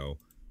video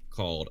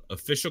called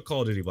Official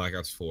Call of Duty Black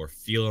Ops 4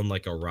 Feeling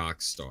Like a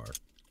Rock Star.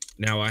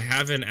 Now, I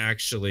haven't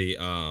actually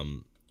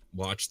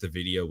watched the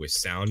video with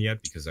sound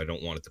yet because I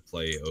don't want it to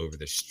play over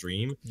the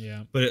stream.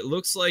 Yeah. But it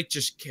looks like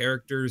just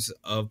characters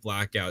of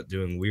Blackout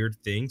doing weird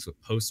things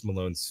with Post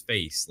Malone's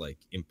face like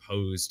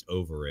imposed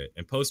over it.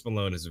 And Post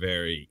Malone is a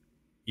very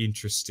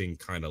interesting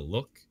kind of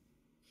look.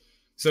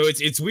 So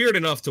it's weird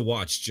enough to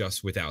watch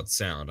just without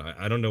sound.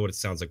 I don't know what it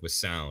sounds like with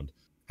sound.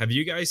 Have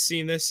you guys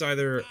seen this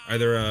either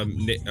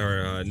Nate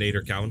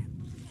or Calvin?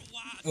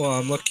 Well,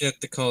 I'm looking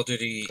at the Call of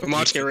Duty. I'm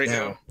watching it right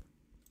now.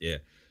 Yeah.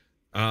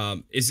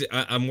 Is it?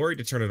 I'm worried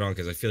to turn it on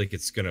because I feel like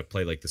it's gonna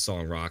play like the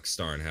song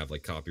Rockstar and have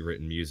like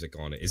copywritten music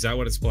on it. Is that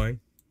what it's playing?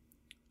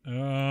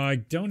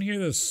 I don't hear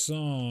the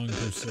song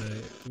per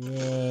se.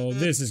 Whoa,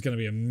 this is gonna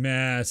be a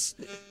mess.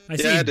 I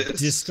see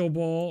Disco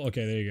Ball.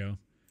 Okay, there you go.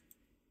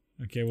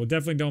 Okay, well,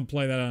 definitely don't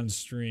play that on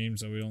stream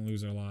so we don't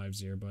lose our lives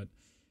here. But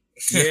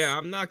yeah,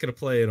 I'm not gonna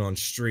play it on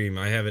stream.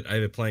 I have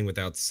it playing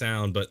without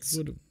sound, but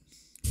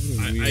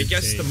I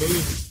guess the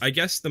move. I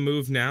guess the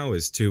move now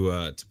is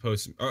to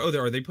post.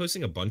 Are they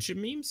posting a bunch of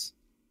memes?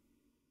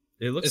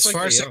 It looks as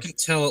far as I can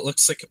tell, it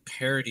looks like a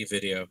parody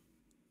video.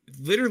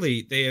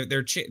 Literally,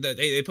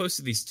 they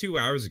posted these 2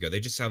 hours ago. They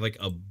just have like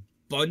a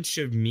bunch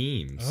of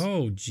memes.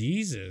 Oh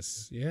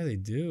Jesus! Yeah, they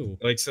do.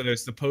 Like, so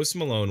there's the Post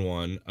Malone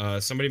one.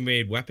 Somebody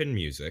made weapon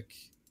music.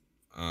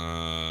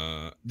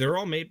 They're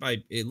all made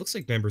by, it looks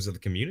like members of the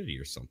community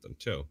or something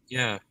too.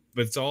 Yeah,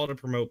 but it's all to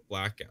promote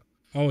Blackout.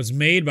 Oh, it's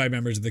made by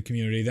members of the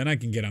community. Then I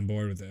can get on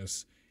board with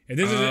this. If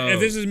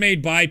this is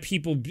made by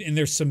people and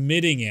they're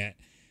submitting it.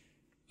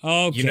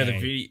 Okay. You know,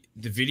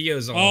 the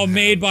videos all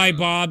made by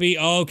Bobby.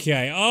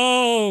 Okay.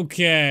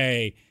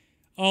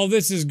 Oh,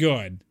 this is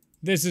good.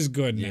 This is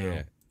good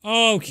now.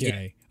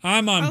 Okay. Yeah.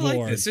 I'm on board.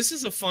 Like this. This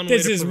is a fun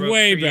this way to promote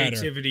way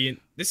creativity.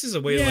 Better. This is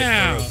a way to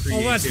promote creativity.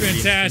 Oh, that's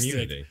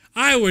fantastic.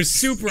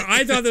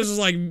 I thought this was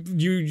like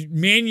you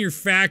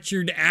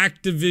manufactured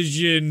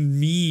Activision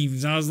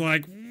memes. I was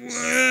like,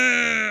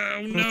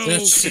 whoa, no. That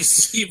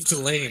just seemed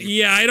lame.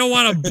 Yeah, I don't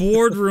want a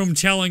boardroom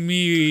telling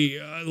me,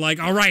 like,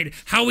 all right,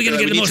 how are we going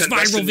to get the most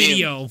viral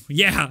video?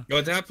 Yeah. Well,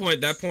 at that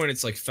point,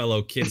 it's like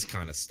fellow kids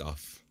kind of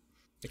stuff.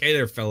 Like, hey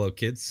there, fellow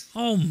kids.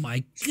 Oh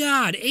my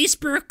God. Ace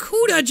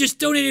Barracuda just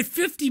donated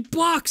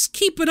 $50.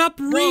 Keep it up,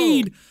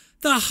 Reed.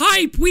 The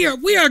hype. We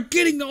are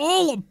getting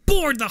all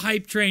aboard the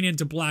hype train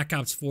into Black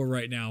Ops 4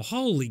 right now.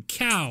 Holy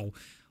cow.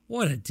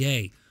 What a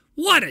day.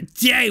 What a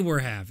day we're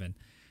having.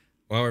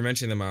 While we're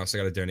mentioning them, I also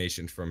got a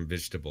donation from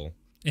Vegetable.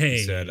 Hey.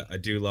 He said, I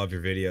do love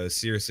your videos.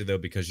 Seriously, though,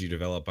 because you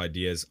develop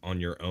ideas on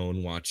your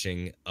own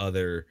watching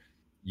other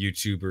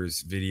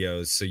YouTubers'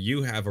 videos. So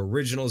you have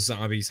original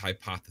zombies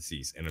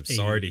hypotheses. And I'm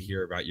sorry to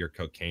hear about your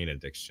cocaine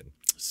addiction.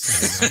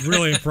 It's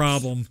really a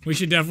problem. We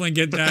should definitely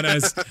get that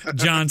as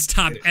John's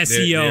top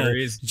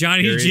SEO.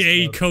 Johnny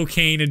J.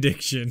 Cocaine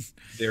addiction.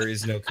 There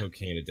is no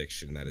cocaine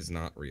addiction. That is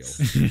not real.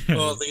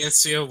 Well, the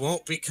SEO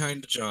won't be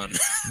kind to John.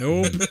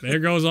 Nope. There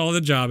goes all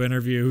the job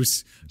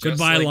interviews. Just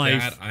goodbye, like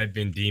life. That, I've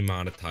been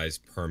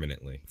demonetized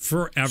permanently.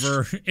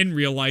 Forever in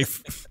real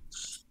life.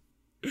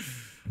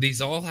 These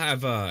all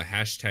have a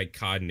hashtag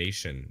COD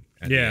Nation.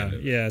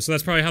 Yeah. So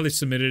that's probably how they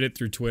submitted it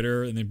through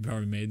Twitter, and they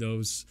probably made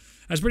those.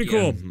 That's pretty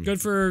cool. Mm-hmm. Good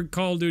for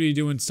Call of Duty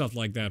doing stuff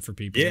like that for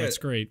people. Yeah, that's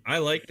great. I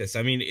like this.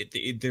 I mean,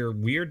 they're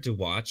weird to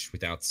watch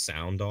without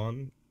sound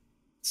on,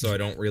 so I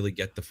don't really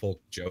get the full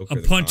joke. A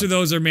bunch of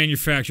those are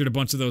manufactured. A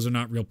bunch of those are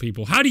not real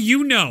people. How do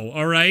you know?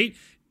 All right,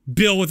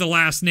 Bill with a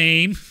last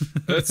name.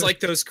 It's like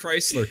those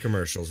Chrysler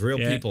commercials. Real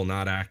people,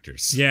 not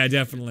actors. Yeah,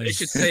 definitely. They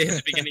should say at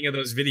the beginning of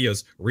those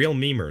videos, real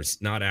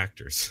memers, not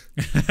actors.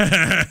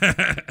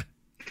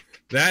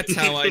 That's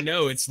how I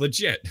know it's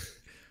legit.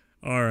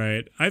 All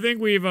right. I think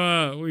we've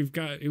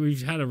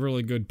had a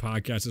really good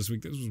podcast this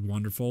week. This was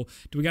wonderful.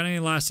 Do we got any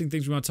lasting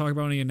things we want to talk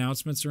about? Any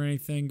announcements or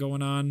anything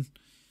going on?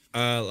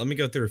 Let me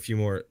go through a few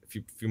more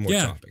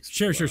topics.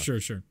 Sure. So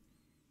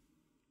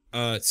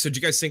do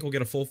you guys think we'll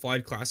get a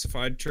full-fledged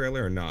classified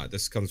trailer or not?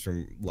 This comes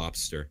from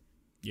Lobster.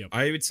 Yep.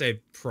 I would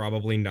say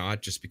probably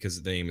not, just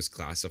because the name is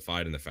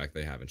classified and the fact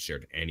they haven't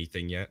shared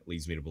anything yet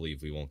leads me to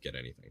believe we won't get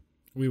anything.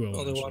 We will.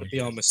 Well, they want to be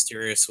all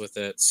mysterious with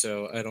it,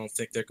 so I don't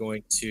think they're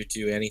going to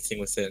do anything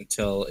with it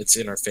until it's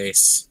in our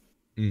face.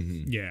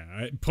 Mm-hmm.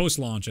 Yeah,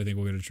 post-launch, I think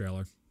we'll get a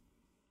trailer.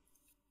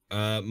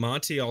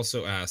 Monty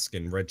also asked,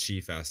 and Red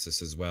Chief asked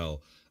this as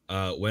well,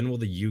 when will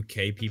the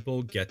UK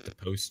people get the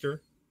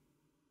poster?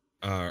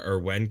 Or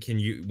when can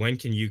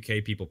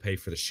UK people pay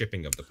for the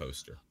shipping of the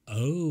poster?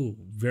 Oh,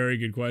 very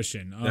good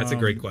question. That's a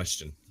great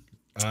question.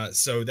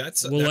 So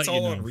that's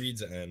all on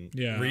Reed's end.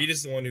 Yeah. Reed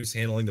is the one who's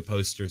handling the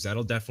posters.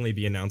 That'll definitely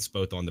be announced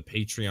both on the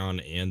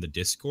Patreon and the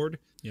Discord.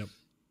 Yep.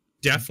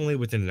 Definitely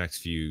within the next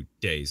few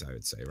days, I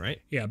would say, right?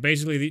 Yeah,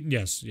 basically,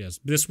 yes.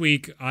 This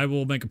week, I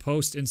will make a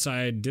post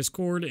inside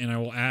Discord, and I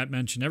will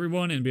mention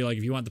everyone and be like,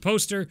 if you want the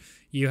poster,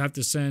 you have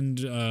to send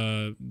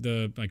I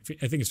think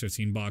it's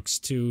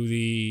 $15 to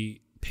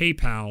the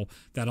PayPal.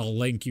 That'll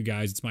link you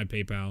guys. It's my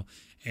PayPal.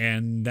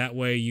 And that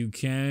way you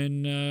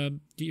can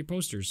get your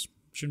posters.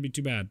 Shouldn't be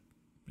too bad.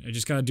 I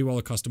just got to do all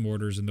the custom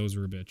orders, and those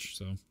are a bitch,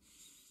 so.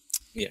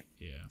 Yeah.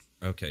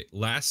 Okay,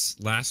 last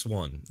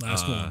one.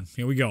 Last one.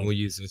 Here we go. We'll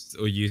use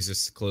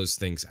this to close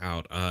things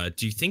out.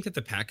 Do you think that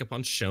the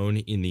Pack-a-Punch shown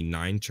in the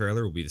 9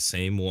 trailer will be the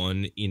same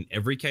one in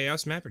every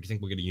Chaos map, or do you think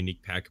we'll get a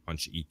unique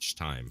Pack-a-Punch each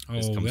time?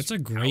 Oh, that's a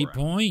great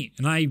point.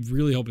 And I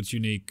really hope it's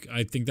unique.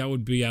 I think that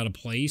would be out of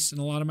place in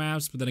a lot of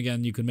maps, but then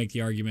again, you could make the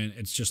argument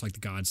it's just like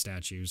the God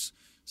statues.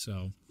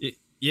 So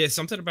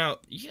something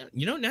about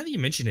now that you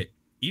mention it,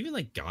 even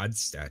like God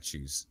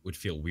statues would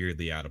feel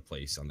weirdly out of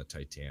place on the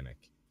Titanic.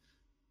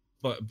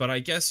 But I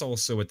guess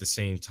also at the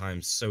same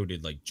time, so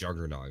did like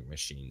Juggernog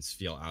machines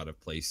feel out of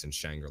place in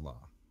Shangri-La.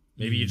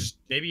 Maybe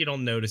you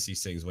don't notice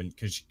these things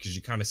because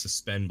you kind of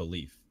suspend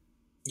belief.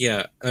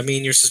 Yeah, I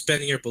mean, you're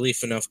suspending your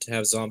belief enough to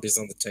have zombies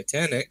on the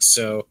Titanic,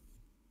 so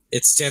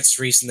it stands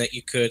to reason that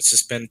you could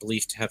suspend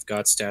belief to have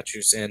God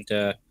statues and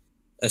a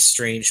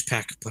strange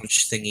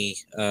Pack-a-Punch thingy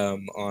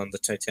on the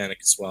Titanic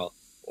as well,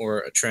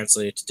 or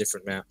translated to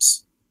different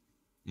maps.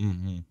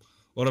 Mm-hmm.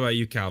 What about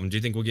you, Calvin? Do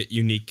you think we'll get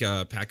unique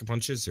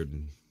Pack-a-Punches or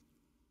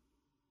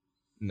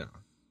no?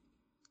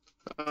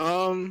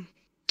 I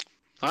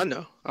don't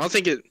know. I don't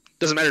think it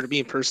doesn't matter to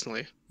me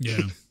personally. Yeah,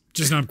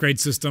 just an upgrade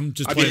system.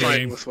 Just I'd play be the fine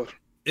game. with what.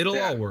 It'll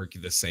all work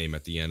the same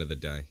at the end of the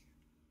day.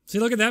 See,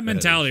 look at that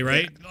mentality,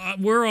 right?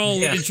 We're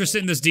all interested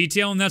in this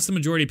detail, and that's the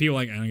majority of people.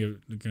 Like, can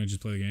I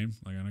just play the game?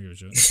 Like, I don't give a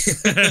shit.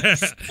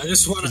 I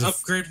just want to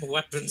upgrade my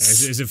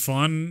weapons. Is it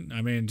fun?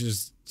 I mean,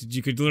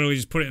 you could literally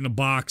just put it in a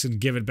box and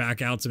give it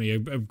back out to me, a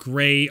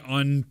gray,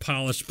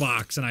 unpolished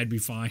box, and I'd be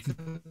fine.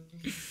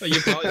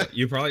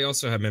 You probably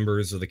also have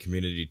members of the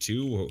community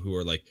too who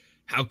are like,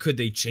 how could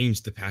they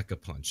change the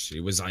Pack-a-Punch?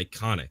 It was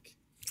iconic.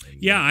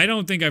 And, I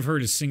don't think I've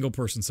heard a single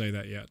person say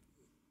that yet.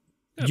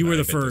 You were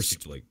the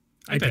first.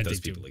 I bet those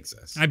people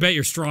exist. I bet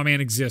your straw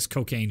man exists,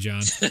 Cocaine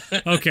John.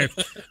 Okay.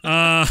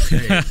 All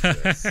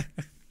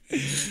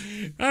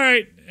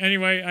right.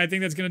 Anyway, I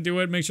think that's going to do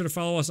it. Make sure to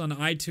follow us on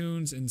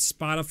iTunes and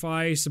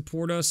Spotify.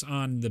 Support us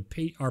on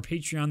our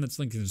Patreon that's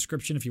linked in the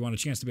description if you want a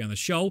chance to be on the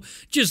show,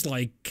 just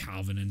like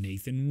Calvin and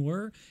Nathan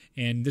were.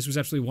 And this was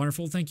absolutely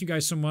wonderful. Thank you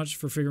guys so much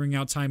for figuring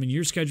out time in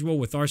your schedule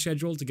with our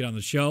schedule to get on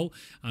the show.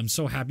 I'm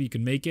so happy you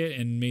could make it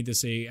and made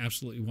this a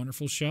absolutely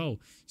wonderful show.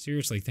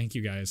 Seriously, thank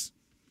you guys.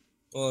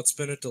 Well, it's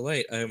been a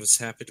delight. I was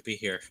happy to be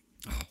here.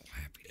 Oh,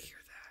 happy to hear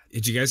that.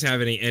 Did you guys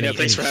have any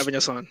thanks for having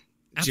us on.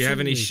 Do you have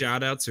any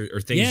shout outs or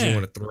things you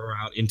want to throw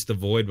out into the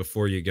void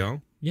before you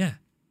go? Yeah.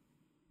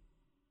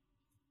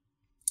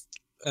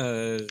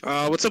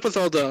 What's up with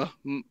all the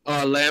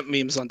lamp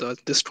memes on the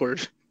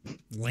Discord?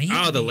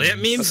 The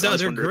lamp memes? No,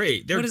 they're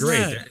great. They're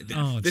great.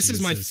 This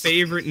is my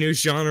favorite new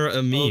genre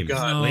of memes. Oh,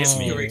 God. Lamp memes.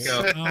 Here we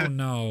go. Oh,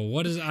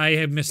 no. I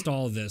have missed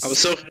all of this. I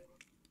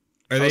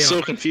was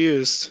so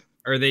confused.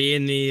 Are they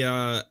in the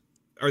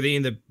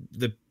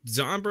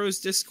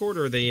Zombros Discord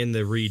or are they in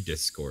the Reed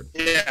Discord?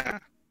 Yeah.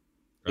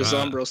 The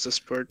Zombros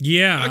Discord.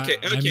 Yeah.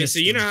 Okay. So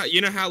you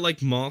know how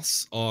like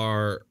moths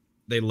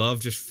they love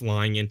just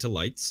flying into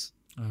lights.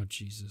 Oh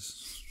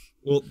Jesus.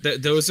 Well,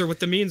 those are what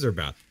the memes are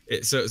about.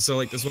 So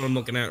like this one I'm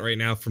looking at right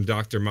now from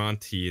Dr.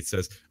 Monty. It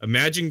says,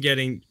 imagine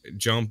getting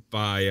jumped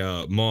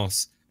by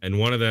moths, and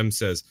one of them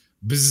says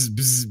bzz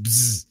bzz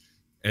bzz,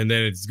 and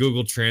then it's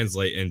Google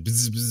Translate and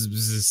bzz bzz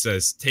bzz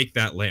says take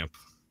that lamp.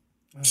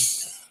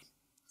 It's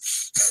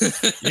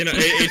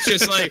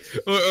just like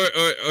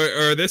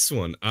or this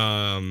one.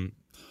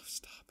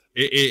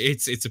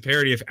 It's a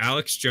parody of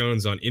Alex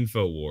Jones on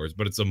InfoWars,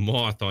 but it's a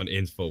moth on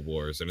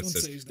InfoWars, and it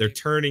says they're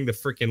turning the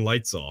freaking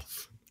lights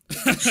off.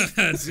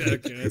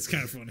 That's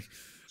kind of funny.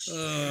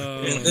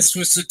 This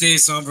was the day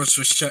Zombros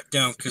was shut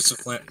down because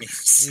of lamp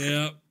memes.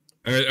 Yeah.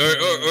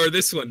 Or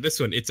this one.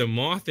 It's a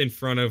moth in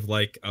front of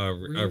like a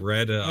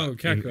red in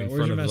front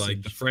of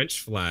like the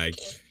French flag.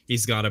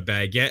 He's got a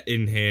baguette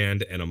in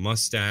hand and a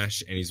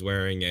mustache, and he's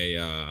wearing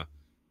a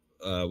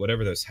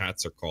whatever those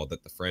hats are called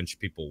that the French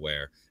people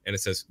wear. And it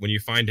says, when you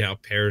find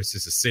out Paris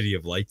is a city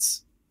of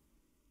lights.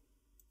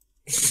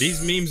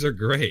 These memes are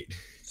great.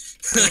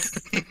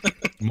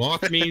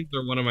 Moth memes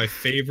are one of my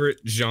favorite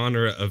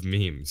genre of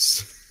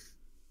memes.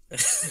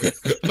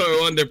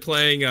 Or when they're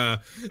playing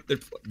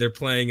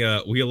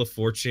Wheel of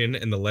Fortune,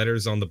 and the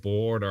letters on the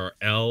board are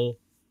L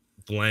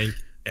blank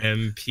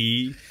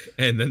MP,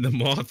 and then the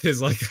moth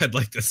is like, I'd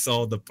like to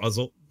solve the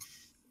puzzle.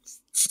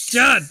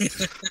 John,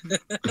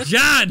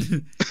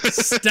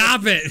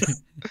 stop it.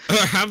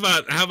 How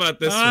about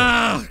this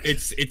one?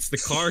 It's the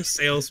car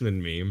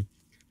salesman meme,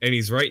 and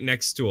he's right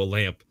next to a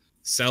lamp,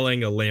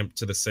 selling a lamp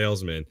to the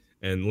salesman,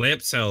 and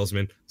lamp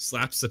salesman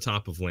slaps the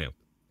top of lamp,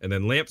 and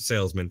then lamp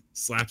salesman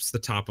slaps the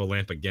top of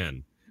lamp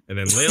again, and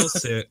then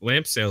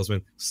lamp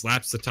salesman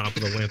slaps the top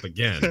of the lamp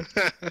again,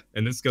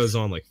 and this goes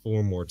on like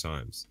 4 more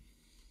times.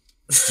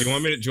 Do you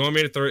want me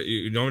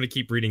to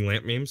keep reading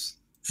lamp memes?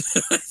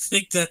 I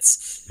think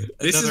that's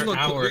another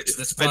hour to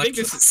this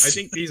podcast. I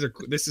think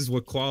this is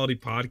what quality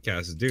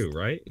podcasts do,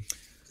 right?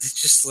 It's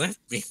just lamp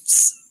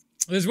memes.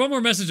 There's one more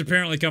message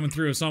apparently coming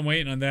through, so I'm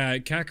waiting on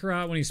that.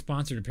 Kakarot, when he's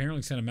sponsored,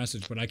 apparently sent a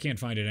message, but I can't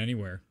find it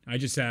anywhere. I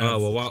just have... Oh,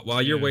 well,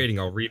 while you're waiting,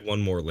 I'll read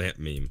one more lamp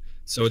meme.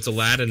 So it's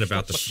Aladdin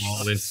about to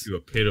fall into a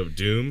pit of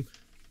doom,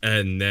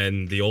 And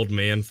then the old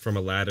man from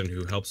Aladdin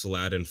who helps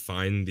Aladdin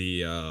find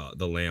the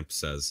lamp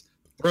says,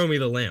 "Throw me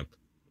the lamp,"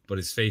 but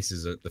his face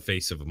is the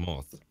face of a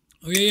moth.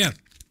 Oh yeah.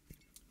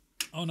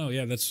 Oh no,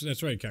 yeah, that's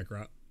right,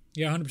 Kakarot.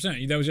 Yeah,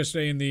 100%. That was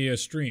yesterday in the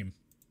stream.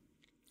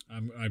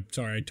 I'm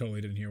sorry, I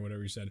totally didn't hear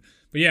whatever you said.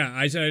 But yeah,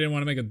 I said I didn't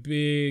want to make a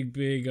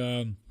big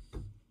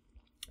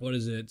what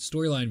is it?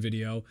 Storyline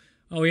video.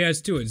 Oh, he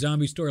has 2.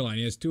 Zombie storyline.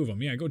 He has 2 of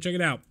them. Yeah, go check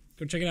it out.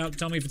 Go check it out.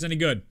 Tell me if it's any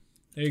good.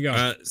 There you go.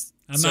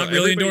 I'm not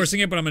really endorsing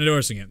it, but I'm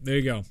endorsing it. There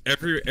you go.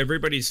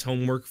 Everybody's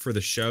homework for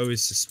the show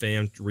is to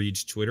spam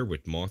Reed's Twitter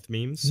with moth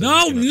memes.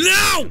 So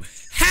no!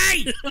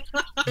 Hey!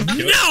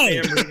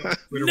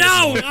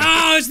 No!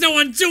 Oh, there's no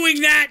one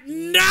doing that!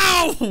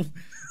 No!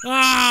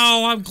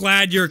 Oh, I'm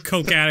glad you're a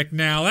coke addict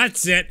now.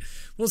 That's it.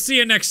 We'll see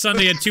you next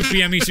Sunday at 2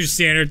 p.m. Eastern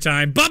Standard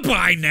Time.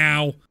 Bye-bye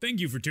now. Thank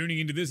you for tuning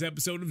into this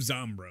episode of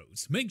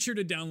Zombros. Make sure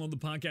to download the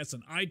podcast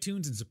on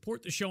iTunes and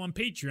support the show on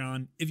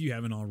Patreon if you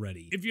haven't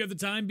already. If you have the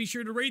time, be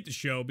sure to rate the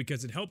show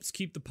because it helps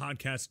keep the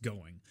podcast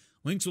going.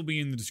 Links will be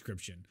in the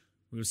description.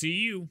 We will see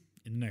you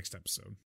in the next episode.